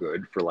feel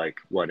good for like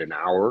what, an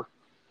hour,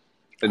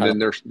 and then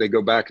they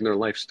go back and their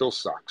life still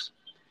sucks.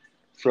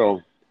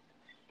 So,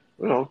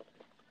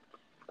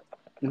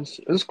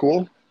 it's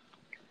cool.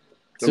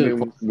 I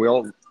mean,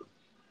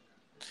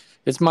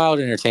 it's mild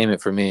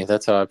entertainment for me.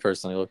 That's how I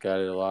personally look at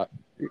it a lot.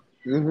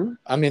 Mm-hmm.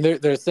 I mean,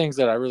 there's things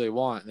that I really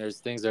want, and there's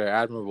things that are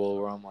admirable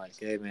where I'm like,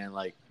 hey man,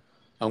 like,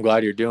 I'm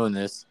glad you're doing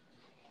this.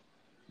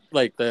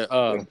 Like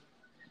I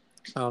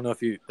don't know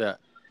if that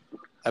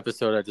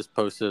episode I just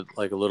posted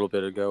like a little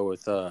bit ago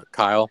with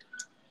Kyle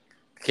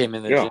came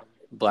in the gym,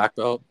 black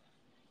belt,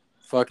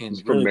 fucking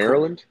He's from really cool.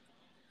 Maryland.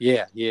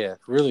 Yeah,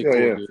 really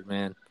cool dude,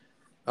 man.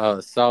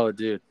 Solid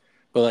dude.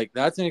 But like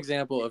that's an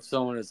example of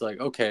someone that's like,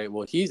 okay,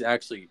 well he's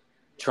actually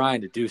trying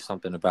to do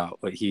something about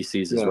what he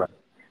sees as right,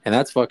 and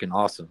that's fucking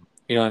awesome.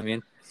 You know what I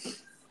mean?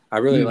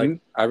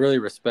 I really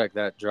respect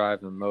that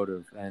drive and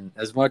motive. And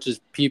as much as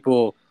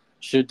people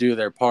should do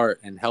their part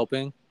in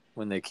helping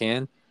when they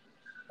can,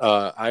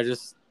 I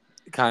just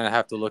kind of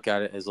have to look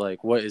at it as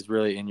like what is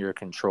really in your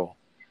control,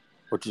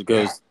 which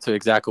goes to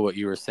exactly what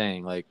you were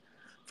saying. Like,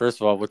 first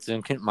of all, what's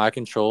in my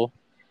control?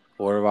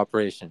 Order of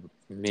operation,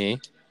 me.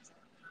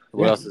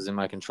 What else is in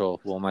my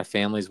control? Well, my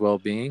family's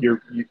well-being.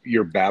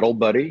 Your battle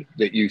buddy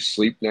that you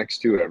sleep next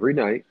to every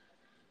night,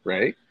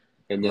 right?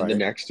 And then the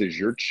next is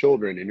your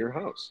children in your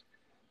house.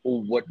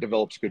 Well, what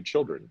develops good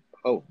children?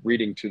 Oh,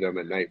 reading to them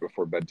at night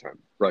before bedtime,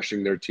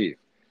 brushing their teeth,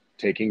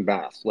 taking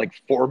baths, like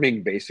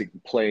forming basic,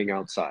 playing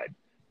outside,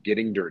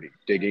 getting dirty,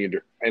 digging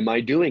into. Am I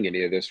doing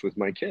any of this with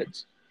my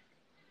kids?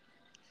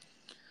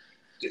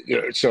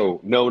 So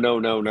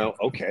no.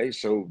 Okay,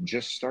 so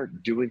just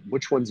start doing.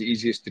 Which one's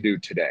easiest to do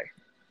today?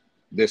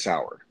 This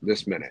hour,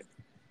 this minute.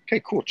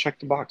 Okay, cool. Check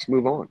the box.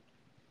 Move on.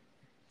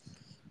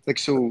 Like,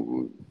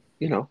 so,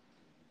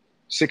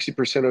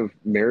 60% of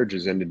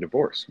marriages end in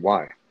divorce.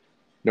 Why?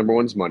 Number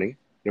one is money.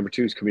 Number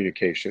two is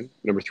communication.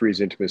 Number three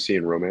is intimacy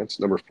and romance.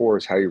 Number four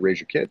is how you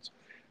raise your kids.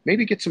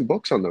 Maybe get some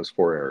books on those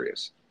four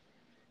areas.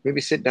 Maybe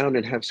sit down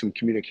and have some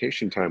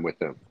communication time with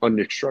them,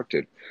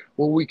 unobstructed.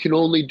 Well, we can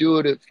only do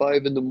it at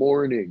 5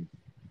 a.m.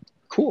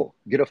 Cool.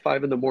 Get a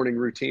 5 a.m.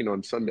 routine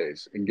on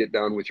Sundays and get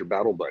down with your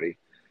battle buddy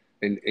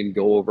and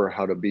go over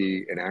how to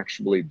be an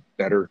actually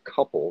better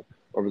couple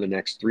over the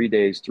next 3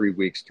 days, 3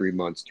 weeks, 3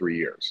 months, 3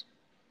 years.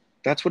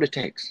 That's what it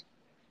takes.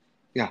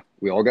 Yeah,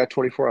 we all got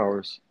 24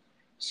 hours.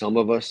 Some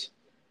of us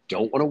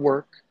don't want to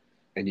work.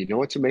 And you know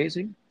what's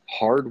amazing?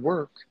 Hard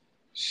work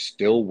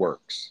still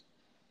works.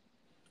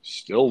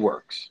 Still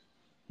works.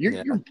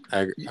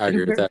 I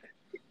agree with that.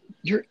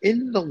 You're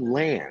in the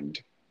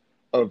land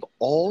of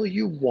all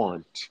you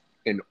want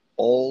and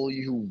all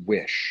you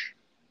wish.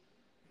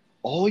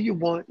 All you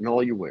want and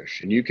all you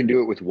wish. And you can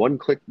do it with one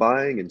click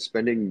buying and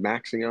spending,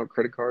 maxing out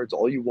credit cards,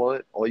 all you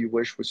want, all you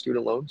wish with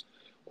student loans.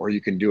 Or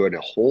you can do it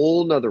a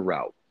whole nother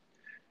route,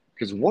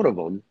 because one of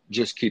them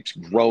just keeps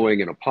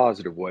growing in a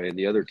positive way and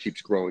the other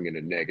keeps growing in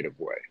a negative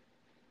way.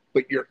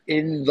 but you're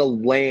in the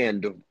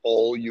land of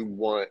all you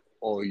want,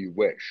 all you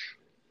wish.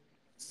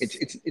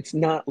 It's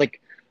not like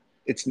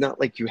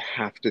you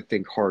have to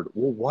think hard.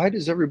 Well, why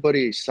does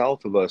everybody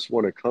south of us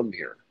want to come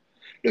here?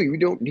 No, we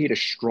don't need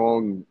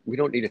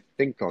to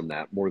think on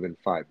that more than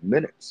 5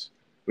 minutes.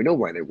 We know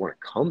why they want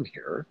to come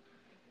here,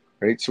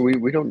 right? So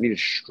we don't need to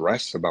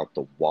stress about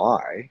the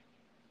why.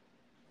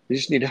 We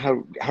just need to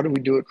how do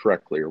we do it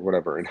correctly or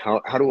whatever. And how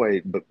do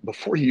I, but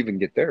before you even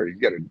get there, you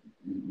got to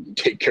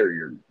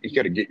you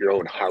got to get your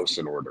own house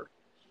in order.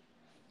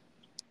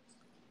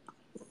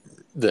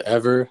 The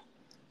ever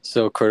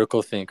so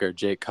critical thinker,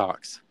 Jake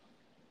Cox.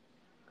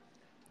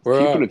 We're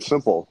Keeping up. it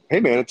simple. Hey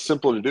man, it's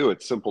simple to do.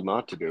 It's simple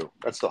not to do.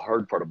 That's the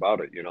hard part about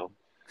it, you know?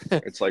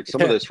 It's like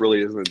some of Yeah, this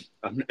really isn't,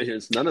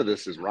 none of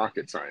this is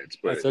rocket science,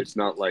 but that's such, it's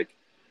not like,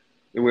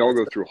 and we all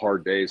that's, go through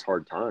hard days,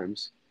 hard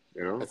times,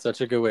 you know? that's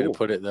such a good way to Cool.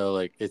 put it, though.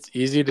 Like, it's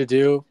easy to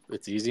do,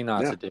 it's easy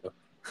not Yeah. to do.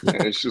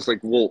 Yeah. It's just like,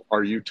 well,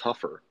 are you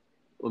tougher?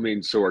 I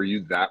mean, so are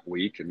you that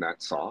weak and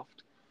that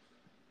soft?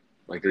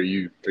 Like, are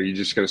you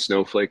just going to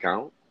snowflake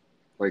out?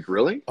 Like,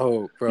 really?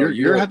 Oh, bro,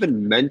 You're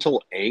having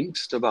mental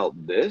angst about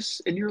this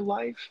in your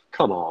life?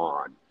 Come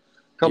on.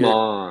 Come you're,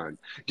 on.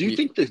 you, Do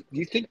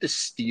you think the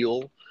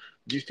steel,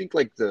 do you think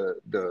like the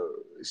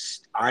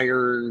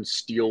iron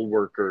steel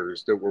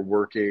workers that were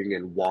working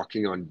and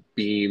walking on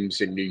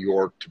beams in New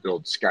York to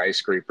build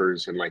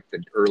skyscrapers in like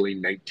the early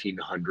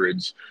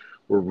 1900s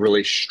were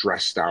really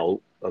stressed out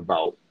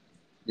about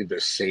the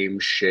same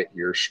shit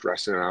you're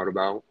stressing out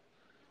about?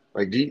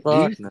 Like, do you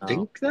fuck no.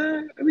 think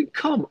that? I mean,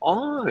 come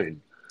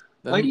on.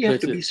 Why do Them you have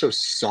to bitches, be so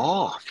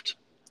soft?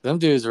 them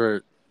dudes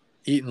were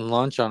eating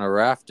lunch on a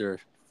rafter,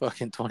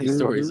 fucking 20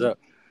 stories Hmm. up,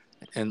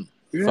 and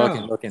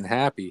fucking Yeah. looking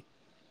happy.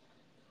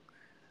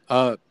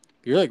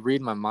 You're like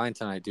reading my mind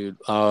tonight, dude.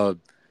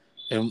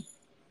 And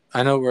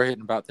I know we're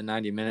hitting about the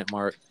 90-minute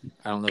mark.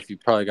 I don't know if you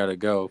probably got to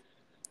go.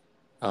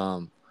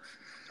 Um,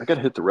 I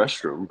gotta hit the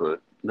restroom,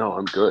 but no,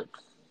 I'm good.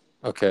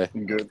 okay.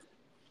 I'm good.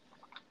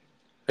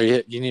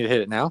 You need to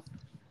hit it now?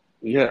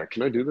 Yeah,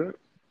 can I do that?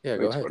 Yeah,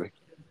 go Thanks, ahead. buddy.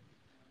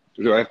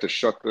 Do I have to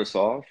shut this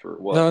off or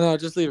what? No, no,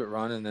 just leave it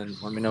running and then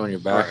let me know when you're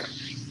All back. right.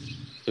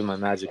 Do my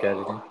magic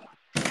editing.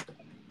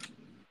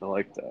 I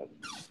like that.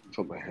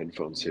 Put my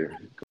headphones here.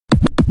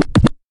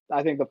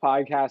 I think the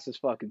podcast is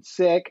fucking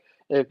sick.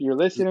 If you're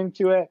listening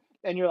to it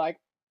and you're like,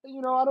 I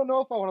don't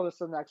know if I want to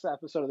listen to the next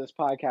episode of this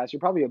podcast,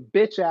 you're probably a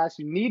bitch ass.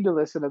 You need to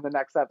listen to the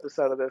next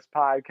episode of this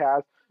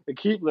podcast and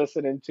keep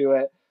listening to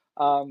it.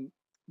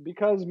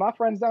 Because my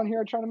friends down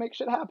here are trying to make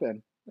shit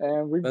happen.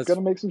 And we're That's going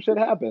to make some shit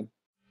happen.